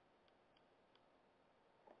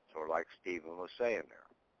 Sort of like Stephen was saying there.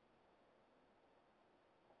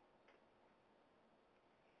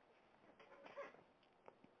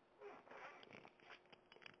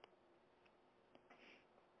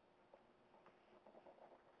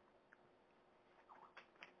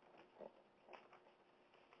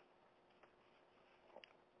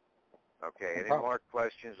 Okay, any more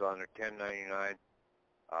questions on the 1099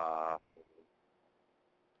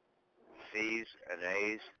 C's and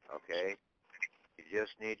A's? Okay, you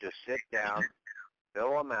just need to sit down,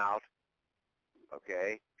 fill them out,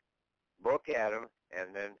 okay, look at them,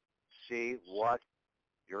 and then see what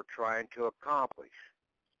you're trying to accomplish.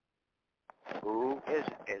 Who is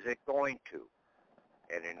it going to?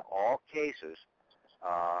 And in all cases,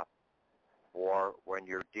 or when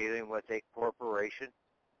you're dealing with a corporation,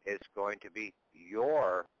 it's going to be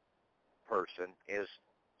your person is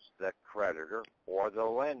the creditor or the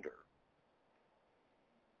lender.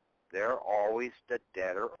 They're always the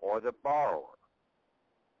debtor or the borrower.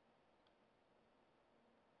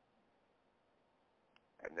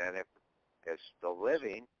 And then if it's the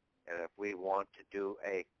living, and if we want to do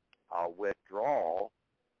a withdrawal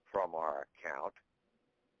from our account,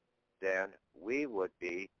 then we would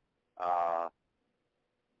be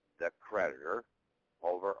the creditor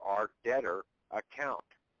over our debtor account,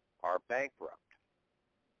 our bankrupt,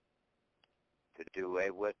 to do a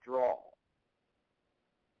withdrawal.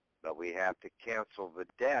 But we have to cancel the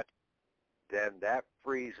debt, then that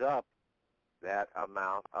frees up that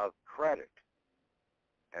amount of credit.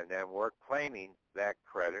 And then we're claiming that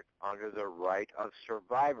credit under the right of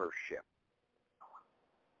survivorship,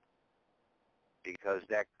 because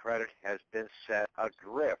that credit has been set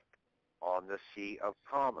adrift on the Sea of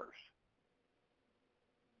Commerce.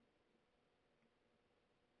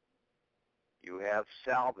 You have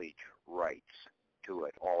salvage rights to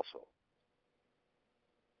it also.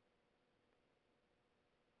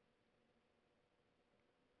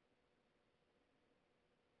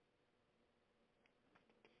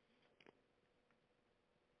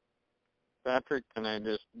 Patrick, can I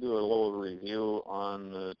just do a little review on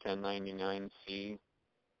the 1099-C?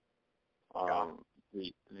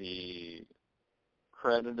 The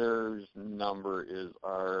creditor's number is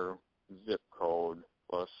our zip code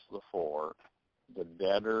plus the 4. The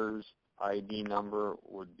debtor's ID number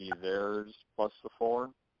would be theirs plus the 4?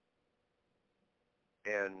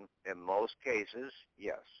 In most cases,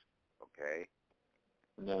 yes. Okay.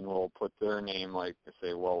 And then we'll put their name, like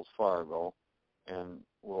say Wells Fargo, and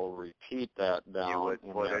we'll repeat that down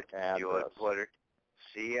in their address. You would put it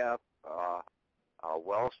CF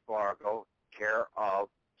Wells Fargo, care of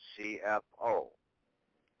CFO,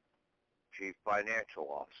 Chief Financial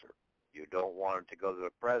Officer. You don't want it to go to the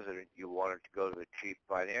president. You want it to go to the Chief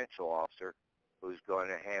Financial Officer, who's going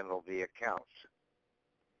to handle the accounts.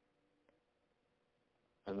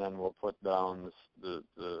 And then we'll put down the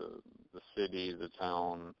city, the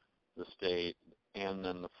town, the state, and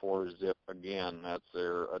then the 4-zip again. That's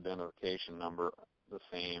their identification number, the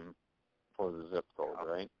same for the zip code,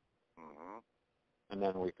 right? Mm-hmm. And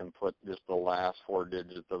then we can put just the last 4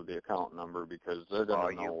 digits of the account number, because they're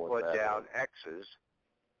going to know what that is. You put down X's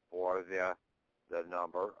for the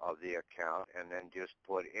number of the account, and then just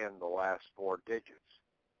put in the last 4 digits.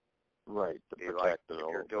 Right, to protect like it. If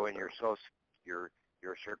you're doing your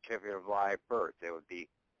certificate of live birth, it would be,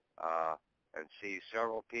 and see,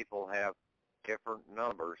 several people have different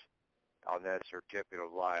numbers on that certificate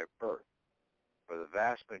of live birth. For the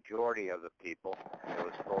vast majority of the people, it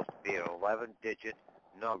was supposed to be an 11-digit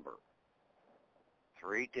number.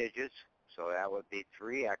 3 digits, so that would be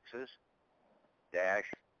 3 X's,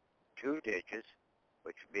 dash 2 digits,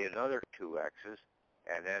 which would be another 2 X's,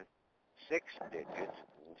 and then 6 digits,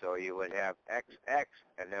 so you would have XX,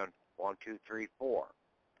 and then 1, 2, 3, 4,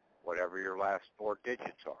 whatever your last 4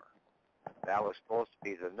 digits are. That was supposed to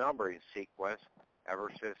be the numbering sequence ever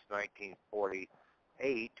since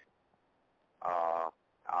 1948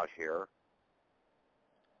 out here,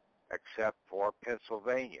 except for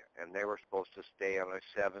Pennsylvania, and they were supposed to stay on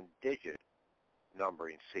a 7-digit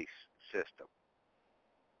numbering system.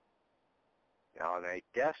 Now, on a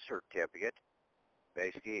death certificate,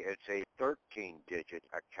 basically it's a 13-digit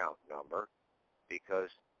account number, because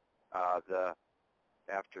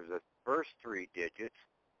after the first 3 digits,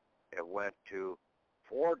 it went to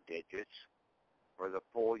 4 digits for the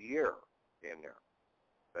full year in there.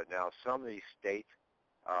 But now some of these states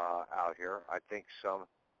out here, I think some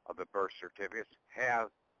of the birth certificates have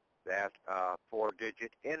that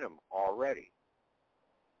 4-digit in them already.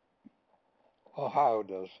 Ohio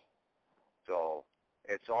does. So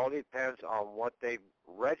it all depends on what they've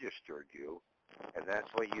registered you, and that's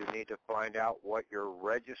what you need to find out, what your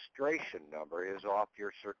registration number is off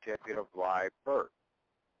your certificate of live birth.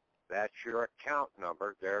 That's your account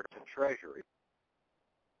number there at the Treasury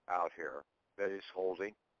out here that is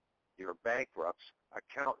holding your bankrupt's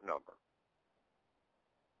account number.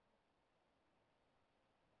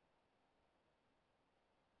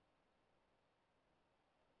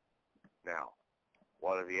 Now,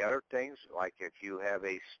 one of the other things, like if you have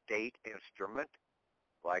a state instrument,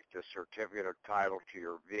 like the certificate of title to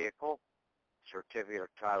your vehicle, certificate of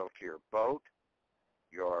title to your boat,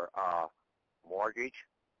 your mortgage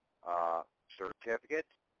certificate,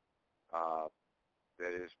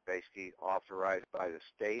 that is basically authorized by the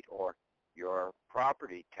state, or your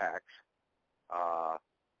property tax, I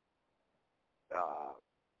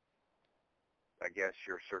guess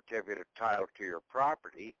your certificate of title to your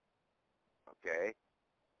property, okay,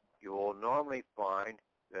 you will normally find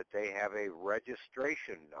that they have a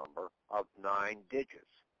registration number of 9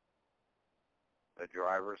 digits. The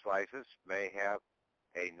driver's license may have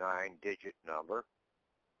a 9-digit number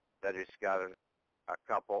that has got a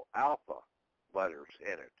couple alpha letters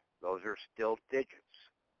in it. Those are still digits.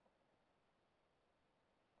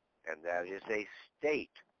 And that is a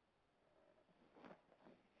state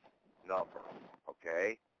number,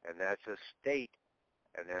 okay? And that's a state.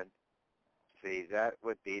 And then, see, that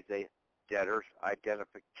would be the debtor's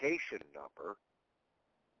identification number.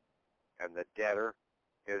 And the debtor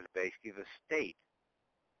is basically the state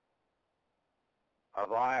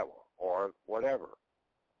of Iowa or whatever.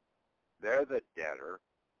 They're the debtor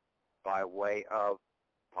by way of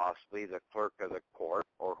possibly the clerk of the court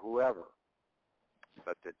or whoever.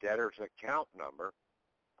 But the debtor's account number,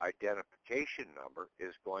 identification number,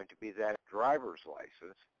 is going to be that driver's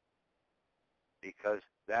license, because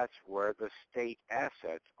that's where the state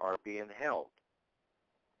assets are being held.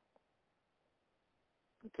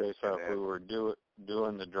 Okay, so if we were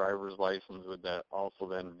doing the driver's license, would that also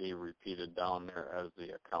then be repeated down there as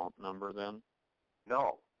the account number then?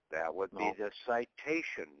 No, that would be the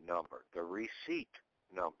citation number, the receipt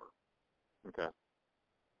number. Okay.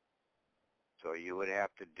 So you would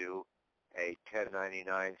have to do a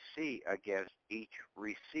 1099-C against each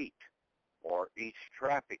receipt or each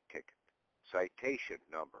traffic ticket, citation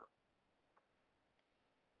number.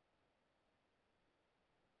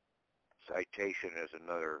 Citation is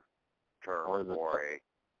another term for a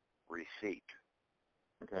receipt.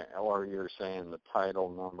 Okay, or you're saying the title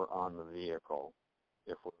number on the vehicle,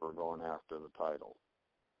 if we were going after the title.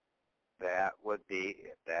 That would be,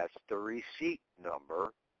 that's the receipt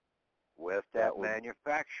number with that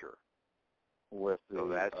manufacturer. With the so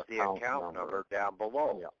that's the account number down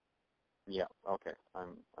below. Yeah. Yeah. Okay.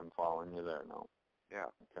 I'm following you there now. Yeah.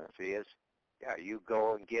 Okay. See, you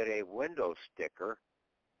go and get a window sticker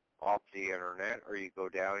off the internet, or you go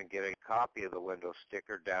down and get a copy of the window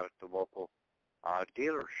sticker down at the local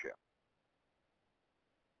dealership.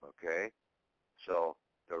 Okay. So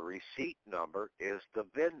the receipt number is the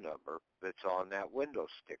VIN number that's on that window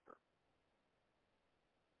sticker.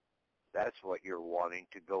 That's what you're wanting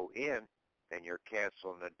to go in, and you're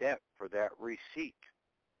canceling the debt for that receipt.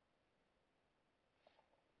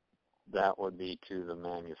 That would be to the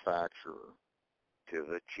manufacturer. To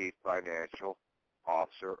the chief financial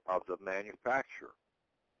officer of the manufacturer.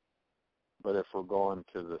 But if we're going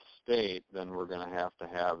to the state, then we're going to have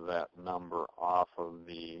that number off of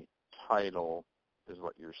the title, is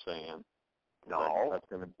what you're saying. No, that's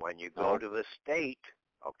gonna, when you go to the state,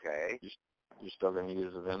 okay. You're still going to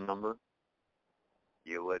use the VIN number?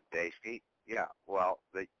 You would basically, yeah, well,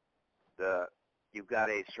 you've got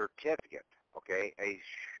a certificate, okay,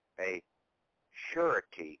 a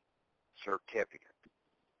surety certificate,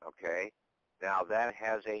 okay. Now that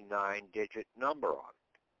has a 9-digit number on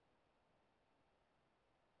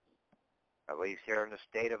it. At least here in the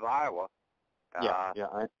state of Iowa,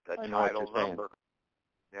 I title number.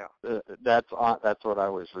 Yeah. That's what I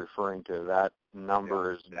was referring to. That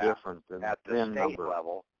number is different than at the VIN state number.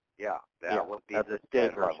 level. Yeah, that would be at the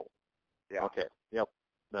state level. level. Yeah. Okay. Yep.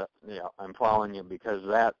 I'm following you, because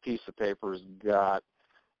that piece of paper's got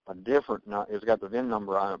a different. It's got the VIN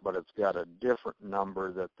number on it, but it's got a different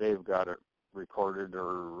number that they've got it recorded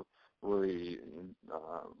or really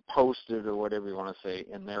posted or whatever you want to say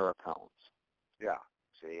in their accounts. Yeah.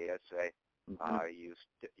 See, it's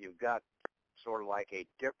you've got sort of like a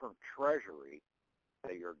different treasury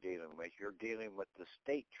that you're dealing with. You're dealing with the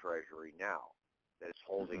state treasury now that's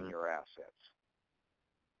holding your assets.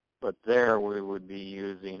 But there we would be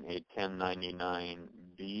using a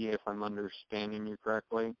 1099-B, if I'm understanding you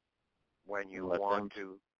correctly. When you want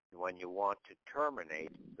to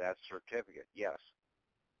terminate that certificate, yes.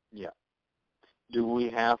 Yeah. Do we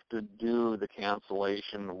have to do the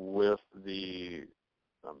cancellation with the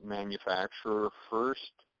manufacturer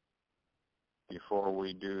first before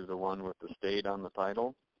we do the one with the state on the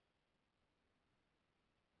title?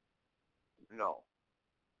 No.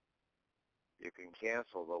 You can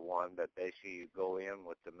cancel the one, but basically you go in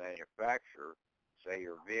with the manufacturer. Say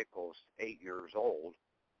your vehicle's 8 years old,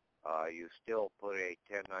 you still put a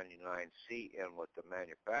 1099-C in with the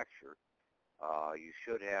manufacturer. You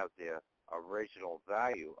should have the original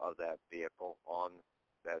value of that vehicle on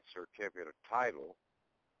that certificate of title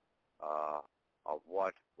of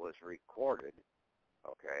what was recorded,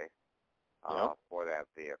 okay, for that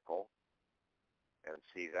vehicle. And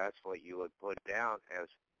see, that's what you would put down as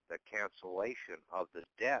the cancellation of the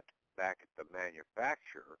debt back at the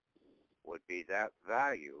manufacturer would be that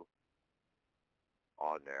value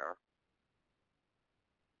on there.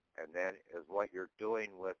 And then is what you're doing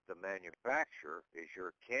with the manufacturer is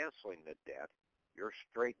you're canceling the debt. You're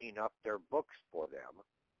straightening up their books for them,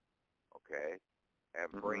 okay,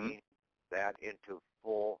 and bringing that into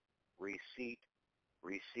full receipt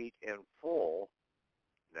in full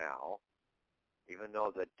now, even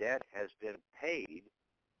though the debt has been paid,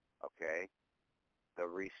 okay, the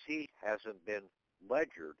receipt hasn't been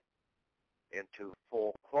ledgered into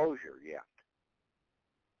full closure yet.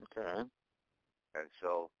 Okay. And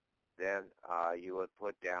so then you would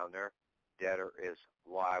put down there, debtor is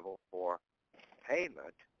liable for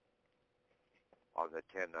payment on the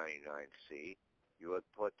 1099-C. You would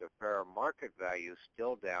put the fair market value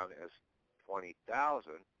still down as $20,000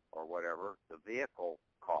 or whatever the vehicle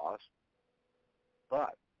cost,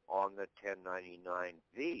 but on the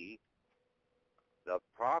 1099-V, the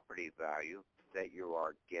property value that you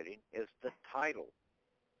are getting is the title.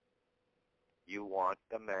 You want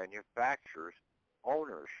the manufacturer's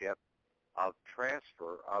ownership of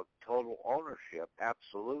transfer of total ownership,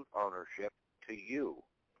 absolute ownership to you.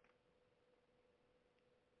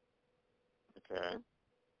 Okay.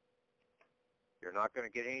 You're not going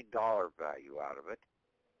to get any dollar value out of it.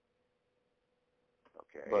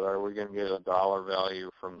 Okay. But are we going to get a dollar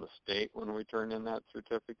value from the state when we turn in that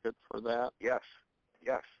certificate for that? Yes.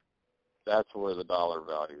 Yes. That's where the dollar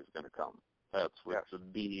value is going to come. That's with Yes. the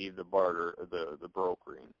B, the barter, the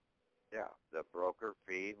brokering. Yeah, the broker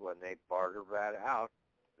fee, when they barter that out,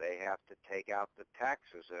 they have to take out the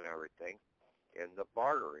taxes and everything in the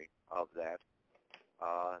bartering of that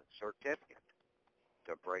certificate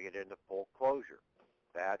to bring it into full closure.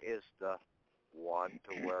 That is the one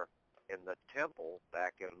to where in the temple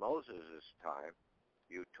back in Moses' time,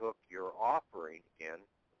 you took your offering in,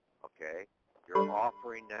 okay, you're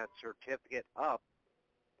offering that certificate up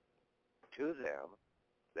to them.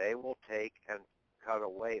 They will take and cut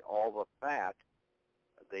away all the fat,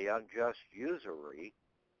 the unjust usury,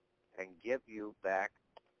 and give you back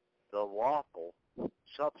the lawful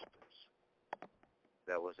substance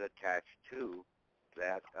that was attached to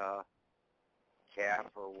that calf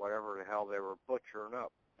or whatever the hell they were butchering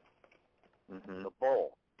up. Mm-hmm. The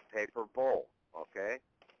bowl, paper bowl, okay?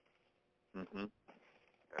 Mm-hmm.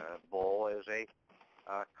 Bowl is a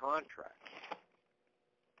contract.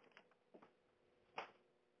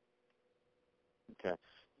 Okay.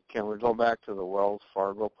 Can we go back to the Wells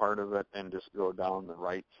Fargo part of it and just go down the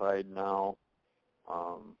right side now?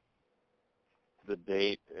 The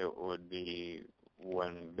date, it would be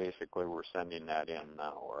when basically we're sending that in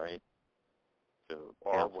now, right? To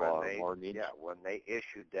cancel our mortgage? Yeah, when they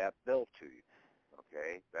issued that bill to you.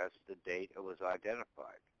 Okay, that's the date it was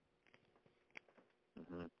identified.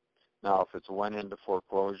 Mm-hmm. Now, if it's went into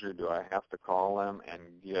foreclosure, do I have to call them and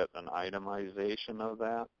get an itemization of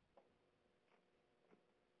that?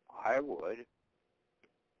 I would.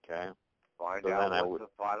 Okay. Find So out what the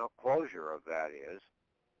final closure of that is,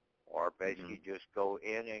 or basically Mm-hmm. just go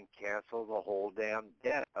in and cancel the whole damn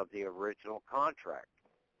debt of the original contract.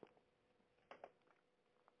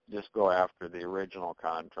 Just go after the original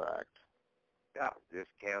contract. Yeah, just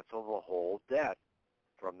cancel the whole debt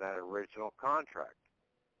from that original contract.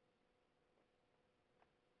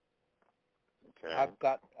 Okay.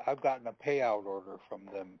 I've gotten a payout order from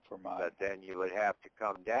them for mine. But then you would have to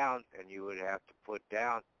come down and you would have to put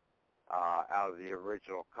down out of the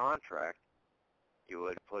original contract, you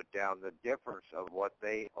would put down the difference of what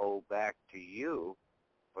they owe back to you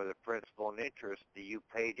for the principal and interest that you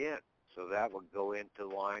paid in. So that would go into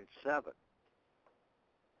line 7.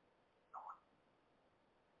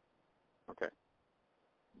 Okay.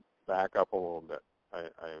 Back up a little bit. I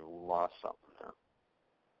lost something there.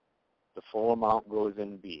 The full amount goes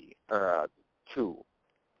in B, or 2,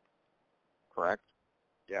 correct?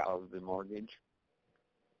 Yeah. Of the mortgage.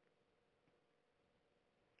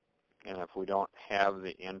 And if we don't have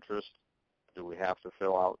the interest, do we have to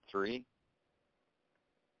fill out 3?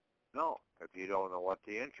 No. If you don't know what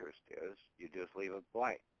the interest is, you just leave it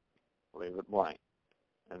blank. Leave it blank.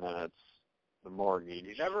 And then it's the mortgage.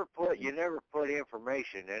 You never put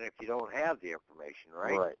information in if you don't have the information,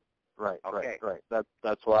 right? Right. Okay. Right.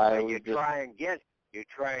 That's why you try and get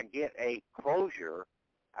a closure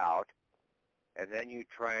out, and then you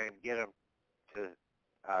try and get them to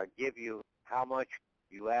give you how much.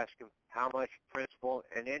 You ask them how much principal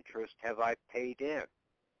and interest have I paid in.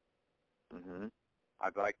 Mm-hmm.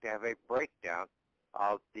 I'd like to have a breakdown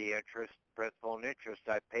of the interest, principal and interest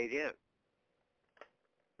I paid in.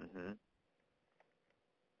 Mm-hmm.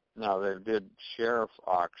 Now, they did sheriff's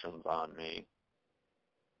auctions on me,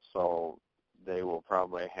 so they will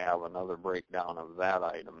probably have another breakdown of that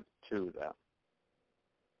item too then.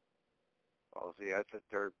 Well, see, that's a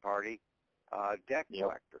third-party debt Yep.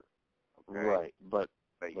 collector. Okay? Right, but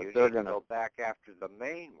you they're need to going to go back after the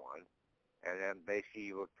main one, and then basically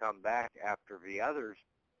you would come back after the others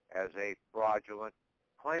as a fraudulent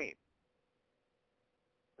claim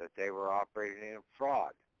that they were operating in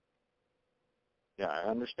fraud. Yeah, I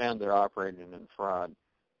understand they're operating in fraud,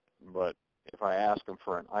 but if I ask them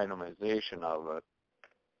for an itemization of it,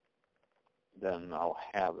 then I'll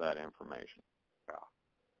have that information. Yeah.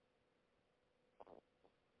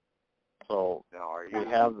 So Now, are we you,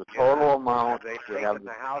 have the total amount. Have they we taken have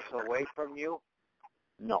the house away from you?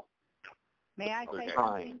 No. May I They're say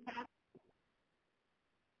trying. something, Pat?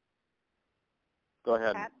 Go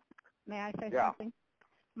ahead. Pat, may I say Yeah. something?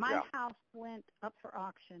 My Yeah. house went up for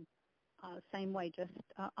auction same way just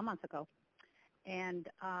a month ago. And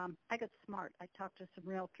I got smart. I talked to some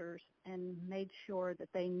realtors and made sure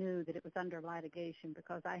that they knew that it was under litigation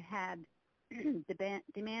because I had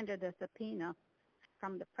demanded a subpoena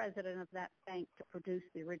from the president of that bank to produce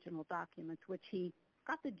the original documents, which he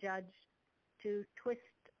got the judge to twist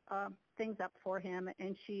things up for him,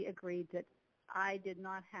 and she agreed that he did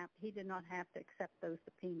not have to accept those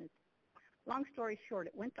subpoenas. Long story short,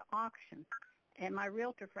 it went to auction, and my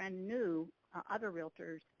realtor friend knew other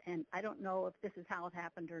realtors, and I don't know if this is how it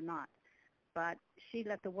happened or not, but she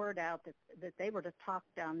let the word out that they were to talk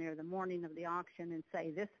down there the morning of the auction and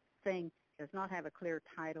say, this thing does not have a clear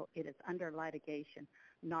title. It is under litigation.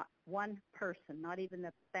 Not one person, not even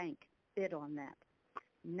the bank, bid on that.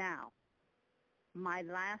 Now, my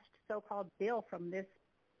last so-called bill from this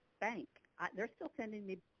bank, they're still sending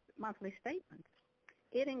me monthly statements.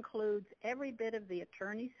 It includes every bit of the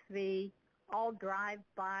attorney's fee, all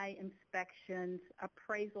drive-by inspections,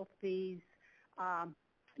 appraisal fees,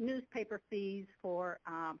 newspaper fees for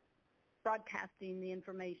broadcasting the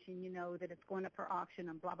information, that it's going up for auction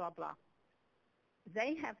and blah, blah, blah.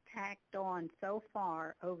 They have tacked on so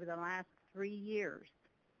far over the last 3 years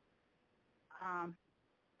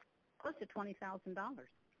close to $20,000.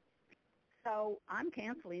 So I'm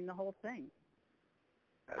canceling the whole thing.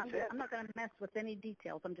 I'm not going to mess with any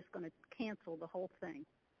details. I'm just going to cancel the whole thing.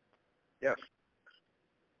 Yes.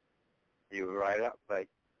 You write up, but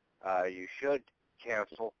you should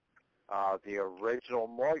cancel the original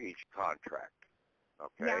mortgage contract.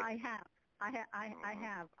 Okay. Yeah, I have. I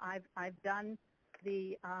have. I've done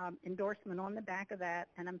the endorsement on the back of that,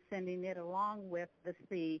 and I'm sending it along with the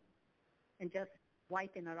fee and just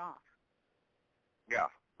wiping it off. Yeah,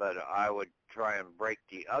 but I would try and break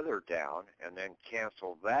the other down and then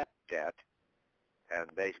cancel that debt and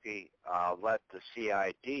basically let the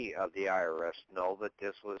CID of the IRS know that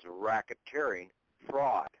this was a racketeering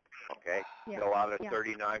fraud, okay? Yeah. Fill out a Yeah.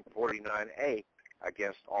 3949A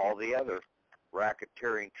against all the other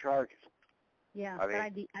racketeering charges. Yeah. I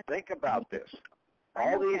mean, think about this.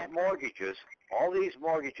 All these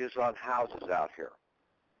mortgages on houses out here,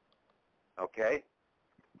 okay?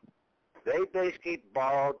 They basically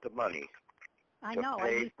borrowed the money to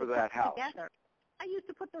pay for that house. Together. I used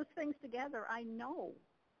to put those things together. I know.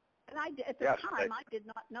 And at the Yes, time, I did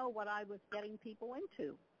not know what I was getting people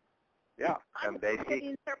into. Yeah, and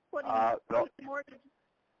basically, putting mortgages.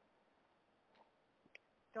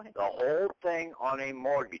 Go ahead. The whole thing on a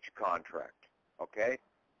mortgage contract, okay?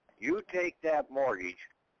 You take that mortgage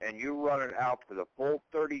and you run it out for the full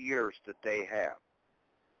 30 years that they have,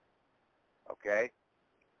 okay?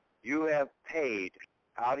 You have paid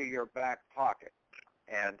out of your back pocket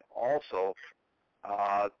and also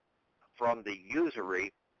from the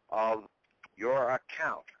usury of your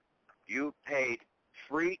account. You paid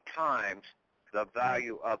 3 times the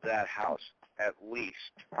value of that house, at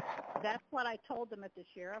least. That's what I told them at the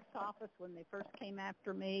sheriff's office when they first came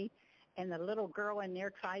after me, and the little girl in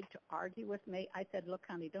there tried to argue with me. I said, look,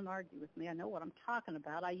 honey, don't argue with me. I know what I'm talking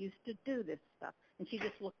about. I used to do this stuff. And she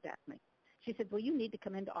just looked at me. She said, well, you need to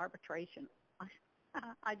come into arbitration.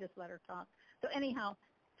 I just let her talk. So anyhow,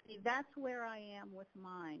 see, that's where I am with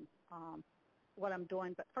mine, what I'm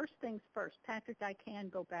doing. But first things first, Patrick, I can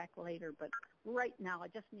go back later, but right now I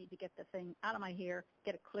just need to get the thing out of my hair,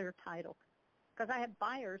 get a clear title, because I have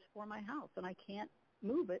buyers for my house, and I can't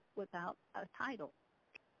move it without a title.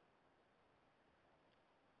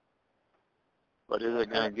 But is it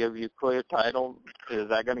going to give you clear title? Is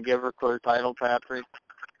that going to give her clear title, Patrick,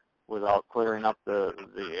 without clearing up the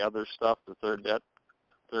other stuff, the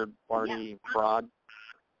third-party fraud?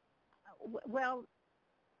 Well,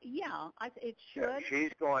 yeah, it should. Yeah,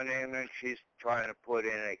 she's going in and she's trying to put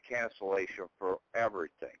in a cancellation for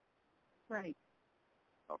everything. Right.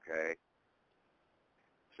 Okay?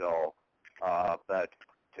 So, but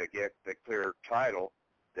to get the clear title,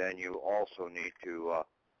 then you also need to,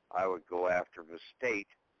 I would go after the state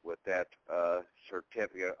with that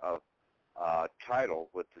certificate of title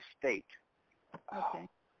with the state. Okay.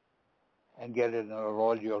 And get an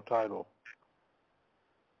audio title.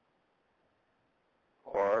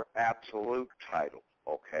 Or absolute title,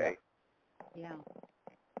 okay? Yeah.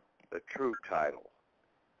 The true title.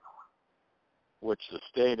 which the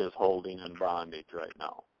state is holding in bondage right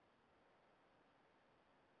now.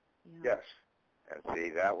 Yeah. Yes. And see,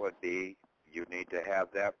 that would be, you need to have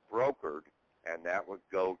that brokered, and that would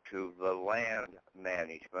go to the land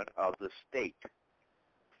management of the state.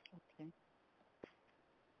 Okay.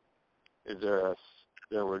 Is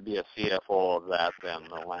there would be a CFO of that then,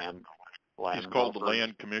 the land He's called the broker?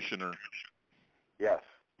 land commissioner. Yes.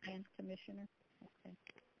 Land commissioner. Okay.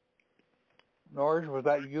 Norris, was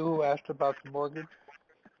that you who asked about the mortgage?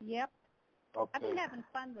 Yep. Okay. I've been having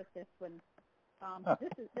fun with this one. This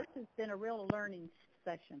has been a real learning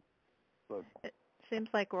session. Good. It seems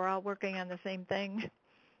like we're all working on the same thing.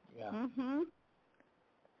 Yeah. Mm-hmm.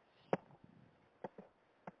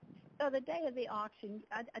 So the day of the auction,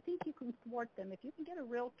 I think you can thwart them. If you can get a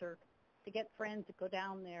realtor to get friends to go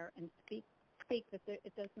down there and speak that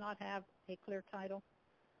it does not have a clear title,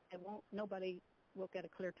 nobody will get a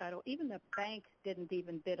clear title. Even the bank didn't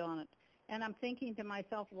even bid on it. And I'm thinking to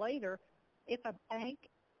myself later, if a bank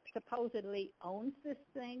supposedly owns this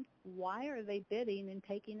thing, why are they bidding and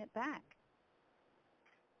taking it back?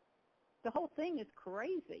 The whole thing is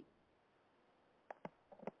crazy.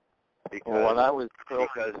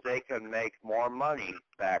 Because they can make more money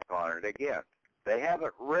back on it again. They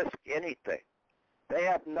haven't risked anything. They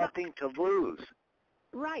have nothing to lose.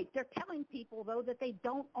 Right. They're telling people, though, that they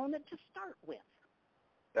don't own it to start with.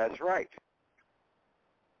 That's right.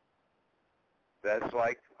 That's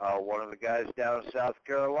like one of the guys down in South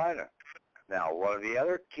Carolina. Now, one of the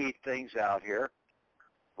other key things out here,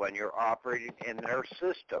 when you're operating in their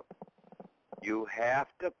system, you have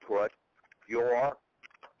to put your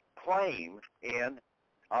claim in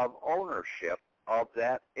of ownership of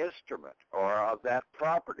that instrument or of that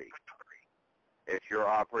property if you're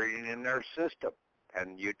operating in their system.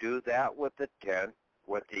 And you do that with the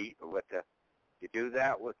you do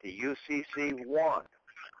that with the UCC-1.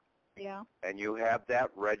 Yeah. And you have that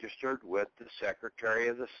registered with the Secretary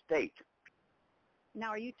of the State. Now,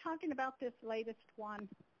 are you talking about this latest one?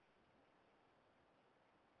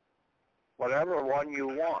 Whatever one you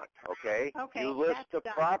want, okay? Okay, you list the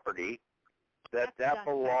done. property that That's done,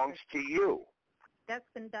 belongs Patrick. to you, That's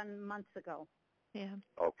been done months ago. Yeah.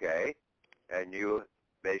 okay? And you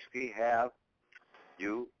basically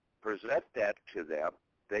you present that to them,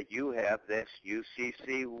 that you have this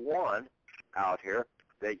UCC-1 out here,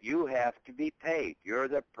 that you have to be paid. You're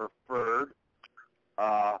the preferred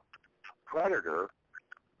creditor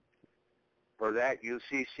for that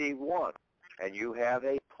UCC-1, and you have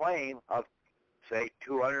a claim of, say,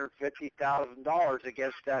 $250,000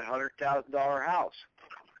 against that $100,000 house.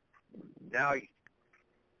 Now,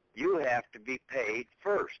 you have to be paid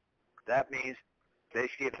first. That means,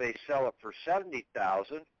 basically, if they sell it for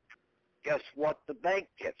 $70,000, guess what the bank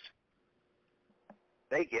gets?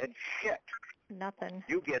 They get shit. Nothing.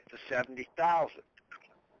 You get the $70,000.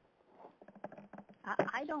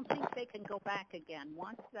 I don't think they can go back again.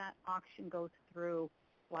 Once that auction goes through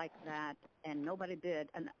like that and nobody bid,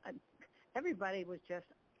 and everybody was just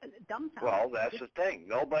dumbfounded. Well, that's the thing.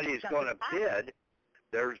 Nobody's going to bid.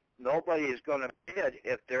 Nobody is going to bid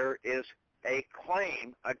if there is a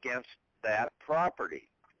claim against that property.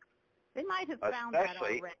 They might have found that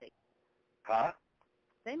already. Huh?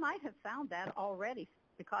 They might have found that already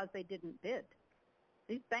because they didn't bid.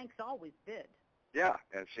 These banks always bid. Yeah,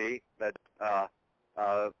 and see, that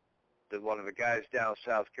one of the guys down in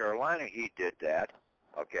South Carolina, he did that,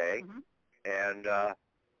 okay? Mm-hmm. And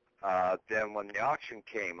then when the auction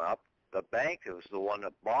came up, the bank was the one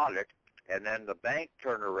that bought it, and then the bank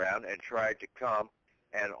turned around and tried to come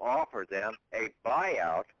and offer them a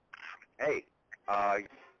buyout. Hey,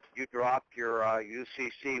 you dropped your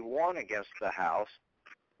UCC-1 against the house.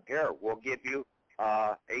 Here, we'll give you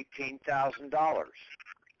 $18,000.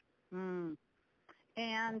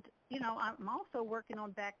 And I'm also working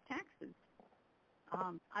on back taxes.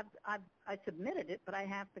 I submitted it, but I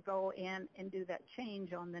have to go in and do that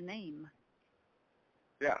change on the name.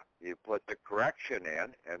 Yeah, you put the correction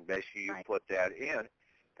in, and basically you put that in.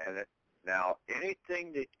 And now,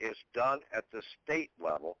 anything that is done at the state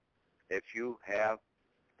level,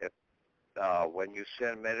 when you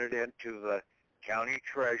submit it into the county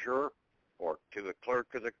treasurer or to the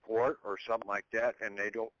clerk of the court or something like that, and they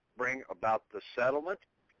don't bring about the settlement,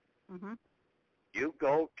 Mm-hmm. You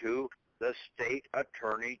go to the state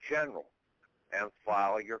attorney general and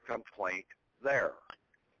file your complaint there.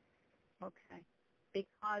 Okay.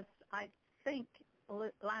 Because I think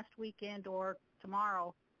last weekend or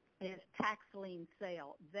tomorrow is tax lien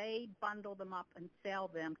sale. They bundle them up and sell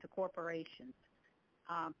them to corporations.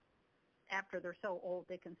 After they're so old,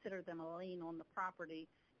 they consider them a lien on the property,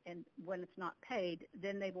 and when it's not paid,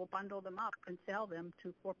 then they will bundle them up and sell them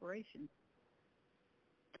to corporations.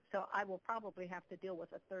 So I will probably have to deal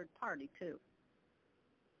with a third party, too.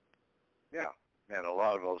 Yeah, and a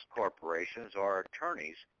lot of those corporations are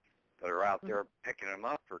attorneys that are out there picking them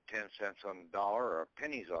up for 10 cents on the dollar or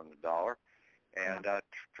pennies on the dollar and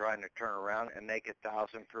trying to turn around and make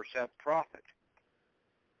 1,000% profit.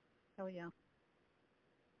 Oh, yeah.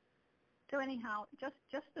 So anyhow,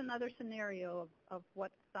 just another scenario of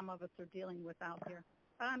what some of us are dealing with out here.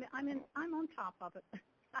 But I'm on top of it.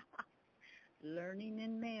 Learning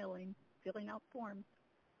and mailing, filling out forms.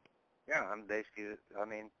 Yeah, I'm basically,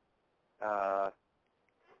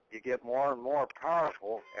 you get more and more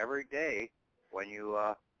powerful every day when you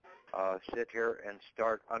sit here and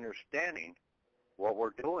start understanding what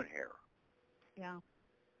we're doing here. Yeah.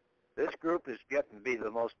 This group is getting to be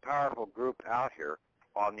the most powerful group out here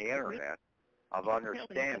on the internet of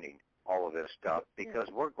understanding all of this stuff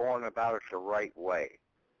because we're going about it the right way.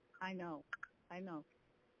 I know.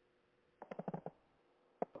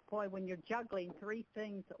 Boy, when you're juggling 3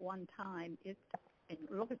 things at one time, and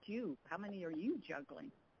look at you. How many are you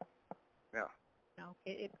juggling? Yeah. You know,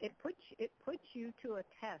 it puts you to a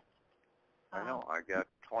test. I know. I got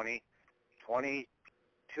 22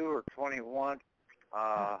 or 21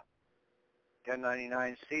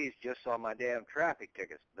 1099-Cs just on my damn traffic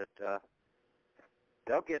tickets, but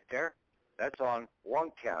they'll get there. That's on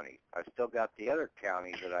one county. I've still got the other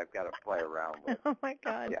counties that I've got to play around with. Oh, my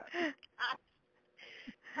God. Yeah.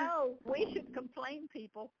 Oh, we should complain,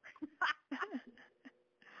 people.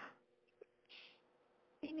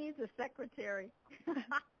 He needs a secretary.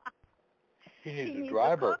 He needs a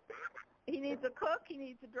driver. He needs a cook. He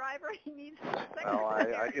needs a driver. He needs a secretary. Well,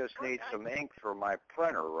 I just need some ink for my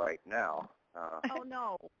printer right now. Oh,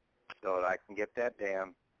 no. So that I can get that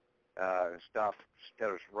damn stuff instead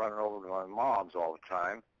of running over to my mom's all the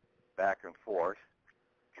time, back and forth,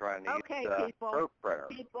 trying to get the proof printer.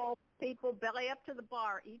 People, belly up to the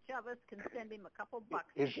bar. Each of us can send him a couple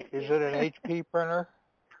bucks. Is it an HP printer,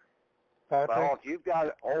 Patrick? Well, if you've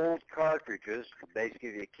got old cartridges,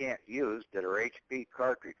 basically you can't use, that are HP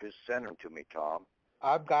cartridges, send them to me, Tom.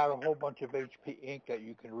 I've got a whole bunch of HP ink that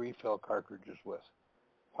you can refill cartridges with.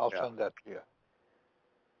 I'll send that to you.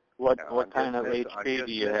 What kind of HP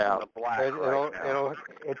do you have?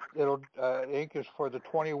 Ink is for the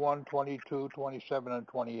 21, 22, 27, and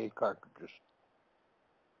 28 cartridges.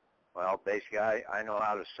 Well, basically, I know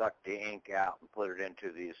how to suck the ink out and put it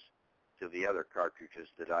into the other cartridges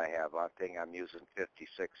that I have. I think I'm using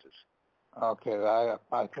 56s. Okay,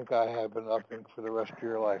 I think I have enough ink for the rest of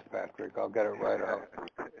your life, Patrick. I'll get it right out.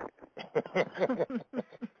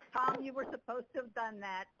 Tom, you were supposed to have done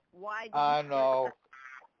that. Why didn't I know.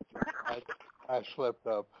 I slipped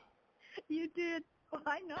up. You did. Well,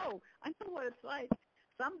 I know what it's like.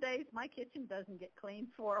 Some days my kitchen doesn't get cleaned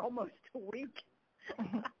for almost a week.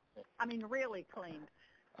 I mean, really cleaned.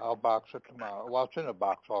 I'll box it tomorrow. Well, it's in a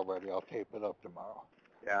box already. I'll tape it up tomorrow.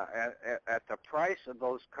 Yeah, at the price of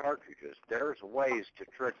those cartridges, there's ways to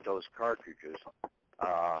trick those cartridges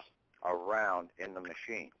around in the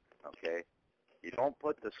machine, okay? You don't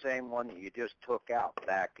put the same one that you just took out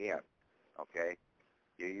back in, okay?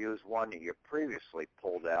 You use one that you previously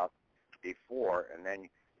pulled out before, and then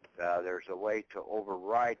there's a way to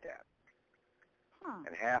override that. Huh.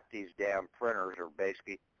 And half these damn printers are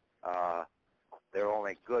basically, they're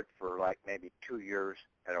only good for like maybe 2 years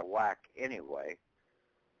at a whack anyway.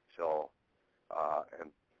 So,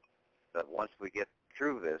 but once we get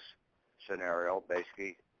through this scenario,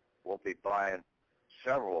 basically, we'll be buying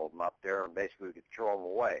several of them up there, and basically we could throw them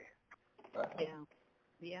away.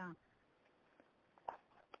 Yeah.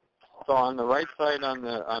 So on the right side on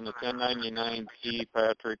the 1099-C,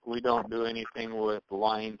 Patrick, we don't do anything with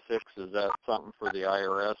line 6. Is that something for the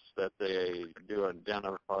IRS that they do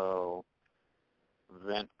identify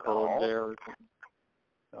event code there? Or something?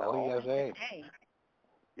 No, he has A.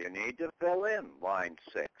 You need to fill in line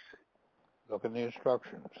 6. Look in the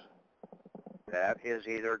instructions. That is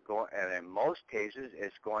either going, and in most cases,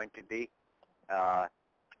 it's going to be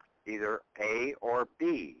either A or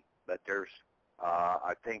B. But there's,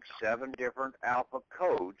 I think, 7 different alpha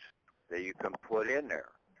codes that you can put in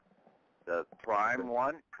there. The prime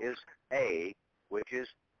one is A, which is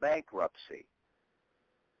bankruptcy.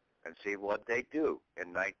 And see what they do.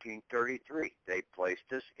 In 1933, they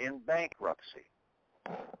placed us in bankruptcy.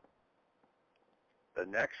 The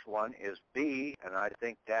next one is B, and I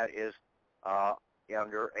think that is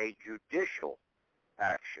under a judicial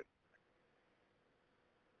action.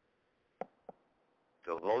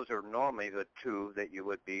 So those are normally the two that you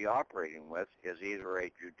would be operating with, is either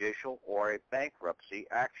a judicial or a bankruptcy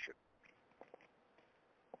action.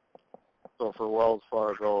 So for Wells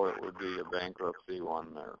Fargo, it would be a bankruptcy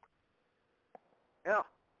one there. Yeah.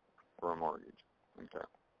 For a mortgage. Okay.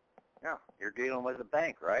 Yeah. You're dealing with a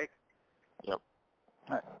bank, right? Yep.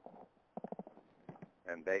 Right.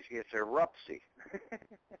 And basically it's a rupture.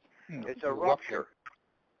 It's a rupture.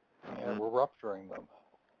 Yeah, we're rupturing them.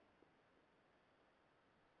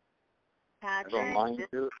 Patrick, Mine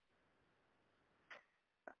too.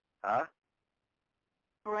 Huh?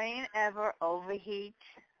 brain ever overheat?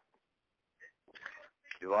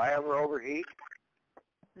 Do I ever overheat?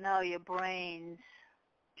 No, your brains.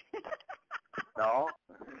 No.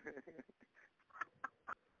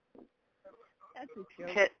 That's a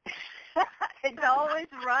joke. It's always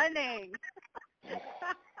running.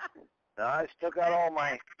 No, I still got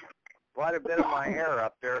quite a bit of my hair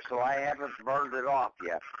up there, so I haven't burned it off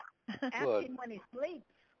yet. Ask him when he sleeps.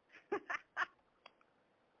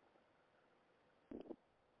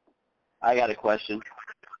 I got a question.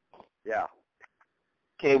 Yeah.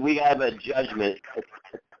 Okay, we have a judgment, a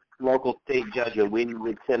local state judgment. We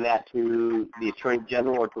would send that to the Attorney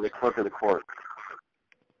General or to the clerk of the court.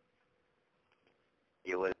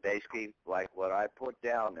 You would basically, like what I put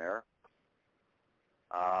down there,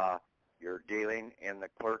 you're dealing in the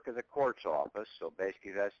clerk of the court's office, so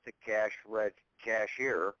basically that's the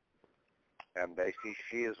cashier, and basically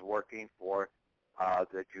she is working for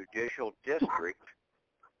the judicial district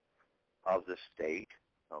of the state,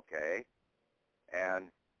 okay,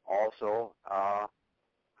 and also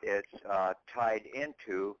it's tied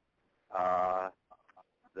into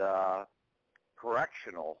the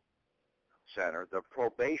correctional center, the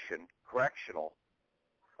probation correctional,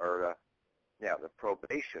 or the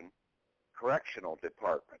probation correctional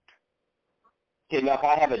department. Okay, now if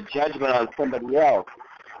I have a judgment on somebody else,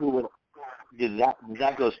 does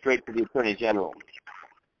that go straight to the Attorney General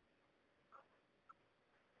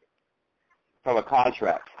from a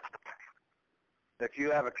contract? If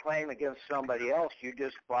you have a claim against somebody else, you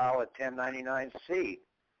just file a 1099-C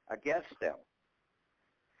against them.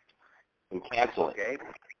 And cancel it. Okay?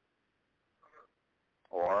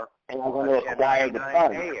 Or and I'm going to acquire the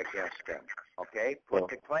funds. 1099-A against them. Okay? Put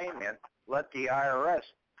the claim in. Let the IRS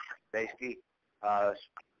basically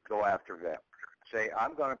go after them. Say,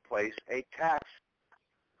 I'm going to place a tax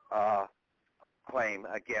claim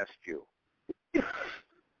against you.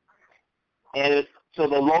 And so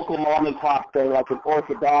the local mom and pop, say like an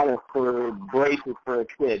orthodontist for braces for a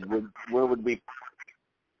kid, where would we?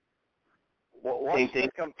 What's the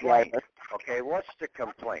complaint? Okay, what's the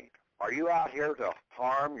complaint? Are you out here to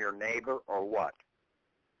harm your neighbor or what?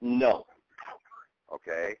 No.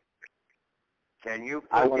 Okay. Can you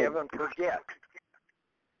forgive and forget?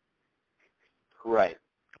 Right.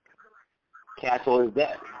 Cancel his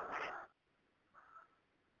debt.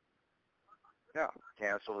 Yeah,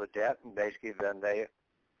 cancel the debt, and basically then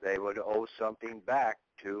they would owe something back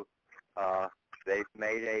to, they've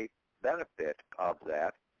made a benefit of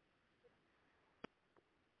that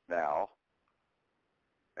now,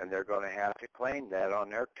 and they're going to have to claim that on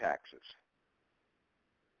their taxes.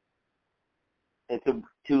 And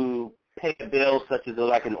to pay a bill such as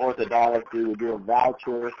like an orthodontist, we would do a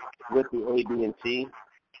voucher with the A, B, and C.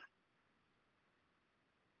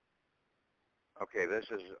 Okay, this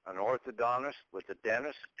is an orthodontist with a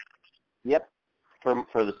dentist? Yep, for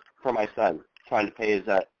my son, trying to pay his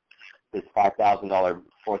 $5,000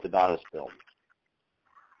 orthodontist bill.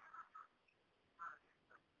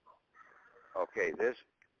 Okay,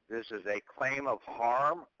 this is a claim of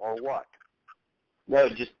harm or what? No,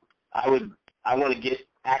 just I want to get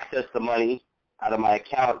access the money out of my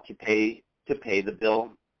account to pay the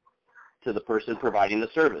bill to the person providing the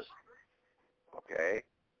service. Okay,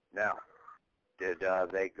 now, did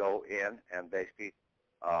they go in and basically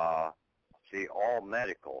see all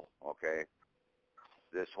medical, okay,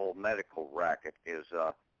 this whole medical racket is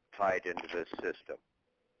tied into this system.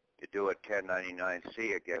 You do a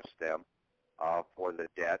 1099-C against them for the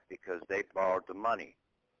debt because they borrowed the money.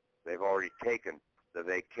 They've already taken the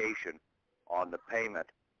vacation on the payment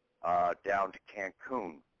down to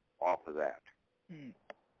Cancun off of that.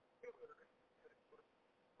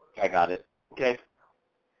 I got it. Okay.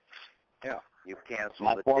 Yeah, you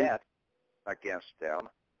cancel the debt against them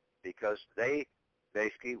because they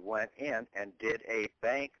basically went in and did a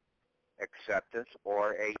bank acceptance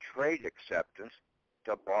or a trade acceptance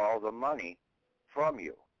to borrow the money from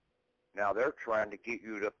you. Now they're trying to get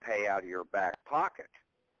you to pay out of your back pocket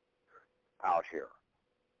out here.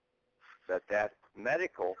 But that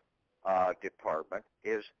medical department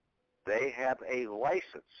they have a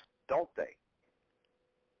license, don't they?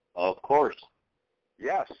 Of course.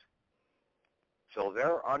 Yes. So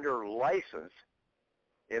they're under license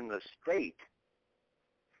in the state,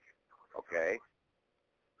 okay,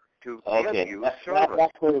 to give you service.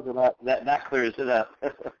 That clears it up. That clears it up.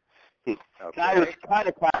 Okay. I was trying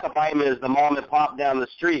to classify him as the mom and pop down the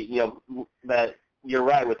street, but you're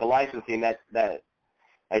right with the licensing. That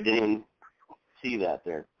I didn't even see that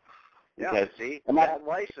there. Yeah, Okay. see, that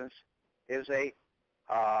license is a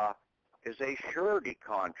surety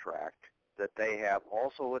contract that they have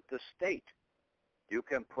also with the state. You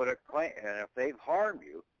can put a claim, and if they've harmed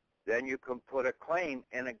you, then you can put a claim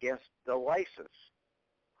in against the license,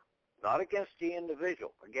 not against the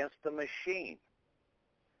individual, against the machine.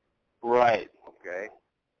 Right. Okay,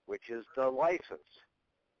 which is the license.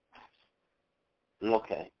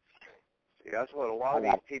 Okay. See, that's what a lot of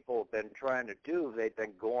these people have been trying to do. They've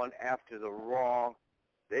been going after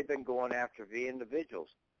they've been going after the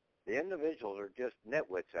individuals. The individuals are just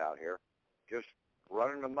nitwits out here, just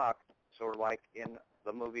running amok, sort of like in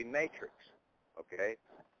the movie Matrix, okay?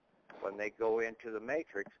 When they go into the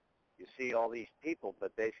Matrix, you see all these people,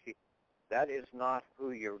 but basically that is not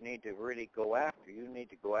who you need to really go after. You need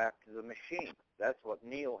to go after the machine. That's what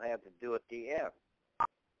Neil had to do at the end.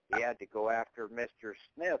 He had to go after Mr.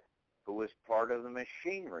 Smith, who was part of the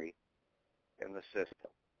machinery in the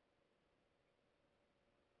system.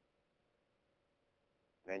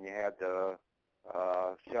 Then you had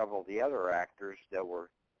several of the other actors that were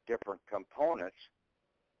different components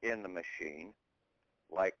in the machine,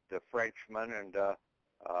 like the Frenchman and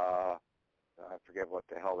I forget what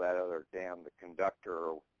the hell that other the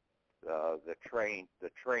conductor, or the train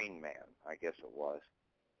man, I guess it was,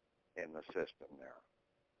 in the system there.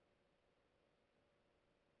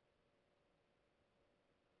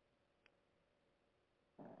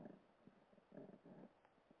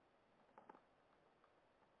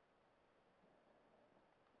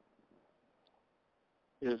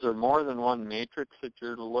 Is there more than one Matrix that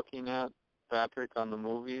you're looking at, Patrick, on the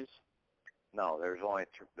movies? No, there's only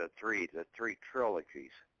the three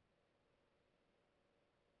trilogies.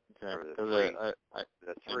 Okay. Or I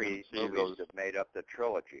the three movies that made up the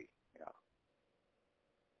trilogy. Yeah.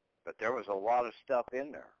 But there was a lot of stuff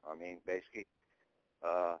in there. I mean, basically,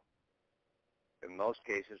 in most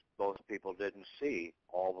cases, most people didn't see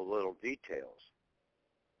all the little details.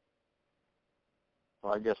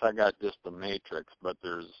 Well, I guess I got just the Matrix, but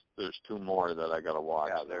there's two more that I got to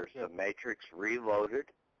watch. Yeah, there's the Matrix Reloaded,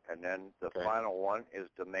 and then the final one is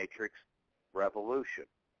the Matrix Revolution.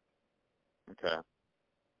 Okay.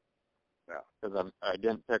 Yeah. Because I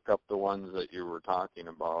didn't pick up the ones that you were talking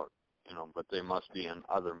about, but they must be in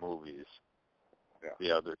other movies. Yeah.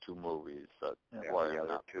 The other two movies. The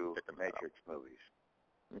other two Matrix movies.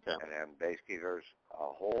 Okay. And then basically there's a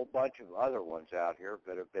whole bunch of other ones out here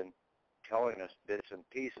that have been telling us bits and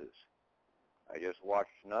pieces. I just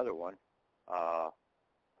watched another one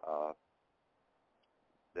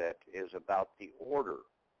that is about the order,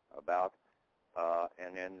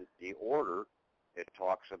 and in the order it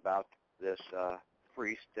talks about this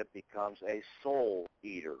priest that becomes a soul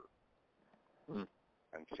eater. Hmm.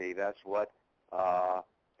 And see, that's what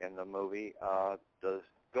in the movie the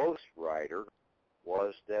Ghost Rider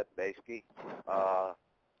was, that basically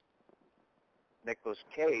Nicolas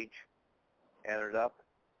Cage ended up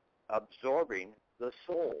absorbing the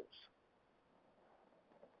souls.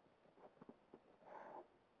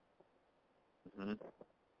 Mm-hmm.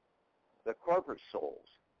 The corporate souls.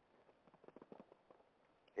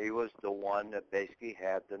 He was the one that basically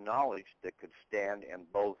had the knowledge that could stand in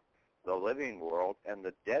both the living world and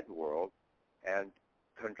the dead world and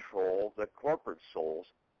control the corporate souls,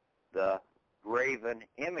 the graven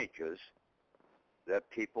images that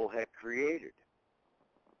people had created.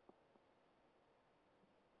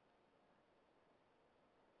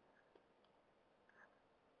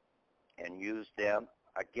 And use them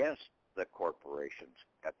against the corporations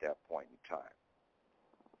at that point in time.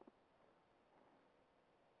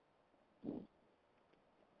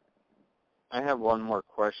 I have one more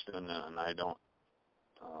question, and I don't,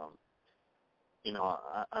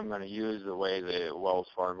 I'm going to use the way the Wells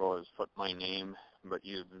Fargo has put my name, but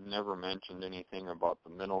you've never mentioned anything about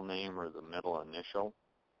the middle name or the middle initial.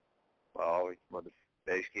 Well,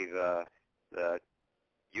 basically the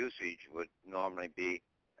usage would normally be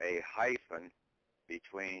a hyphen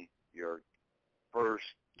between your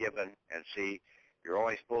first given, and see, You're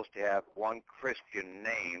only supposed to have one Christian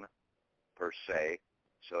name per se,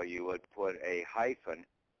 so you would put a hyphen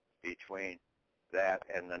between that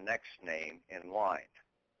and the next name in line.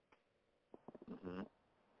 Mm-hmm.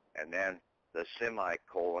 And then the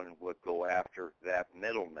semicolon would go after that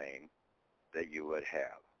middle name that you would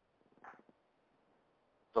have.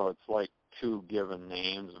 So it's like two given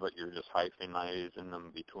names, but you're just hyphenizing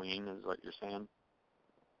them between, is what you're saying?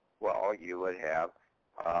 Well, you would have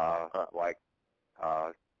like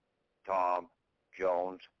Tom,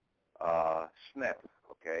 Jones, Smith.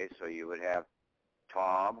 Okay, so you would have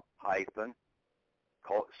Tom hyphen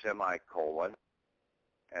semicolon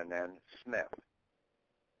and then Smith.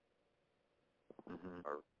 Mm-hmm.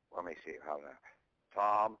 Or let me see how that.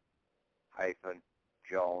 Tom hyphen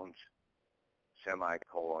Jones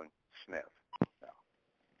semicolon Smith.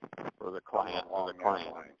 No. For the client.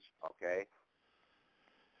 Lines, okay.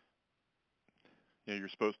 Yeah, you're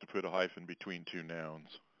supposed to put a hyphen between two nouns.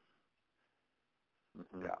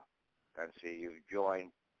 Mm-hmm. Yeah. And see, you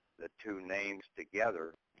join the two names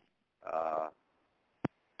together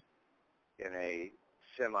in a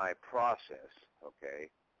semi-process, okay?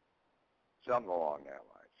 Something along that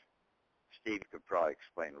lines. Steve could probably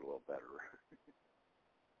explain it a little better.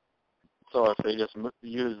 So if they just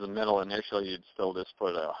use the middle initial, you'd still just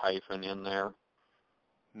put a hyphen in there?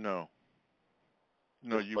 No.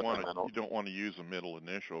 No, Just you don't want to use a middle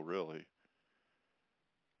initial, really.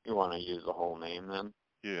 You want to use the whole name then?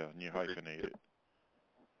 Yeah, and you hyphenate it.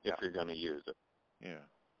 If you're going to use it.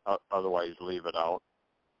 Yeah. Otherwise, leave it out.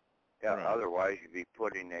 Yeah. Right. Otherwise, you'd be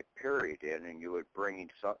putting a period in, and you'd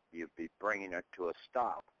be bringing it to a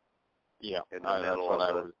stop. Yeah. In the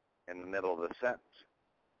middle of the sentence.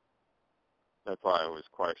 That's why I was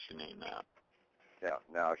questioning that. Yeah.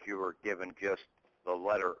 Now, if you were given just the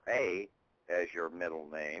letter A as your middle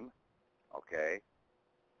name, okay,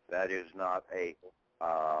 that is not a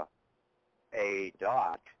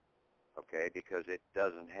dot, okay, because it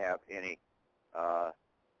doesn't have any.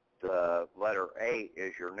 The letter A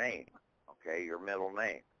is your name, okay, your middle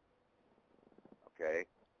name, okay.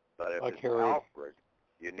 But if it's Alfred,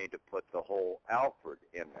 you need to put the whole Alfred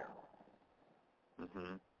in there.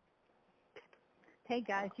 Mm-hmm. Hey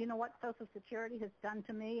guys, you know what Social Security has done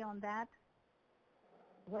to me on that?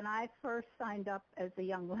 When I first signed up as a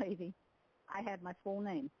young lady, I had my full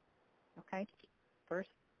name, okay? First,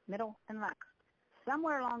 middle, and last.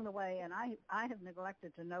 Somewhere along the way, and I have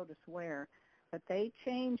neglected to notice where, but they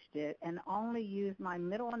changed it and only used my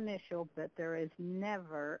middle initial, but there is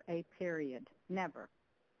never a period. Never.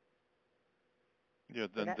 Yeah,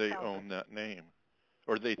 then they own that name.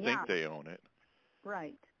 Or they think they own it.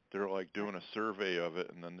 Right. They're like doing a survey of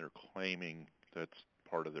it, and then they're claiming that's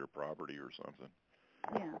part of their property or something.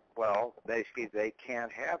 Yeah. Well, basically, they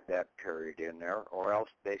can't have that period in there, or else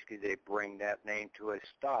basically they bring that name to a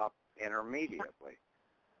stop intermediately.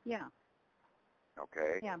 Yeah.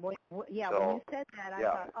 Okay. Yeah. When you said that, I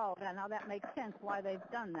thought, oh, now that makes sense why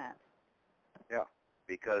they've done that. Yeah,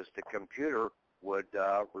 because the computer would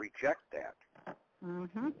reject that.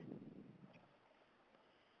 Mm-hmm.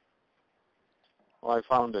 Well, I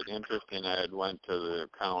found it interesting. I had went to the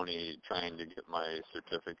county trying to get my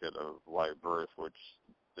certificate of live birth, which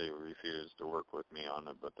they refused to work with me on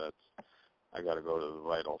it, but I got to go to the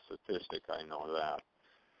vital statistic. I know that.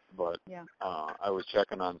 But I was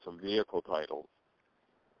checking on some vehicle titles,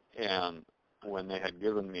 and when they had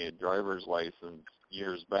given me a driver's license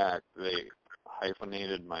years back, they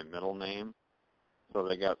hyphenated my middle name. So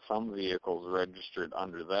they got some vehicles registered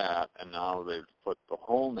under that, and now they've put the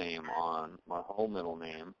whole name on, my whole middle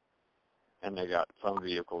name, and they got some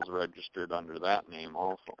vehicles registered under that name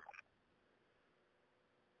also.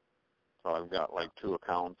 So I've got like 2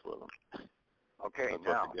 accounts with them. Okay, that's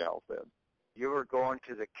now, what the gal said. You were going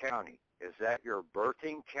to the county. Is that your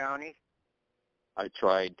birthing county? I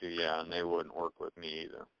tried to, and they wouldn't work with me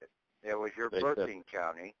either. It was your birthing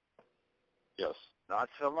county. Yes. Not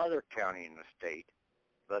some other county in the state,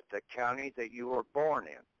 but the county that you were born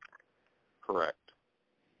in. Correct.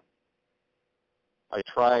 I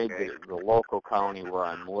tried the local county where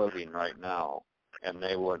I'm living right now, and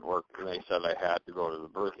they wouldn't work. They said I had to go to the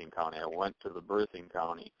birthing county. I went to the birthing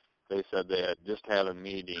county. They said they had just had a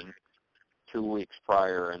meeting 2 weeks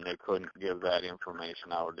prior, and they couldn't give that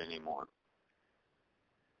information out anymore.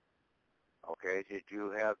 Okay. Did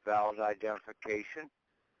you have valid identification?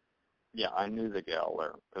 Yeah, I knew the gal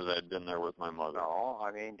there because I'd been there with my mother. No,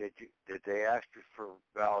 I mean, did they ask you for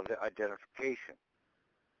valid identification?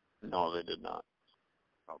 No, they did not.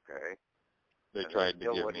 Okay. They tried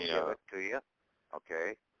to give me give it to you.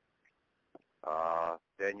 Okay.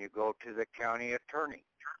 Then you go to the county attorney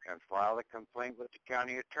and file a complaint with the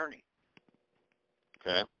county attorney.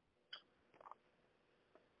 Okay.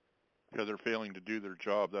 Because they're failing to do their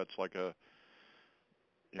job. That's like a,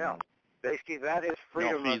 you know, basically that is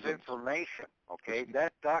freedom of malfeasance. information, okay?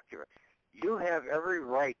 That document. You have every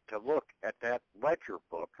right to look at that ledger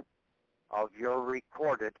book of your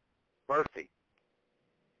recorded birthing.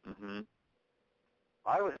 Mm-hmm.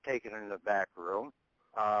 I was taken in the back room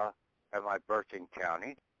at my birthing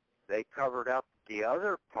county. They covered up the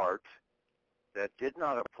other parts that did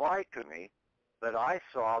not apply to me, but I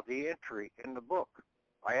saw the entry in the book.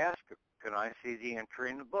 I asked them, can I see the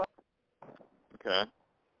entry in the book? Okay.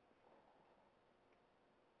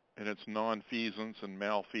 And it's nonfeasance and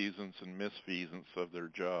malfeasance and misfeasance of their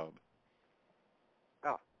job.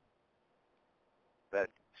 Oh. But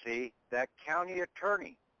see, that county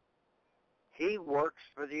attorney, he works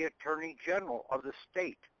for the Attorney General of the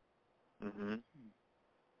state. Mm-hmm.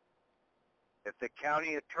 If the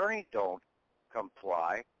county attorney don't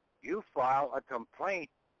comply, you file a complaint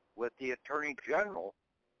with the Attorney General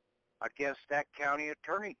against that county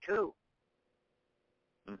attorney too.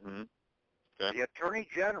 Mm-hmm. Okay. The Attorney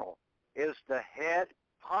General is the head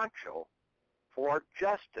honcho for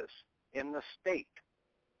justice in the state.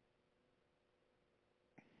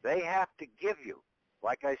 They have to give you,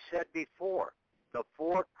 like I said before, the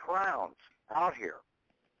 4 crowns out here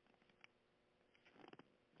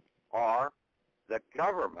are the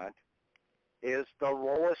government is the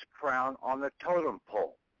lowest crown on the totem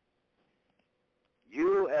pole.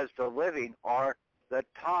 You as the living are the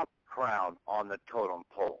top crown on the totem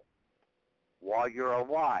pole while you're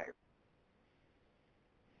alive.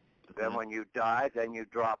 Mm-hmm. Then when you die, then you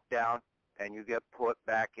drop down and you get put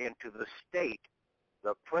back into the state,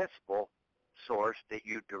 the principal source that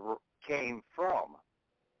you came from.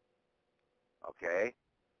 Okay?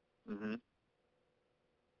 Mm-hmm.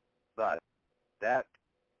 But that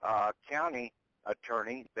county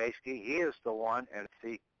attorney, basically, he is the one, and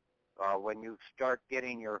see, when you start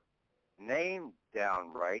getting your name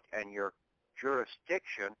down right and your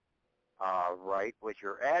jurisdiction right with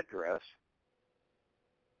your address,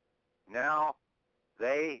 now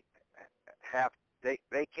they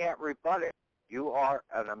can't rebut it. You are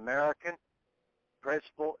an American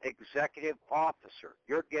principal executive officer.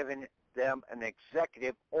 You're giving them an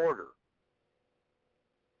executive order.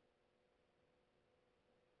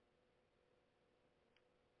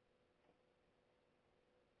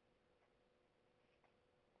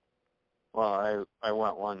 Well, I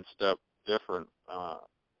went one step different.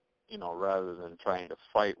 Rather than trying to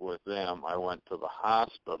fight with them, I went to the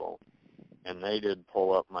hospital, and they did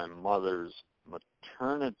pull up my mother's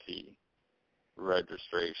maternity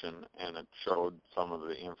registration, and it showed some of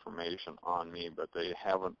the information on me, but they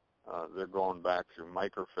haven't, they're going back through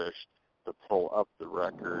microfiche to pull up the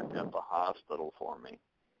record at the hospital for me.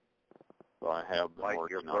 So I have been like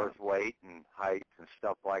working your on birth weight and height and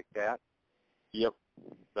stuff like that? Yep,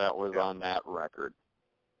 that was on that record.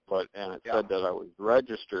 And it Yeah. said that I was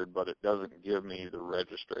registered, but it doesn't give me the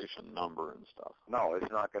registration number and stuff. No,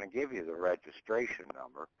 it's not going to give you the registration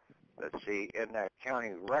number. But see, in that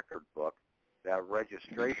county record book, that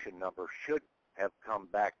registration number should have come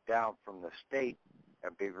back down from the state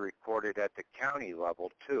and be recorded at the county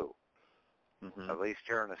level too. Mm-hmm. At least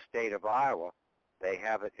here in the state of Iowa, they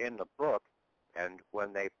have it in the book, and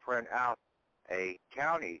when they print out a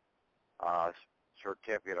county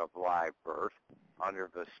certificate of live birth under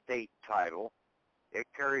the state title, it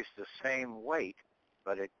carries the same weight,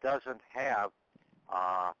 but it doesn't have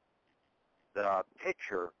the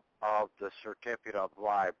picture of the certificate of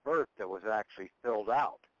live birth that was actually filled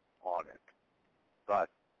out on it. But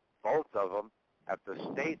both of them, at the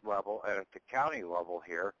state level and at the county level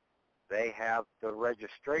here, they have the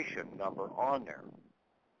registration number on there.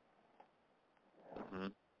 Mm-hmm.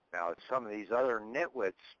 Now, some of these other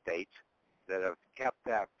nitwit states that have kept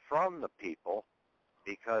that from the people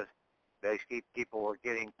because basically people were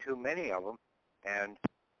getting too many of them, and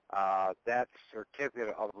that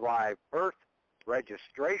certificate of live birth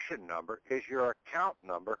registration number is your account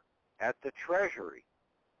number at the Treasury.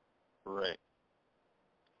 Right.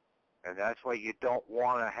 And that's what you don't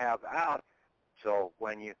want to have out. So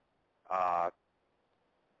when you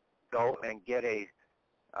go and get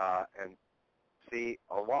and see,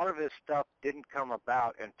 a lot of this stuff didn't come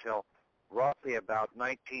about until roughly about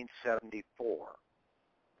 1974.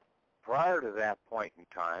 Prior to that point in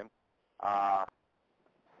time,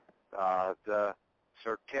 the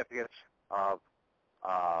certificates of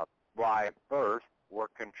live birth were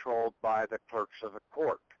controlled by the clerks of the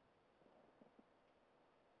court,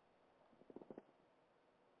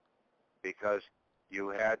 because you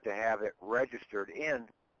had to have it registered in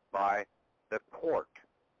by the court.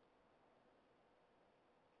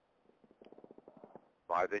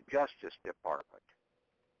 by the Justice Department.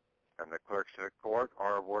 And the clerks of the court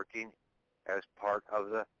are working as part of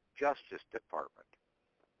the Justice Department.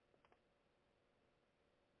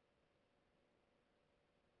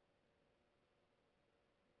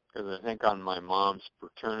 Because I think on my mom's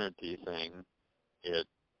paternity thing, it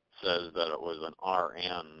says that it was an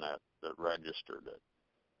RN that registered it,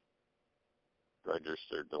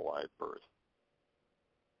 registered the live birth.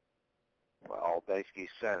 Well, basically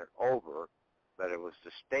sent it over, but it was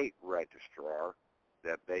the state registrar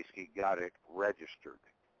that basically got it registered.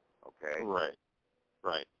 Okay? Right,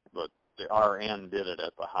 right. But the RN did it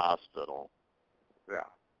at the hospital. Yeah,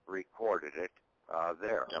 recorded it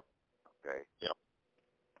there. Yep. Okay? Yep.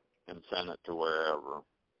 And sent it to wherever.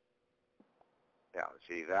 Yeah,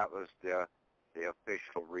 see, that was the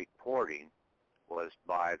official reporting was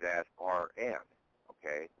by that RN.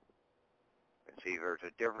 Okay? And see, there's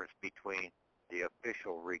a difference between the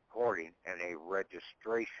official recording and a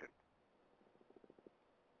registration.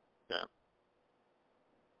 Yeah.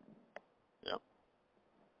 Yep.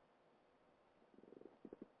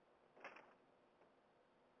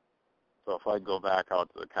 So if I go back out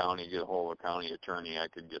to the county, get a hold of the county attorney, I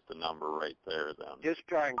could get the number right there then. Just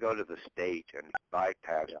try and go to the state and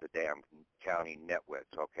bypass the damn county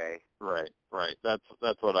nitwits, okay? Right, right. That's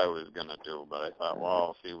what I was going to do, but I thought, well,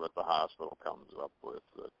 I'll see what the hospital comes up with.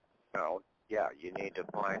 No, yeah, you need to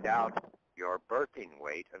find out your birthing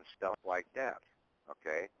weight and stuff like that,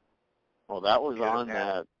 okay? Well, that was on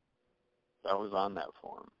that. That was on that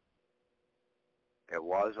form. It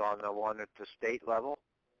was on the one at the state level?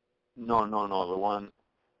 No.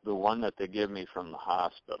 The one that they give me from the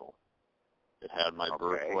hospital. It had my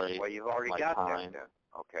birth weight. Well, you've already my got time. that then,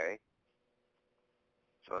 okay?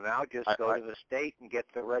 So now just go to the state and get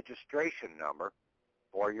the registration number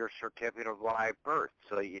for your certificate of live birth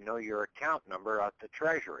so you know your account number at the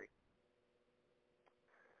Treasury.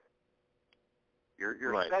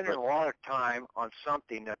 You're spending a lot of time on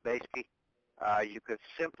something that basically you could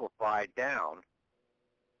simplify down.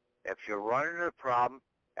 If you're running into a problem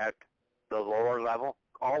at the lower level,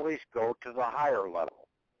 always go to the higher level.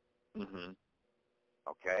 Mm-hmm.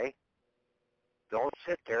 Okay? Don't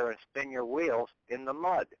sit there and spin your wheels in the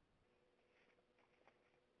mud.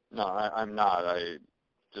 No, I'm not. I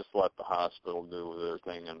just let the hospital do their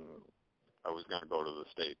thing, and I was going to go to the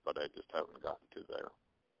state, but I just haven't gotten to there.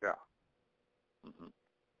 Yeah. Mm-hmm.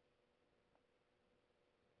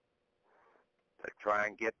 To try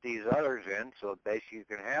and get these others in so basically you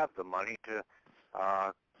can have the money to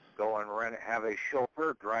go and have a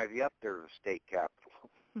chauffeur drive you up there to the state capitol.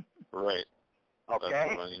 Right. Okay?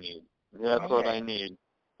 That's what I need. That's what I need.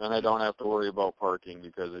 Then I don't have to worry about parking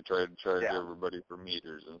because they try to charge everybody for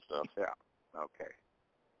meters and stuff. Yeah. Okay.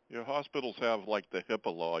 Yeah, hospitals have like the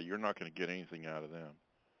HIPAA law. You're not going to get anything out of them.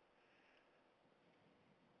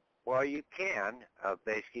 Well, you can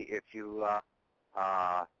basically if you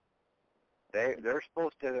they're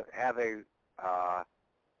supposed to have a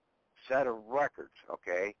set of records,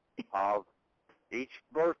 okay, of each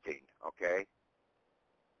birthing, okay.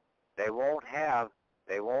 They won't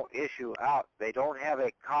issue out, they don't have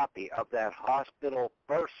a copy of that hospital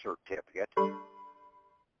birth certificate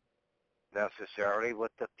necessarily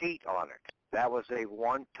with the feet on it. That was a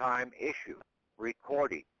one-time issue,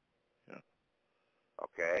 recording. Yeah.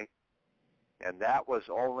 Okay? And that was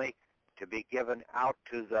only to be given out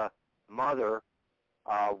to the mother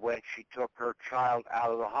when she took her child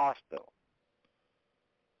out of the hospital.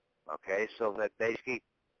 Okay, so that basically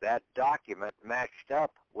that document matched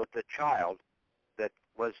up with the child that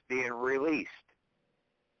was being released.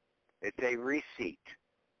 It's a receipt.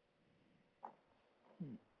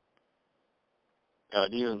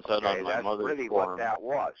 It even said on my mother's that's really form. what that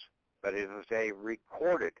was, but it was a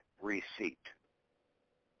recorded receipt.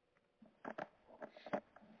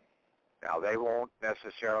 Now, they won't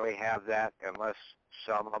necessarily have that unless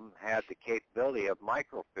some of them had the capability of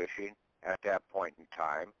microfishing at that point in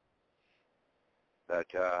time. But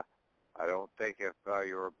I don't think if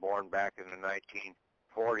you were born back in the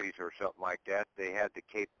 1940s or something like that, they had the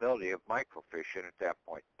capability of microfishing at that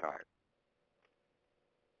point in time.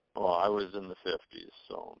 Well, I was in the 50s,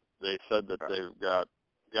 so they said that they've got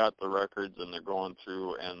the records and they're going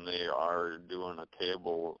through and they are doing a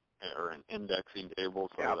table or an indexing table.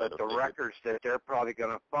 So yeah, but the records that they're probably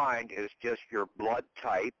going to find is just your blood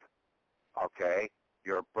type, okay,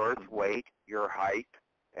 your birth weight, your height,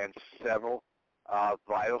 and several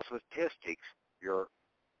vital statistics. Your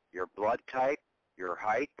blood type, your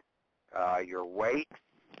height, your weight,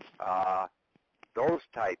 those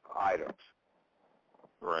type items.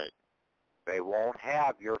 Right. They won't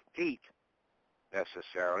have your feet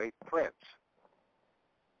necessarily prints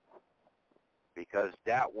because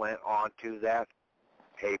that went onto that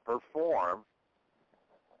paper form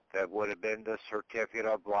that would have been the certificate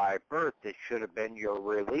of live birth. That should have been your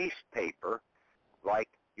release paper, like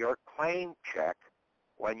your claim check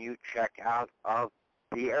when you check out of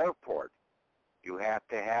the airport. You have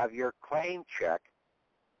to have your claim check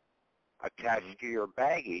attached to your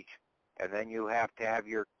baggage, and then you have to have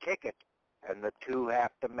your ticket, and the two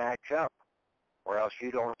have to match up, or else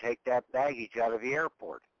you don't take that baggage out of the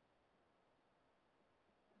airport.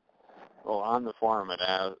 Well, on the form it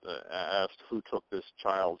asked who took this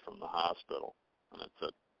child from the hospital, and it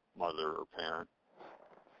said mother or parent.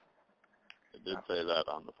 It did say that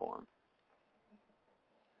on the form.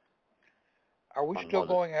 Are we still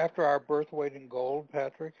going after our birth weight in gold,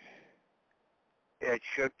 Patrick? It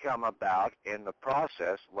should come about in the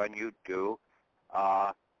process when you do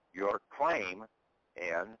your claim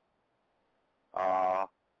in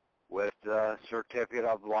with the certificate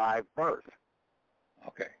of live birth.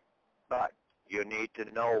 Okay. But you need to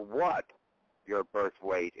know what your birth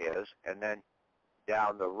weight is, and then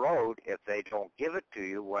down the road, if they don't give it to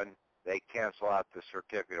you when they cancel out the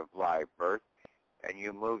certificate of live birth, and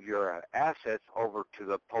you move your assets over to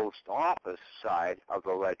the post office side of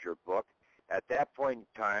the ledger book, at that point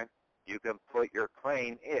in time, you can put your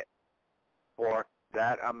claim in for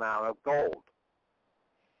that amount of gold.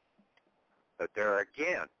 But there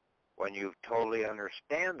again, when you totally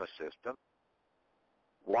understand the system,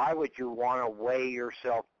 why would you want to weigh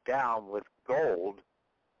yourself down with gold?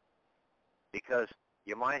 Because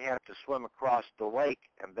you might have to swim across the lake,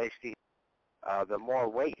 and basically the more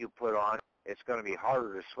weight you put on, it's going to be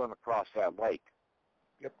harder to swim across that lake.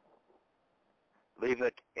 Yep. Leave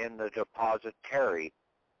it in the depository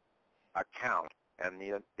account, and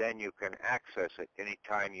then you can access it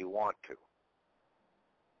anytime you want to.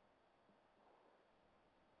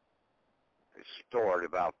 It's stored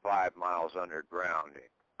about 5 miles underground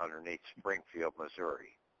underneath Springfield,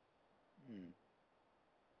 Missouri.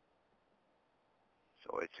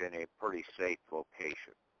 So it's in a pretty safe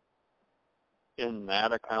location. In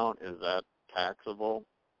that account, is that taxable?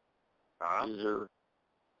 Either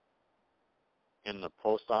in the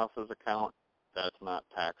post office account, that's not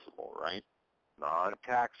taxable, right?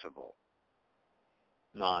 Non-taxable.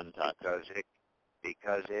 Non-taxable.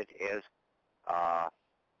 Because it is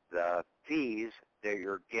the fees that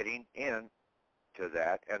you're getting in to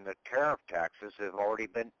that, and the tariff taxes have already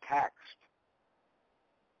been taxed.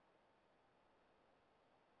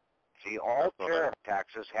 See, all tariff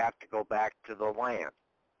taxes have to go back to the land,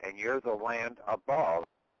 and you're the land above,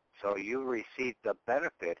 so you receive the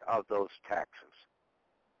benefit of those taxes.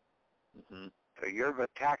 Mm-hmm. So you're the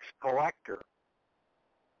tax collector.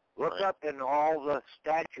 Look up in all the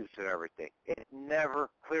statutes and everything. It never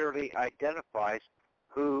clearly identifies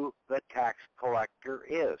who the tax collector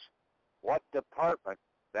is, what department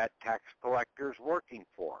that tax collector is working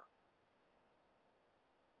for.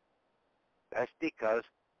 That's because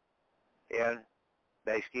in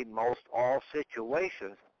basically most all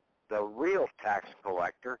situations, the real tax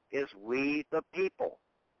collector is we the people.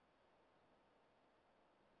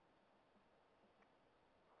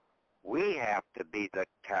 We have to be the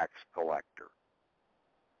tax collector.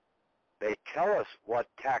 They tell us what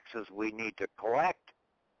taxes we need to collect,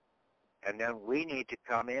 and then we need to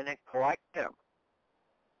come in and collect them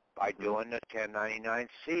by doing the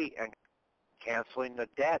 1099-C and canceling the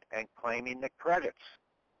debt and claiming the credits.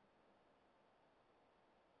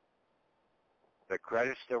 The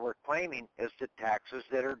credits that we're claiming is the taxes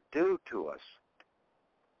that are due to us.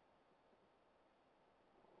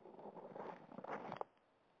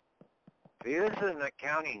 See, this is an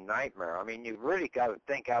accounting nightmare. I mean, you've really got to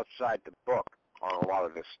think outside the book on a lot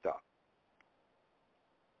of this stuff.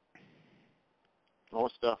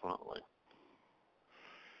 Most definitely.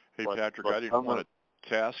 Hey, Patrick, I didn't want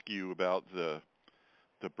to ask you about the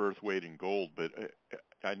birth weight in gold, but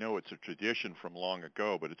I know it's a tradition from long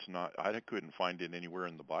ago, but it's not. I couldn't find it anywhere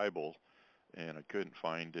in the Bible, and I couldn't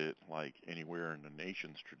find it like anywhere in the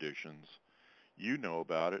nation's traditions. You know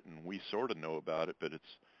about it, and we sort of know about it, but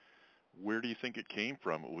it's where do you think it came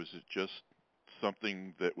from? Was it just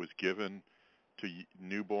something that was given to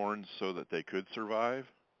newborns so that they could survive,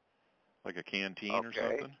 like a canteen or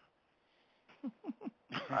something?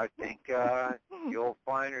 I think you'll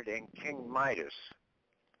find it in King Midas.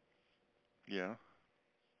 Yeah,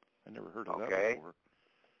 I never heard of that before.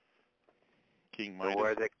 King Midas. So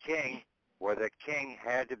where the king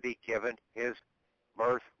had to be given his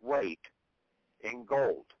birth weight in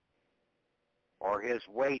gold, or his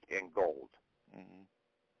weight in gold. Mm-hmm.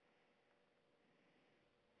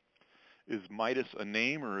 Is Midas a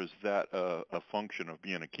name, or is that a function of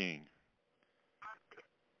being a king?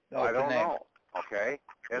 No, I don't know. Okay?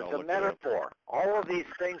 Yeah, It's I'll a look it up. metaphor. All of these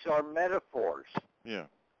things are metaphors. Yeah.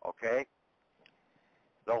 Okay?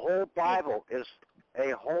 The whole Bible is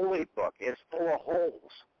a holy book. It's full of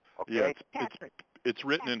holes. Okay? Yeah, it's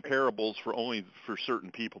written in parables for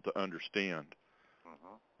certain people to understand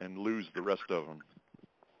and lose the rest of them.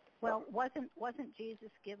 Well, wasn't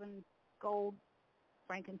Jesus given gold,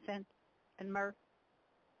 frankincense, and myrrh?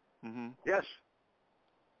 Mm-hmm. Yes.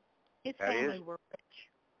 His family were rich.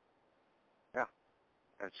 Yeah.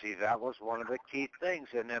 And see, that was one of the key things.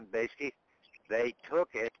 And then basically they took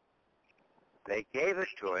it, they gave it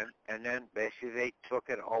to him, and then basically they took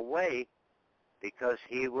it away because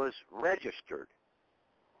he was registered.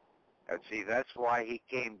 And see, that's why he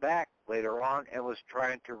came back later on and was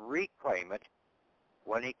trying to reclaim it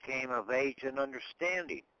when he came of age and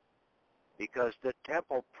understanding, because the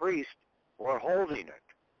temple priests were holding it.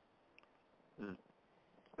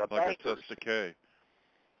 The Like bankers. a cess-decay.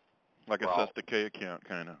 Like a cess-decay account,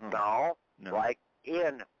 kind of. Huh? No, like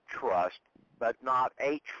in trust, but not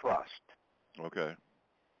a trust. Okay.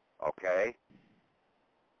 Okay?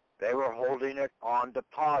 They were holding it on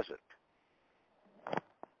deposit.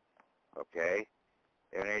 Okay?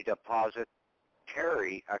 In a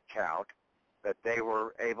depository account that they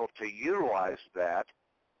were able to utilize that.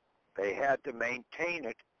 They had to maintain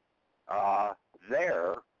it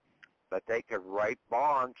there, but they could write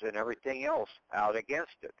bonds and everything else out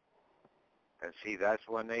against it. And see, that's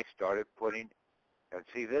when they started putting, and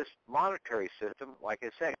see, this monetary system, like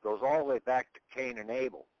I said, goes all the way back to Cain and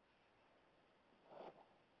Abel.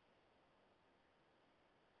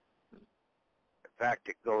 In fact,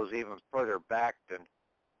 it goes even further back than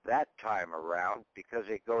that time around because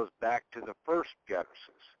it goes back to the first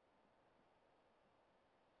Genesis.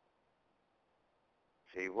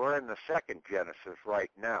 See, we're in the second Genesis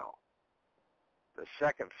right now, the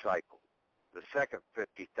second cycle, the second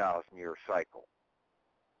 50,000-year cycle.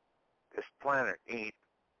 This planet ain't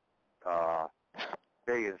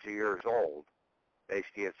billions of years old.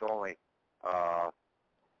 Basically, it's only,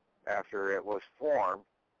 after it was formed,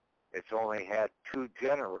 it's only had two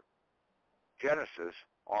genesis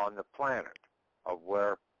on the planet of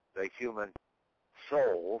where the human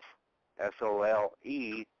souls,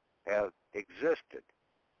 S-O-L-E, have existed.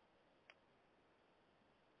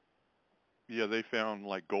 Yeah, they found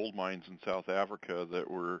like gold mines in South Africa that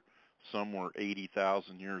were, some were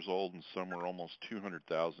 80,000 years old and some were almost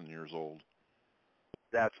 200,000 years old.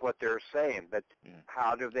 That's what they're saying, but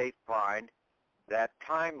how do they find that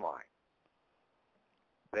timeline?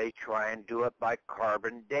 They try and do it by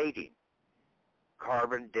carbon dating.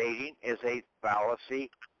 Carbon dating is a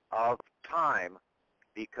fallacy of time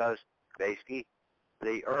because basically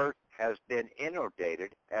the Earth has been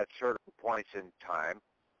inundated at certain points in time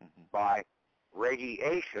by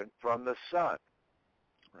radiation from the sun.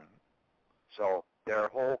 Right. So their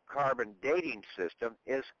whole carbon dating system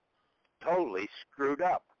is totally screwed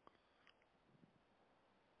up.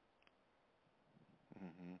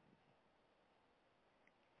 Mm-hmm.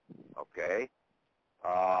 Okay?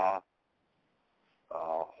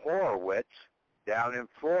 Horowitz down in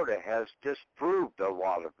Florida has disproved a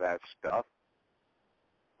lot of that stuff,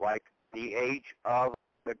 like the age of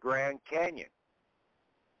the Grand Canyon.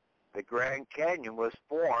 The Grand Canyon was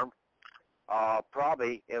formed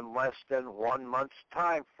probably in less than 1 month's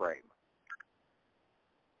time frame.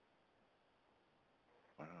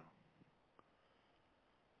 Wow.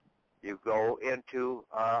 You go into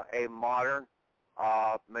a modern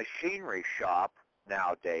machinery shop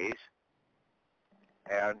nowadays,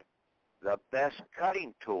 and the best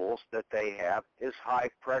cutting tools that they have is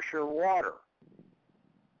high-pressure water.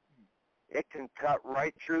 It can cut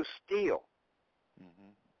right through steel.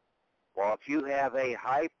 Mm-hmm. Well, if you have a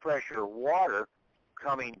high-pressure water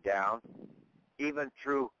coming down, even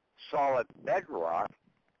through solid bedrock,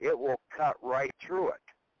 it will cut right through it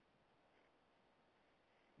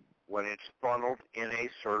when it's funneled in a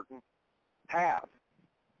certain path.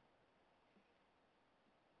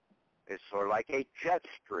 It's sort of like a jet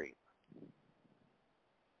stream.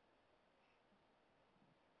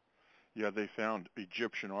 Yeah, they found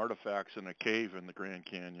Egyptian artifacts in a cave in the Grand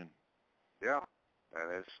Canyon. Yeah,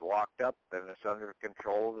 and it's locked up and it's under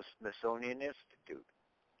control of the Smithsonian Institute,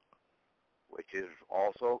 which is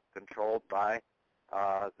also controlled by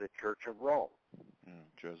the Church of Rome. Yeah,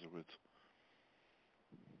 Jesuits.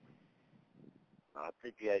 Not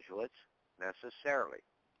the Jesuits, necessarily.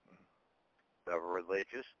 The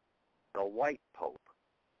religious, the white pope.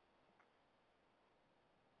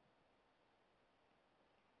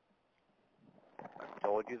 I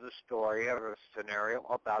told you the story of a scenario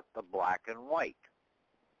about the black and white.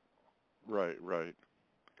 Right, right.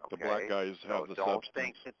 The black guys have the don't substance.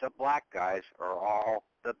 think that the black guys are all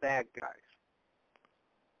the bad guys.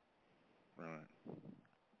 Right.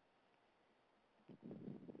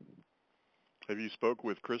 Have you spoke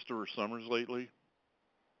with Christopher Summers lately?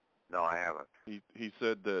 No, I haven't. He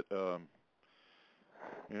said that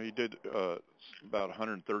he did about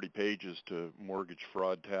 130 pages to Mortgage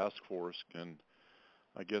Fraud Task Force, and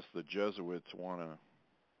I guess the Jesuits want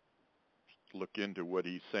to look into what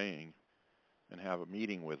he's saying and have a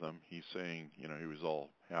meeting with him. He's saying, he was all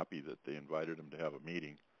happy that they invited him to have a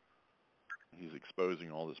meeting. He's exposing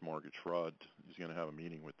all this mortgage fraud. He's going to have a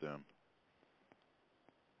meeting with them.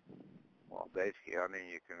 Well, basically,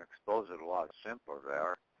 you can expose it a lot simpler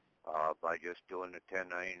there by just doing the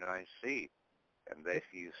 1099-C, and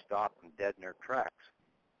basically you stop them dead in their tracks.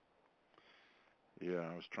 Yeah,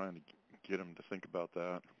 I was trying to get him to think about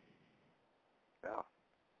that. Yeah.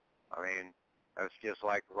 That's just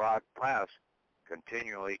like Rod Plass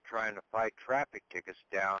continually trying to fight traffic tickets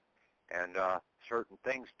down and certain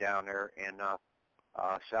things down there in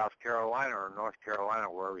South Carolina or North Carolina,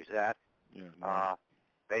 where he's at. Yeah.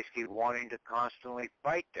 Basically wanting to constantly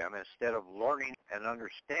fight them instead of learning and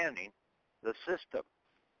understanding the system.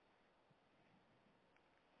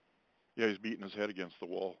 Yeah, he's beating his head against the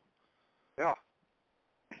wall. Yeah.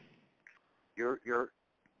 You're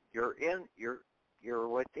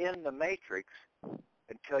within the matrix.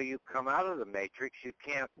 Until you come out of the matrix, you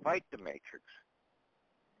can't fight the matrix.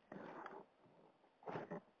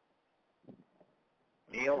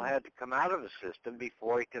 Neil had to come out of the system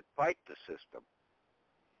before he could fight the system,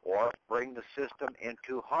 or bring the system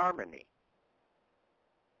into harmony.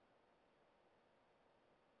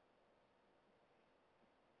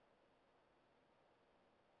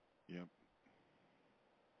 Yep.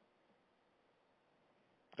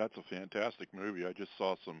 That's a fantastic movie. I just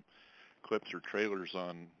saw some clips or trailers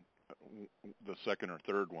on the second or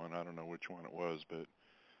third one. I don't know which one it was, but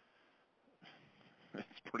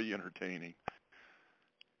it's pretty entertaining.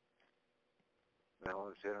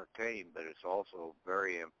 Well, it's entertaining, but it's also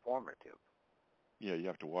very informative. Yeah, you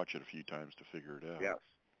have to watch it a few times to figure it out. Yes.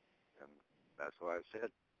 And that's why I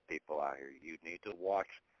said, people out here, you need to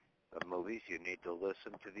watch the movies, you need to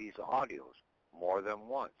listen to these audios more than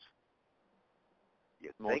once.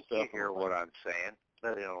 You think you hear what I'm saying,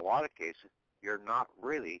 but in a lot of cases, you're not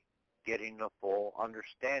really getting the full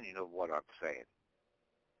understanding of what I'm saying.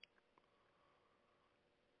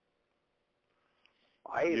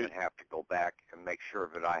 I even have to go back and make sure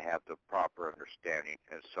that I have the proper understanding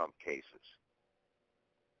in some cases.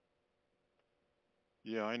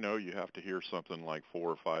 Yeah, I know you have to hear something like 4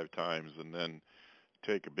 or 5 times and then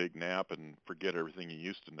take a big nap and forget everything you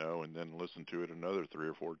used to know and then listen to it another 3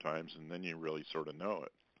 or 4 times and then you really sort of know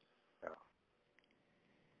it. Yeah.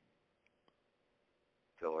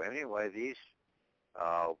 So anyway, these,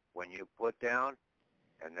 when you put down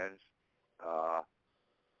and then,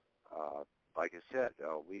 like I said,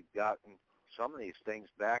 we've gotten some of these things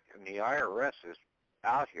back, and the IRS is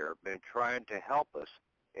out here been trying to help us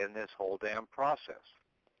in this whole damn process.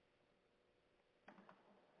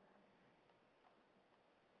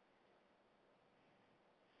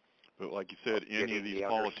 But like you said, any of these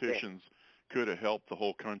politicians could have helped the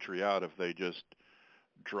whole country out if they just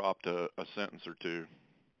dropped a sentence or two.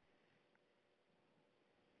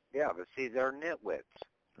 Yeah, but see, they're nitwits.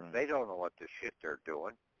 Right. They don't know what the shit they're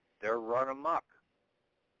doing. They're run amok.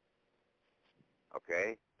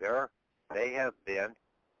 Okay? They have been,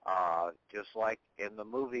 just like in the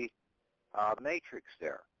movie Matrix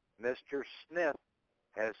there. Mr. Smith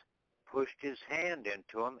has pushed his hand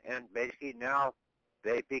into them, and basically now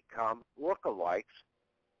they become lookalikes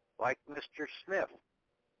like Mr. Smith.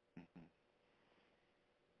 Mm-hmm.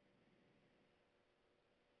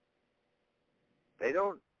 They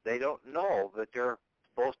don't know that they're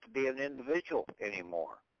supposed to be an individual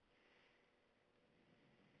anymore.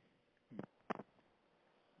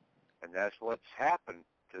 And that's what's happened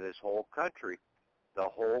to this whole country. The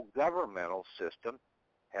whole governmental system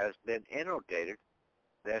has been inundated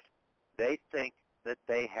that they think that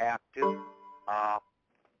they have to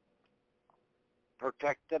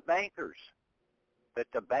protect the bankers, that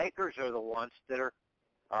the bankers are the ones that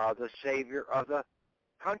are the savior of the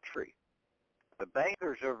country. The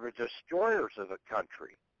bankers are the destroyers of the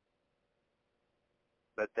country.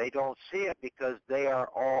 But they don't see it because they are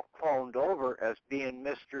all cloned over as being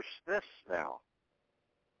Mr. Smiths now.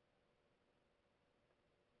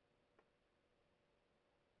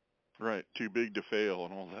 Right, too big to fail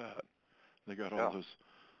and all that. They got all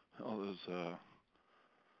those.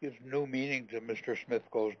 Gives new meaning to Mr. Smith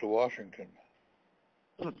Goes to Washington.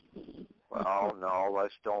 Well, no,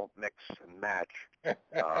 let's don't mix and match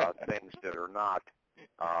things that are not.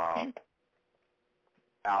 out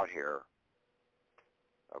here,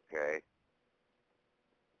 okay,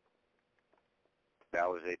 that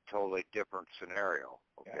was a totally different scenario,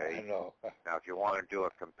 okay? Yeah, I know. Now, if you want to do a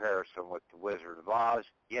comparison with the Wizard of Oz,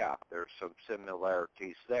 yeah, there's some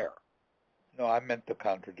similarities there. No, I meant the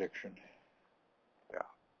contradiction. Yeah.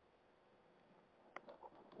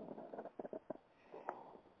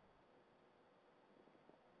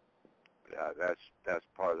 That's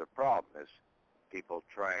part of the problem is people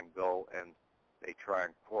try and go and they try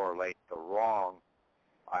and correlate the wrong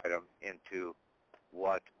item into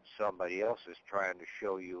what somebody else is trying to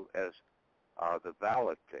show you as the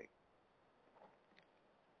valid thing.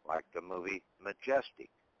 Like the movie Majestic.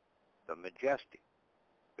 The Majestic.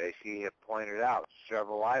 Basically, it pointed out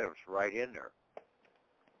several items right in there.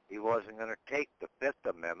 He wasn't going to take the Fifth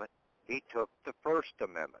Amendment. He took the First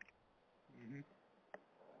Amendment. Mm-hmm.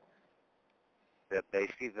 That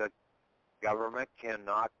basically the government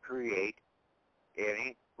cannot create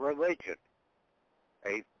any religion,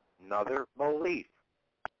 another belief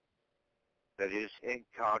that is in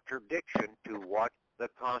contradiction to what the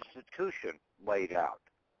Constitution laid out.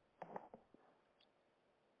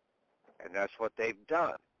 And that's what they've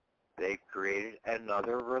done. They've created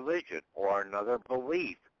another religion or another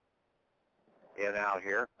belief in out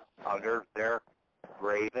here under their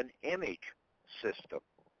graven image system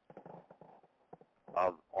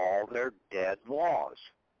of all their dead laws.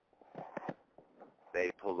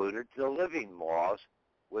 They polluted the living laws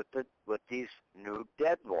with these new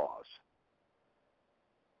dead laws.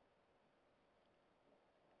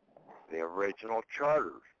 The original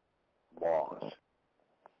charter laws.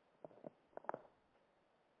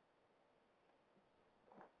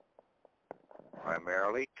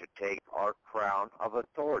 Primarily to take our crown of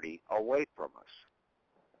authority away from us.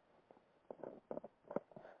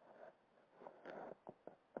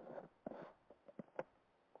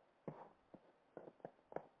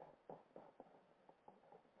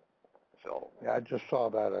 So Yeah, I just saw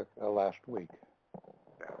that last week.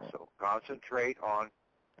 Yeah, so concentrate on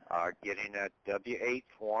getting that W-8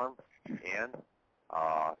 form in.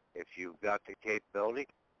 If you've got the capability,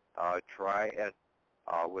 try and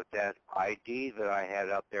with that ID that I had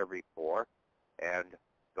up there before, and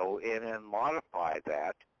go in and modify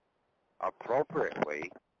that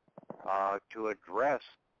appropriately to address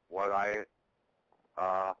what I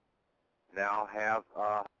now have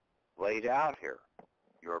laid out here.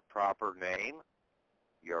 Your proper name,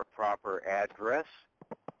 your proper address,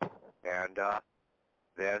 and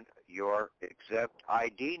then your exempt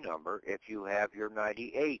ID number. If you have your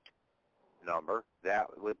 98 number, that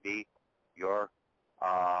would be your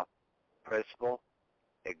principal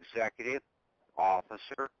executive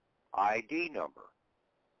officer ID number.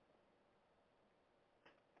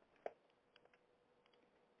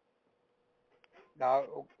 Now,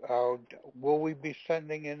 will we be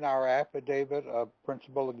sending in our affidavit of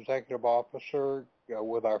principal executive officer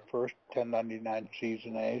with our first 1099 Cs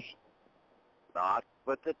and As? Not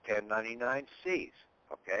with the 1099-Cs,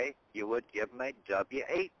 okay? You would give them a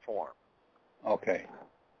W-8 form. Okay.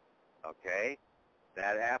 Okay?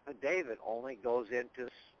 That affidavit only goes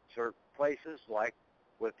into certain places like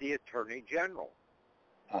with the Attorney General.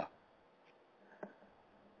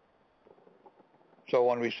 So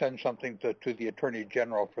when we send something to the Attorney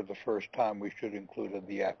General for the first time, we should include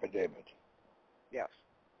the affidavit? Yes,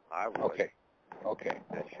 I would. Okay. Okay.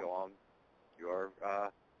 To show them your,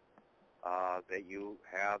 that you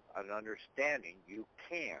have an understanding you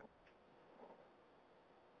can.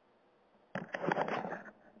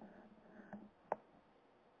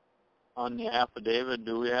 On the affidavit,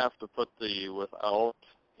 do we have to put the without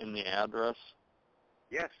in the address?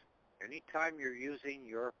 Yes. Anytime you're using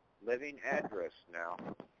your living address now,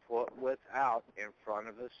 put without in front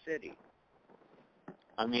of a city.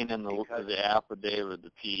 I mean, in the affidavit,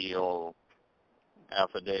 the PEO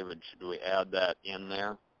affidavit, should we add that in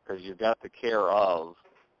there? Because you've got the care of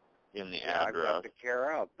in the address. I've got the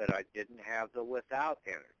care of, but I didn't have the without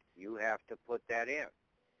in it. You have to put that in.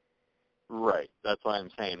 Right. That's what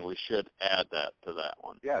I'm saying. We should add that to that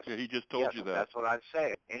one. Yes. Yeah, he just told you that. That's what I'm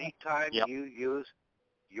saying. Anytime you use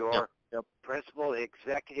your principal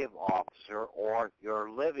executive officer or your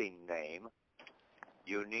living name,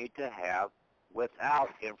 you need to have without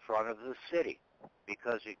in front of the city.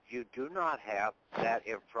 Because if you do not have that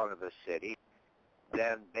in front of the city,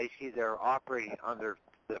 then basically they're operating under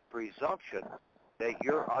the presumption that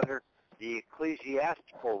you're under the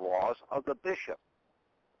ecclesiastical laws of the bishop.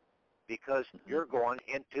 Because you're going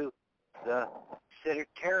into the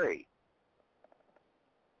cemetery,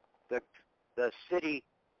 the city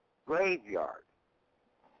graveyard.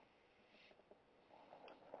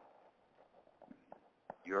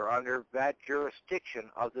 you're under that jurisdiction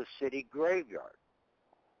of the city graveyard.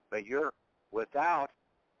 But you're without,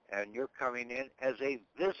 and you're coming in as a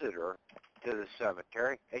visitor to the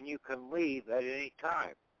cemetery, and you can leave at any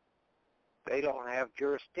time. They don't have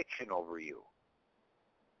jurisdiction over you.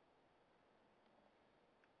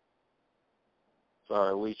 So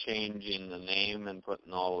are we changing the name and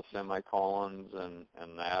putting all the semicolons and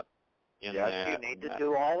that in yes, that? Yes, you need to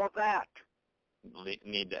do all of that.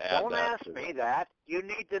 Need to add Don't that. ask me that. You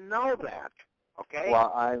need to know that. Okay?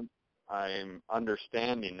 Well, I'm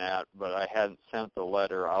understanding that, but I hadn't sent the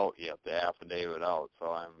letter out yet, the affidavit out, so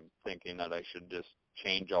I'm thinking that I should just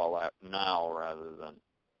change all that now rather than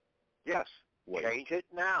yes, wait. Change it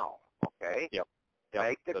now. Okay? Yep.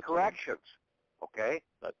 Make the corrections. Okay?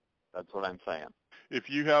 That's what I'm saying. If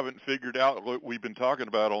you haven't figured out what we've been talking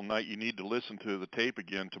about all night, you need to listen to the tape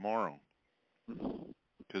again tomorrow.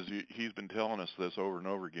 Because he's been telling us this over and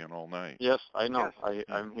over again all night. Yes, I know. Yes.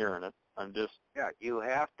 I'm hearing it. I'm just... Yeah, you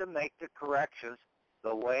have to make the corrections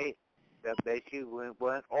the way that basically we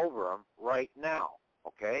went over them right now,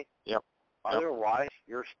 okay? Yep. Otherwise,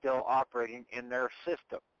 you're still operating in their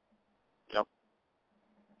system. Yep.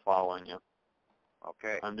 Following you.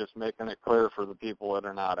 Okay. I'm just making it clear for the people that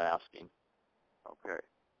are not asking. Okay.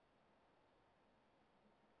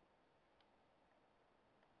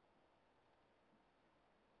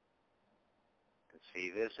 See,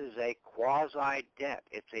 this is a quasi-debt.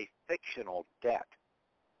 It's a fictional debt.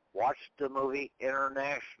 Watch the movie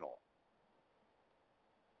International.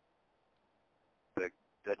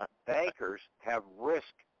 The bankers have risked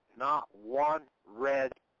not one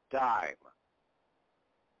red dime.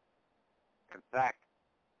 In fact,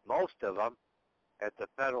 most of them at the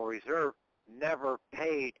Federal Reserve never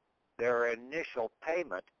paid their initial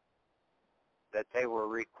payment that they were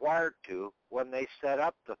required to when they set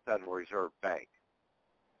up the Federal Reserve Bank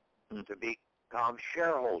to become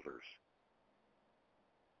shareholders.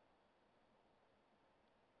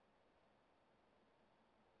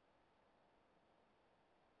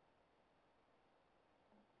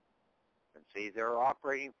 And see, they're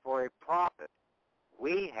operating for a profit.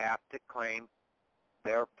 We have to claim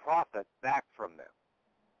their profit back from them.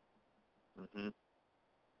 Mm-hmm.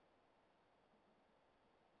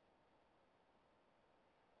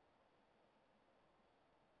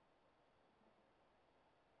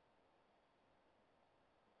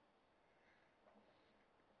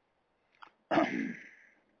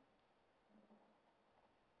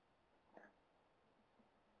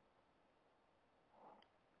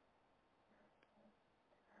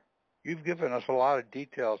 You've given us a lot of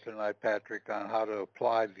details tonight, Patrick, on how to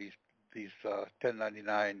apply these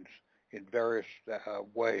 1099s in various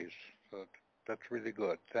ways. So that's really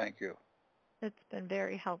good. Thank you. It's been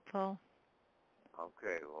very helpful.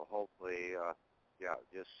 Okay, well, hopefully,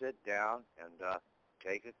 just sit down and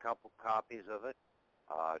take a couple copies of it,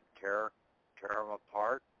 tear them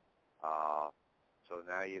apart. So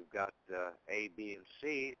now you've got A, B, and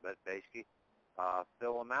C, but basically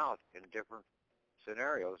fill them out in different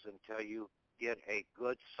scenarios until you get a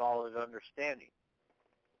good, solid understanding.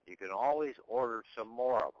 You can always order some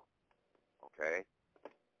more of them, okay?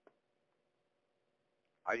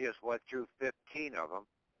 I just went through 15 of them.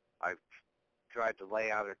 I've tried to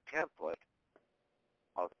lay out a template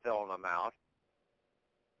of filling them out,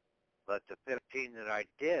 but the 15 that I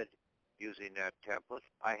did using that template,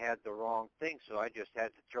 I had the wrong thing, so I just had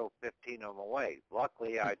to throw 15 of them away.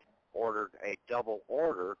 Luckily, I'd ordered a double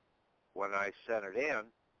order when I sent it in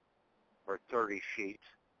for 30 sheets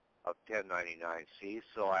of 1099-Cs,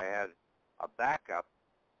 so I had a backup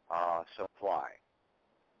supply.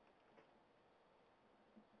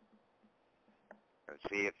 And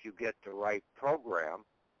see, if you get the right program,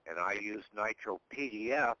 and I use Nitro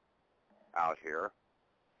PDF out here,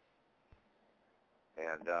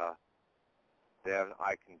 and then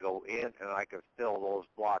I can go in and I can fill those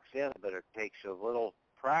blocks in, but it takes a little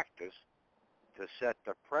practice to set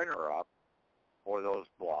the printer up for those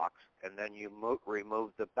blocks, and then you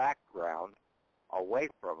remove the background away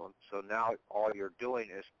from them, so now all you're doing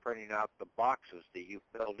is printing out the boxes that you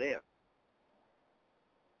filled in.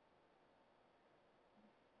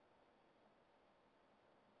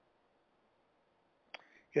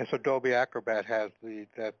 Yes, Adobe Acrobat has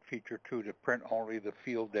that feature too, to print only the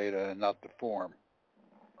field data and not the form.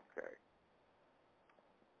 Okay.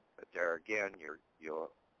 But there again, you'll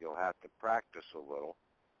have to practice a little.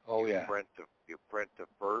 Oh, you print the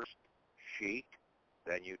first sheet,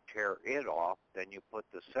 then you tear it off, then you put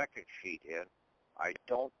the second sheet in. I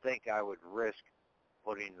don't think I would risk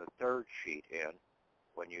putting the third sheet in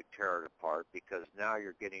when you tear it apart, because now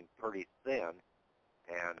you're getting pretty thin,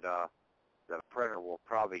 and the printer will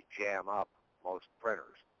probably jam up most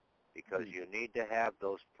printers, because you need to have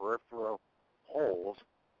those peripheral holes,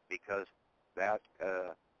 because that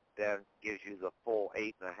then gives you the full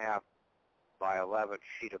 8.5 by 11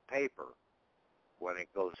 sheet of paper when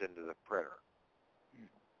it goes into the printer.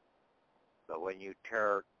 But when you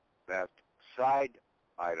tear that side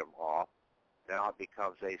item off, now it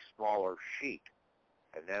becomes a smaller sheet.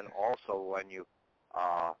 And then also when you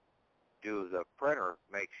do the printer,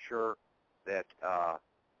 make sure that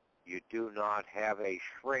you do not have a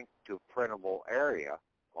shrink to printable area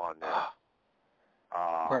on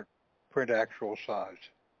there. Print actual size.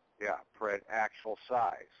 Yeah, print actual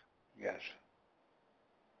size. Yes.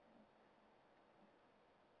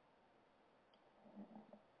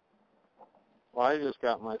 Well, I just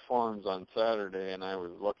got my forms on Saturday, and I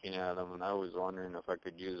was looking at them, and I was wondering if I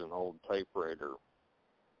could use an old typewriter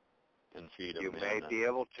and feed them in. You may be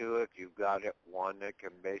able to if you've got one that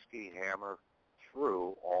can basically hammer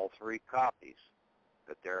through all 3 copies.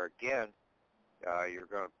 But there again, you're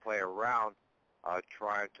going to play around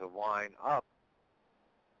trying to line up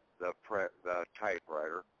the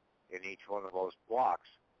typewriter in each one of those blocks,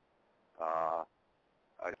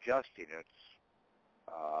 adjusting it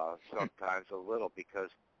sometimes a little, because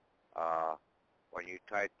when you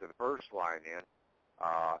type the first line in,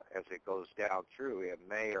 as it goes down through, it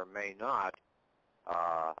may or may not,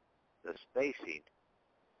 the spacing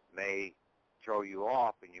may throw you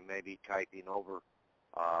off, and you may be typing over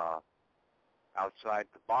outside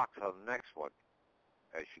the box on the next one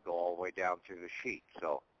as you go all the way down through the sheet.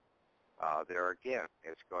 So there again,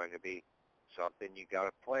 it's going to be something you got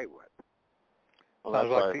to play with. Well, that's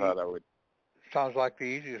what I thought I would. Sounds like the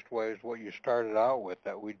easiest way is what you started out with,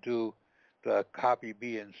 that we do the copy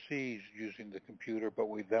B and C's using the computer, but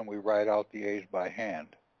we write out the A's by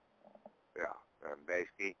hand. Yeah, and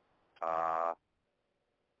basically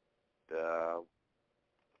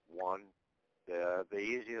the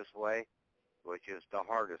easiest way, which is the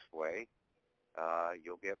hardest way,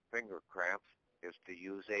 you'll get finger cramps, is to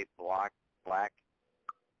use a black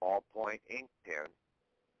ballpoint ink pen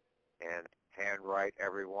and handwrite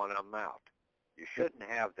every one of them out. You shouldn't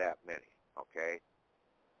have that many, okay?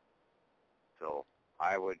 So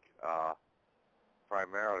I would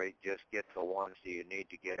primarily just get the ones that you need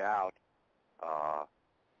to get out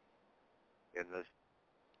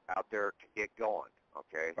out there to get going,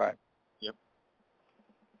 okay? Right. Yep.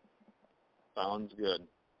 Sounds good.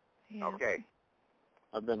 Yeah. Okay.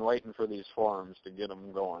 I've been waiting for these forums to get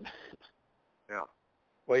them going. Yeah.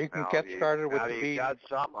 Well, you can get started with now the you B. got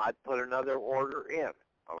some, I'd put another order in,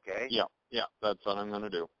 okay? Yeah, that's what I'm going to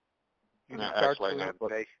do. You can start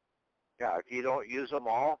yeah, if you don't use them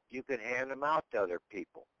all, you can hand them out to other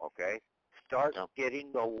people, okay? Start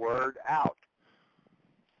getting the word out.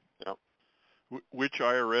 Yep. Which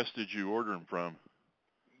IRS did you order them from?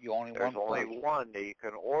 There's only one that you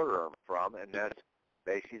can order them from, and that's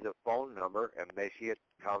basically the phone number, and basically it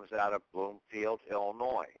comes out of Bloomfield,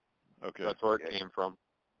 Illinois. Okay. That's where it came from.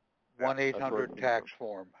 1-800-TAX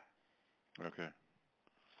form. Okay.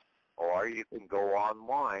 Or you can go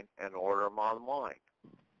online and order them online.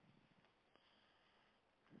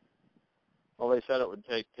 Well, they said it would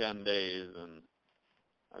take 10 days, and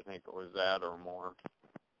I think it was that or more.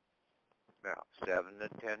 Now, 7 to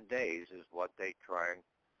 10 days is what they try and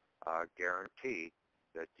guarantee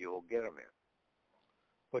that you'll get them in.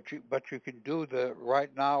 But you can do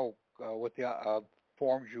right now with the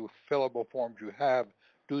fillable forms you have,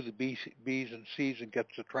 do the B's and C's and get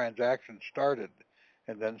the transaction started,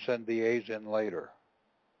 and then send the A's in later.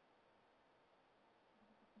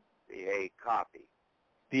 The A copy.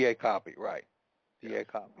 The A copy, right. The A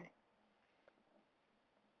copy.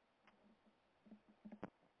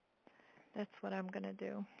 That's what I'm going to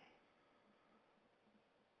do.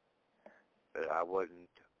 But I wouldn't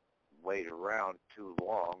wait around too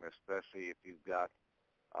long, especially if you've got,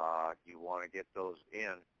 you want to get those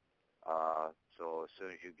in. So as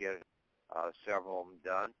soon as you get several of them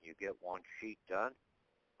done, you get one sheet done,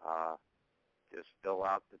 just fill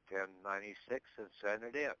out the 1096 and send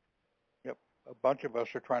it in. Yep. A bunch of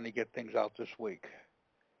us are trying to get things out this week.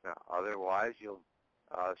 Now, otherwise, you'll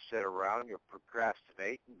sit around, you'll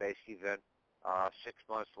procrastinate, and basically then 6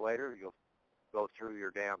 months later, you'll go through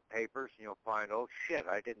your damn papers, and you'll find, oh, shit,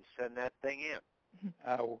 I didn't send that thing in.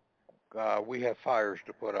 We have fires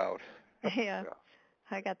to put out. Yeah.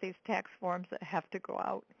 I got these tax forms that have to go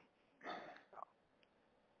out.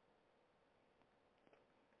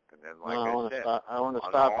 And then, like I said, I want to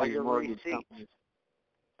stop all these your mortgage receipts, companies.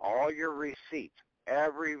 all your receipts,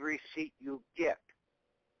 every receipt you get,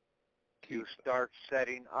 you start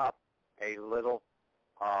setting up a little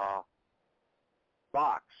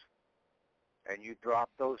box and you drop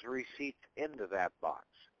those receipts into that box.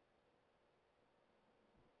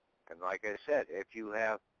 And like I said, if you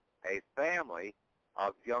have a family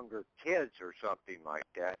of younger kids or something like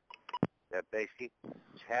that, that basically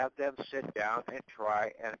have them sit down and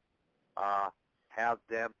try and have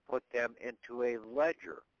them put them into a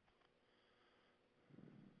ledger,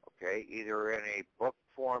 okay, either in a book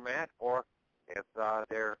format or if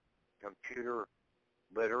they're computer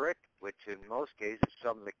literate, which in most cases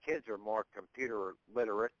some of the kids are more computer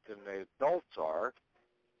literate than the adults are,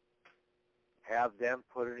 have them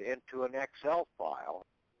put it into an Excel file,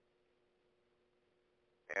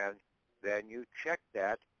 and then you check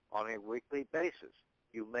that on a weekly basis.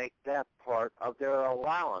 You make that part of their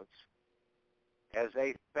allowance as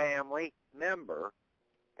a family member,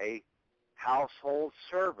 a household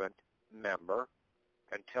servant member,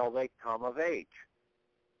 until they come of age.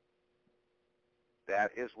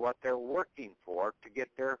 That is what they're working for to get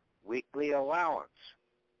their weekly allowance.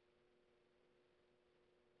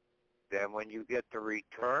 Then when you get the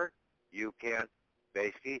return, you can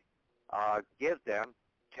basically give them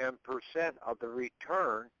 10% of the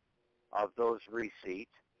return of those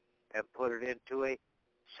receipts and put it into a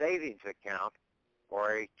savings account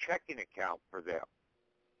or a checking account for them.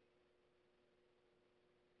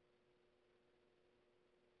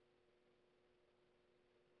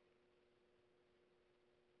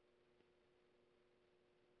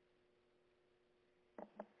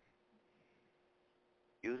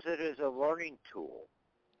 Use it as a learning tool.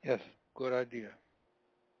 Yes, good idea.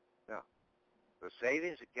 Now, the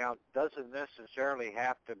savings account doesn't necessarily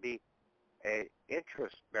have to be an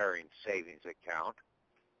interest-bearing savings account.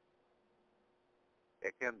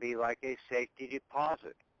 It can be like a safety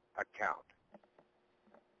deposit account.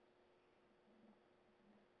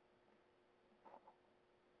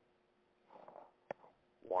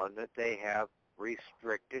 One that they have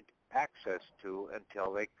restricted access to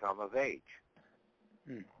until they come of age.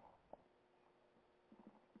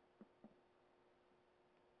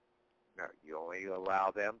 Now, you only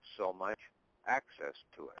allow them so much access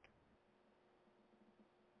to it.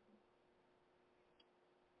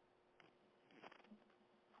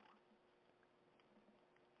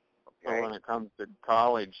 Okay. So when it comes to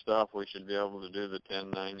college stuff, we should be able to do the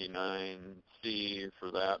 1099-C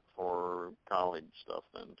for that for college stuff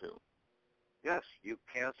then too. Yes, you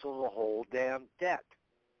cancel the whole damn debt.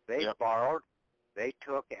 They Yep. borrowed, they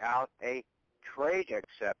took out a trade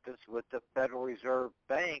acceptance with the Federal Reserve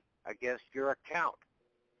Bank against your account.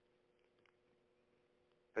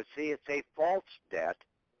 But see, it's a false debt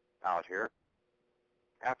out here.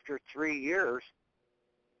 After 3 years,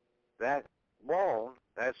 that loan,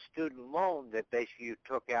 that student loan that basically you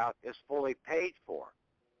took out is fully paid for.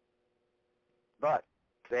 But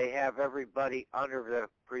they have everybody under the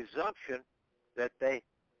presumption that they,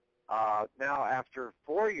 now after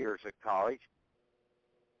 4 years of college,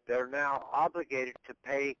 they're now obligated to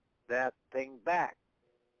pay that thing back.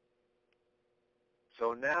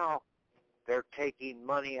 So now they're taking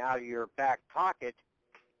money out of your back pocket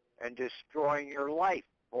and destroying your life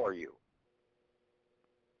for you.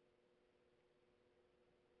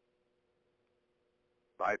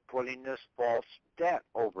 By putting this false debt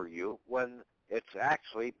over you when it's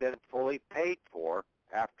actually been fully paid for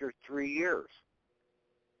after 3 years.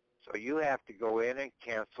 So you have to go in and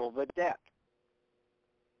cancel the debt.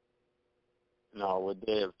 Now, would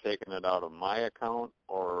they have taken it out of my account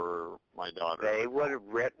or my daughter's They account? would have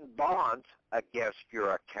written bonds against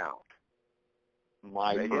your account.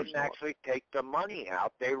 They didn't actually take the money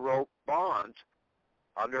out. They wrote bonds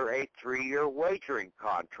under a 3-year wagering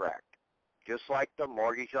contract, just like the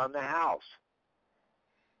mortgage on the house.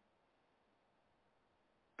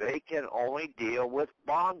 They can only deal with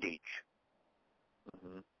bondage.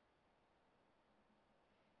 Mm-hmm.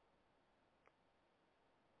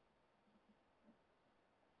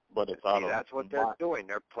 But it's out of that's what they're doing.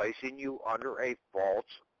 They're placing you under a false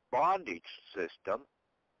bondage system.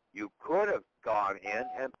 You could have gone in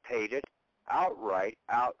and paid it outright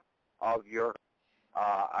out of your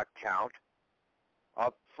account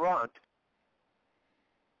up front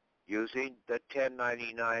using the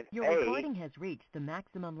 1099-A. Your recording has reached the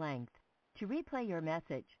maximum length. To replay your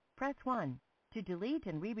message, press 1. To delete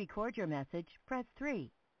and re-record your message, press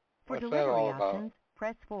 3. For What's that delivery all about? options,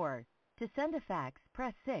 press 4. To send a fax,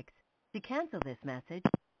 press 6. To cancel this message...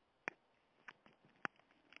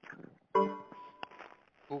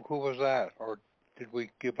 Who was that? Or did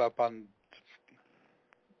we give up on...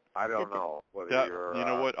 I don't know whether you're you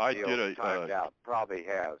know what? I deal did a timed out. Probably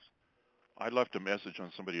has. I left a message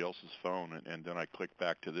on somebody else's phone, and then I clicked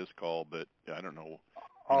back to this call, but I don't know.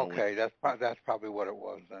 Okay, that's probably what it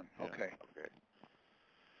was then. Yeah. Okay. Okay.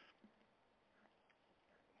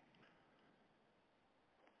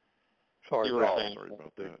 Sorry, You were Val. saying- Sorry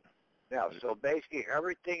about that. Yeah, so basically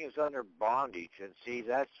everything is under bondage. And see,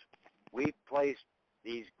 we placed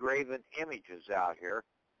these graven images out here,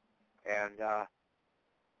 and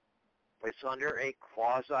it's under a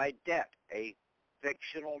quasi-debt, a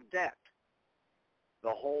fictional debt.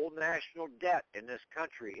 The whole national debt in this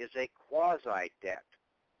country is a quasi-debt.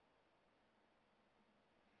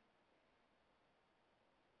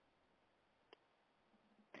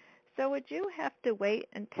 So would you have to wait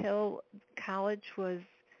until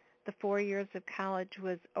the 4 years of college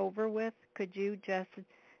was over with? Could you just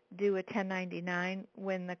do a 1099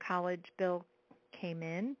 when the college bill came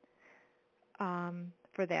in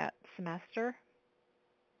for that semester?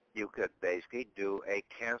 You could basically do a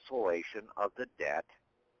cancellation of the debt,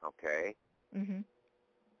 okay, Mhm.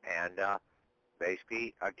 and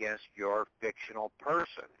basically against your fictional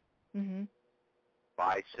person Mhm.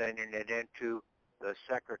 by sending it into the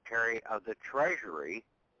Secretary of the Treasury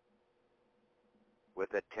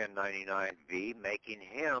with a 1099-V, making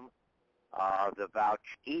him the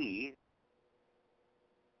vouchee.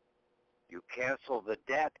 You cancel the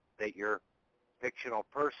debt that your fictional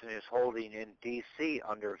person is holding in D.C.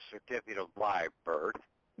 under a certificate of live birth,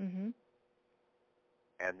 Mhm.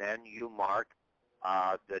 and then you mark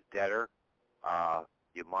the debtor.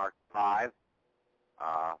 You mark 5,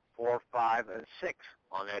 4, 5, and 6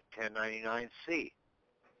 on that 1099-C.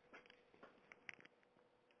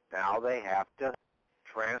 Now they have to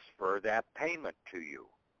transfer that payment to you.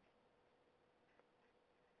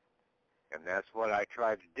 And that's what I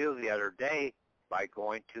tried to do the other day by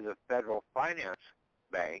going to the Federal Finance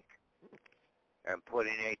Bank and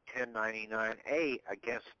putting a 1099-A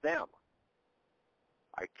against them.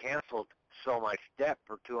 I canceled so much debt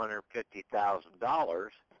for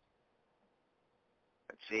 $250,000.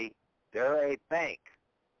 And see, they're a bank.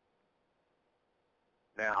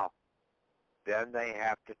 Now, then they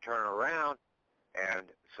have to turn around,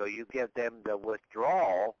 and so you give them the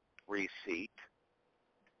withdrawal receipt,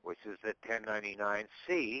 which is the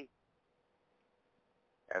 1099-C,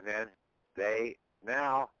 and then they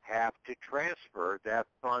now have to transfer that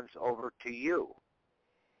funds over to you.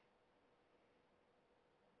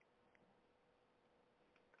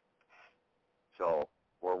 So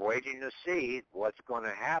we're waiting to see what's going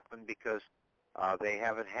to happen because they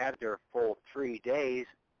haven't had their full 3 days,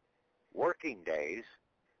 working days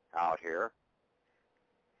out here.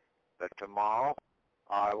 But tomorrow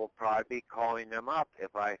I will probably be calling them up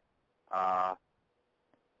if I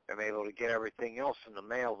am able to get everything else in the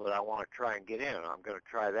mail that I want to try and get in. I'm going to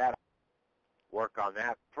try that, work on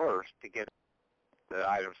that first to get the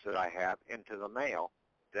items that I have into the mail.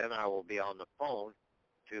 Then I will be on the phone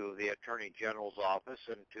to the Attorney General's office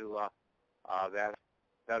and to that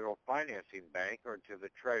Federal Financing Bank or to the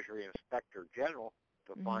Treasury Inspector General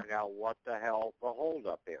to find out what the hell the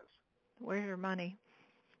holdup is. Where's your money?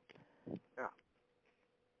 Yeah.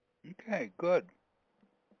 Okay, good.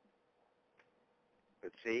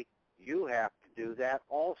 But see, you have to do that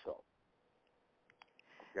also.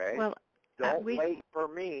 Okay? Well, don't wait for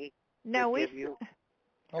me to give you...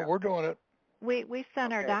 Oh, we're doing it. We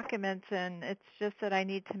sent our documents in. It's just that I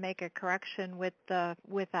need to make a correction with the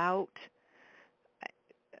without.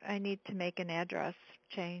 I need to make an address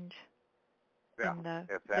change. Yeah,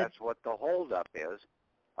 if that's what the holdup is,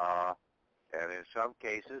 and in some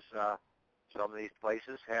cases, some of these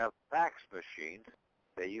places have fax machines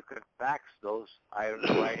that you can fax those items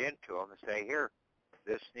right into them and say, here,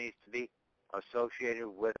 this needs to be associated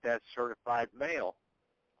with that certified mail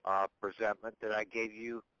presentment that I gave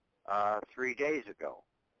you 3 days ago.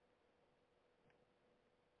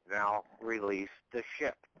 Now release the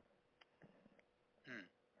ship.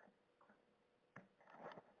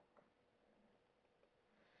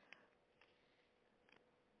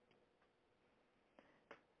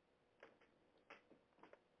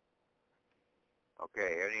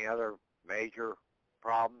 Okay, any other major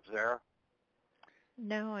problems there?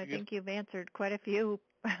 No, I think you've answered quite a few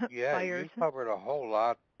Yeah, fires. you covered a whole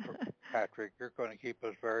lot, Patrick. You're going to keep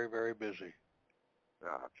us very, very busy.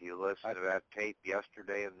 If you listen to that tape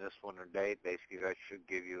yesterday and this one today, basically that should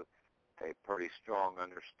give you a pretty strong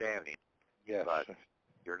understanding. Yes. But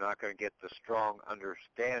you're not going to get the strong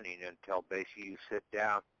understanding until basically you sit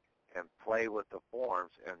down and play with the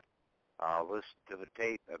forms and listen to the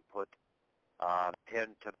tape and put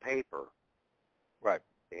pen to paper. Right.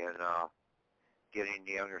 In getting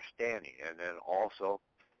the understanding. And then also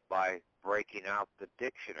by breaking out the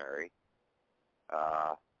dictionary,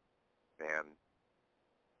 and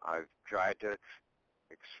I've tried to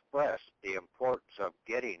express the importance of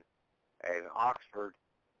getting an Oxford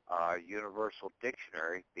Universal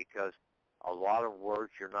Dictionary because a lot of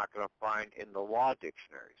words you're not going to find in the law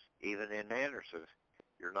dictionaries. Even in Anderson's,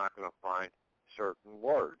 you're not going to find certain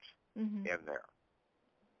words in there.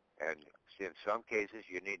 And in some cases,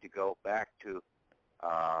 you need to go back to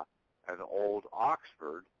an old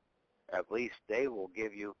Oxford. At least they will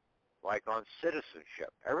give you, like on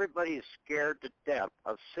citizenship. Everybody is scared to death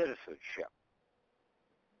of citizenship.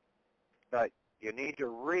 But you need to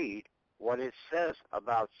read what it says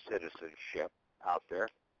about citizenship out there.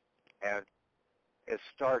 And it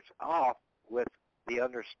starts off with the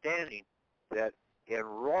understanding that in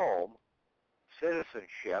Rome,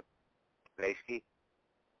 citizenship basically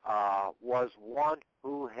was one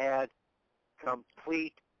who had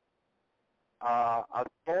complete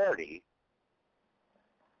authority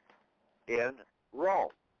in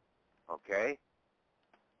Rome. Okay?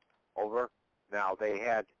 Now they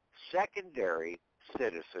had secondary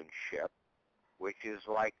citizenship, which is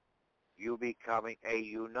like you becoming a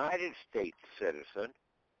United States citizen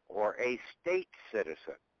or a state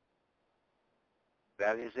citizen.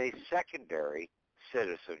 That is a secondary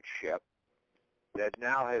citizenship that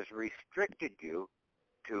now has restricted you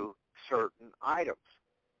to certain items.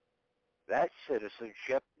 That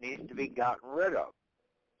citizenship needs to be gotten rid of.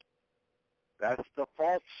 That's the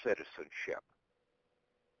false citizenship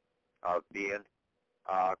of being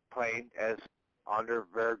claimed as under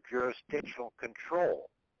their jurisdictional control.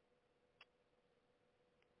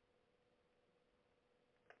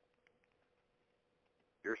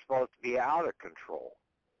 You're supposed to be out of control.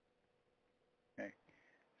 Okay.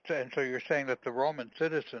 And so you're saying that the Roman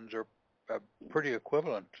citizens are pretty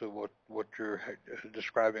equivalent to what you're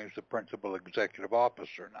describing as the principal executive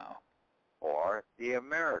officer now. Or the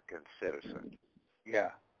American citizen.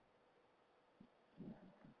 Yeah.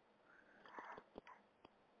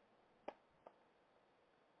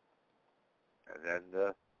 And then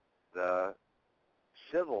the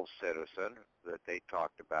civil citizen that they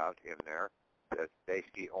talked about in there, that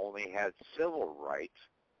basically only had civil rights,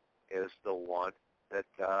 is the one that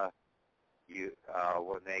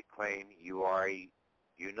when they claim you are a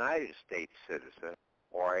United States citizen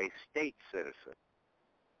or a state citizen,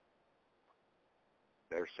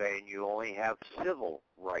 they're saying you only have civil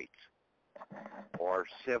rights or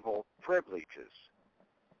civil privileges.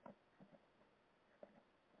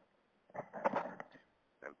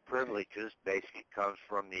 And privileges basically comes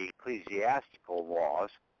from the ecclesiastical laws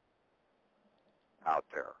out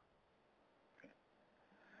there.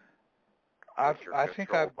 I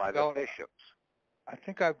think I've by developed, the bishops. I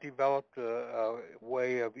think I've developed a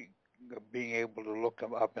way of being able to look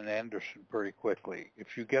them up in Anderson pretty quickly.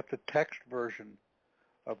 If you get the text version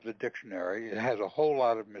of the dictionary, it has a whole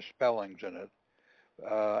lot of misspellings in it.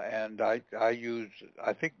 And I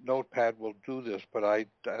think Notepad will do this, but I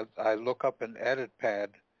look up in EditPad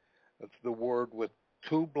the word with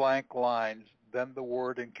 2 blank lines, then the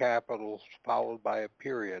word in capitals followed by a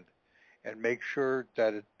period, and make sure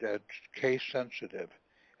that it's case sensitive.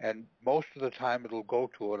 And most of the time it'll go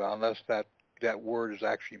to it unless that word is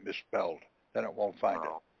actually misspelled. Then it won't find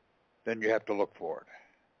it. Then you have to look for it.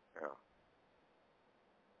 Yeah.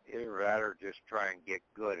 You'd rather just try and get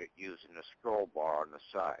good at using the scroll bar on the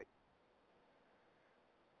side.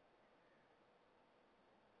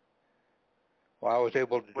 Well, I was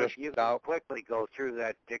able to just you can quickly go through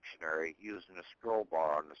that dictionary using the scroll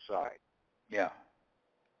bar on the side. Yeah.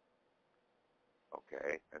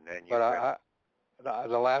 Okay, and then you. But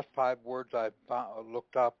the last 5 words I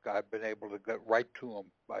looked up, I've been able to get right to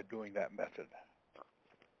them by doing that method.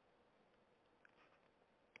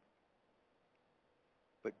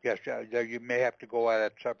 But yes, you may have to go at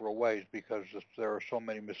it several ways because there are so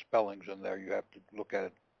many misspellings in there. You have to look at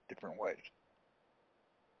it different ways.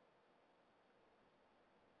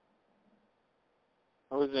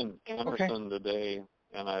 I was in Anderson today,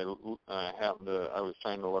 and I was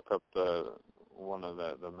trying to look up one of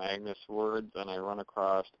the Magnus words, and I run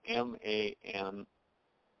across MANUMISSON.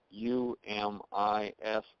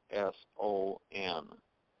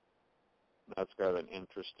 That's got an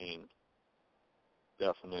interesting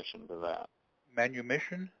definition to that.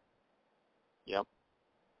 Manumission? Yep.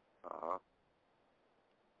 I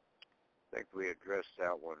think we addressed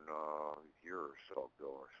that one a year or so ago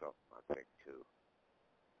or something, I think, too.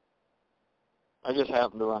 I just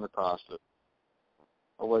happened to run across it.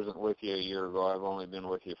 I wasn't with you a year ago. I've only been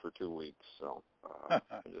with you for 2 weeks, so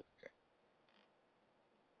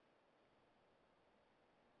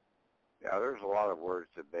Yeah, there's a lot of words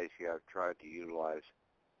that basically I've tried to utilize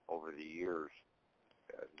over the years,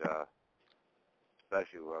 and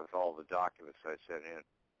especially with all the documents I sent in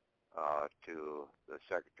to the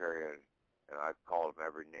secretary, and I've called them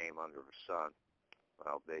every name under the sun.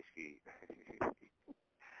 Well, basically,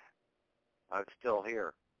 I'm still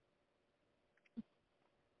here.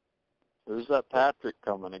 There's that Patrick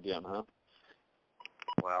coming again, huh?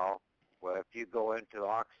 Well, if you go into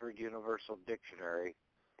Oxford Universal Dictionary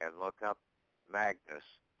and look up Magnus,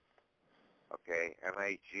 okay,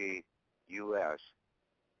 M-A-G-U-S,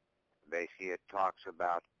 basically it talks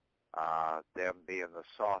about them being the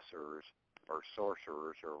sorcerers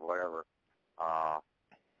or whatever,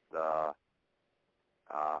 the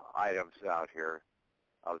items out here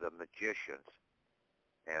of the magicians.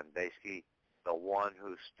 And basically the one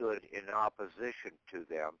who stood in opposition to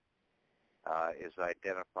them is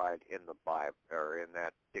identified in the Bible or in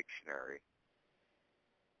that dictionary.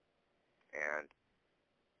 And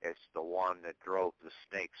it's the one that drove the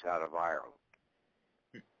snakes out of Ireland.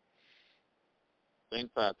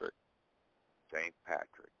 St. Patrick. St.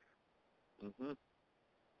 Patrick. Mm-hmm.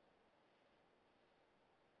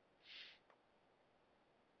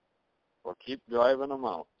 Well, keep driving them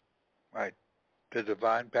out. Right. The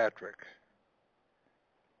Divine Patrick.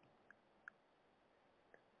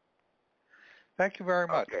 Thank you very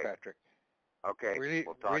much, Okay. Patrick. Okay. Really,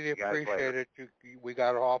 we'll talk really to you guys appreciate later. it. We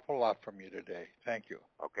got an awful lot from you today. Thank you.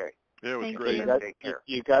 Okay. Yeah, it was Thank great. you. Take care.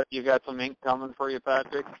 You got some ink coming for you,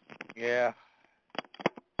 Patrick? Yeah.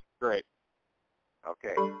 Great.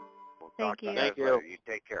 Okay. We'll talk Thank to you you. guys Thank you. later. You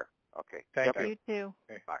take care. Okay. Thank You you. too.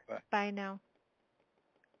 Okay. Bye. Bye. Bye now.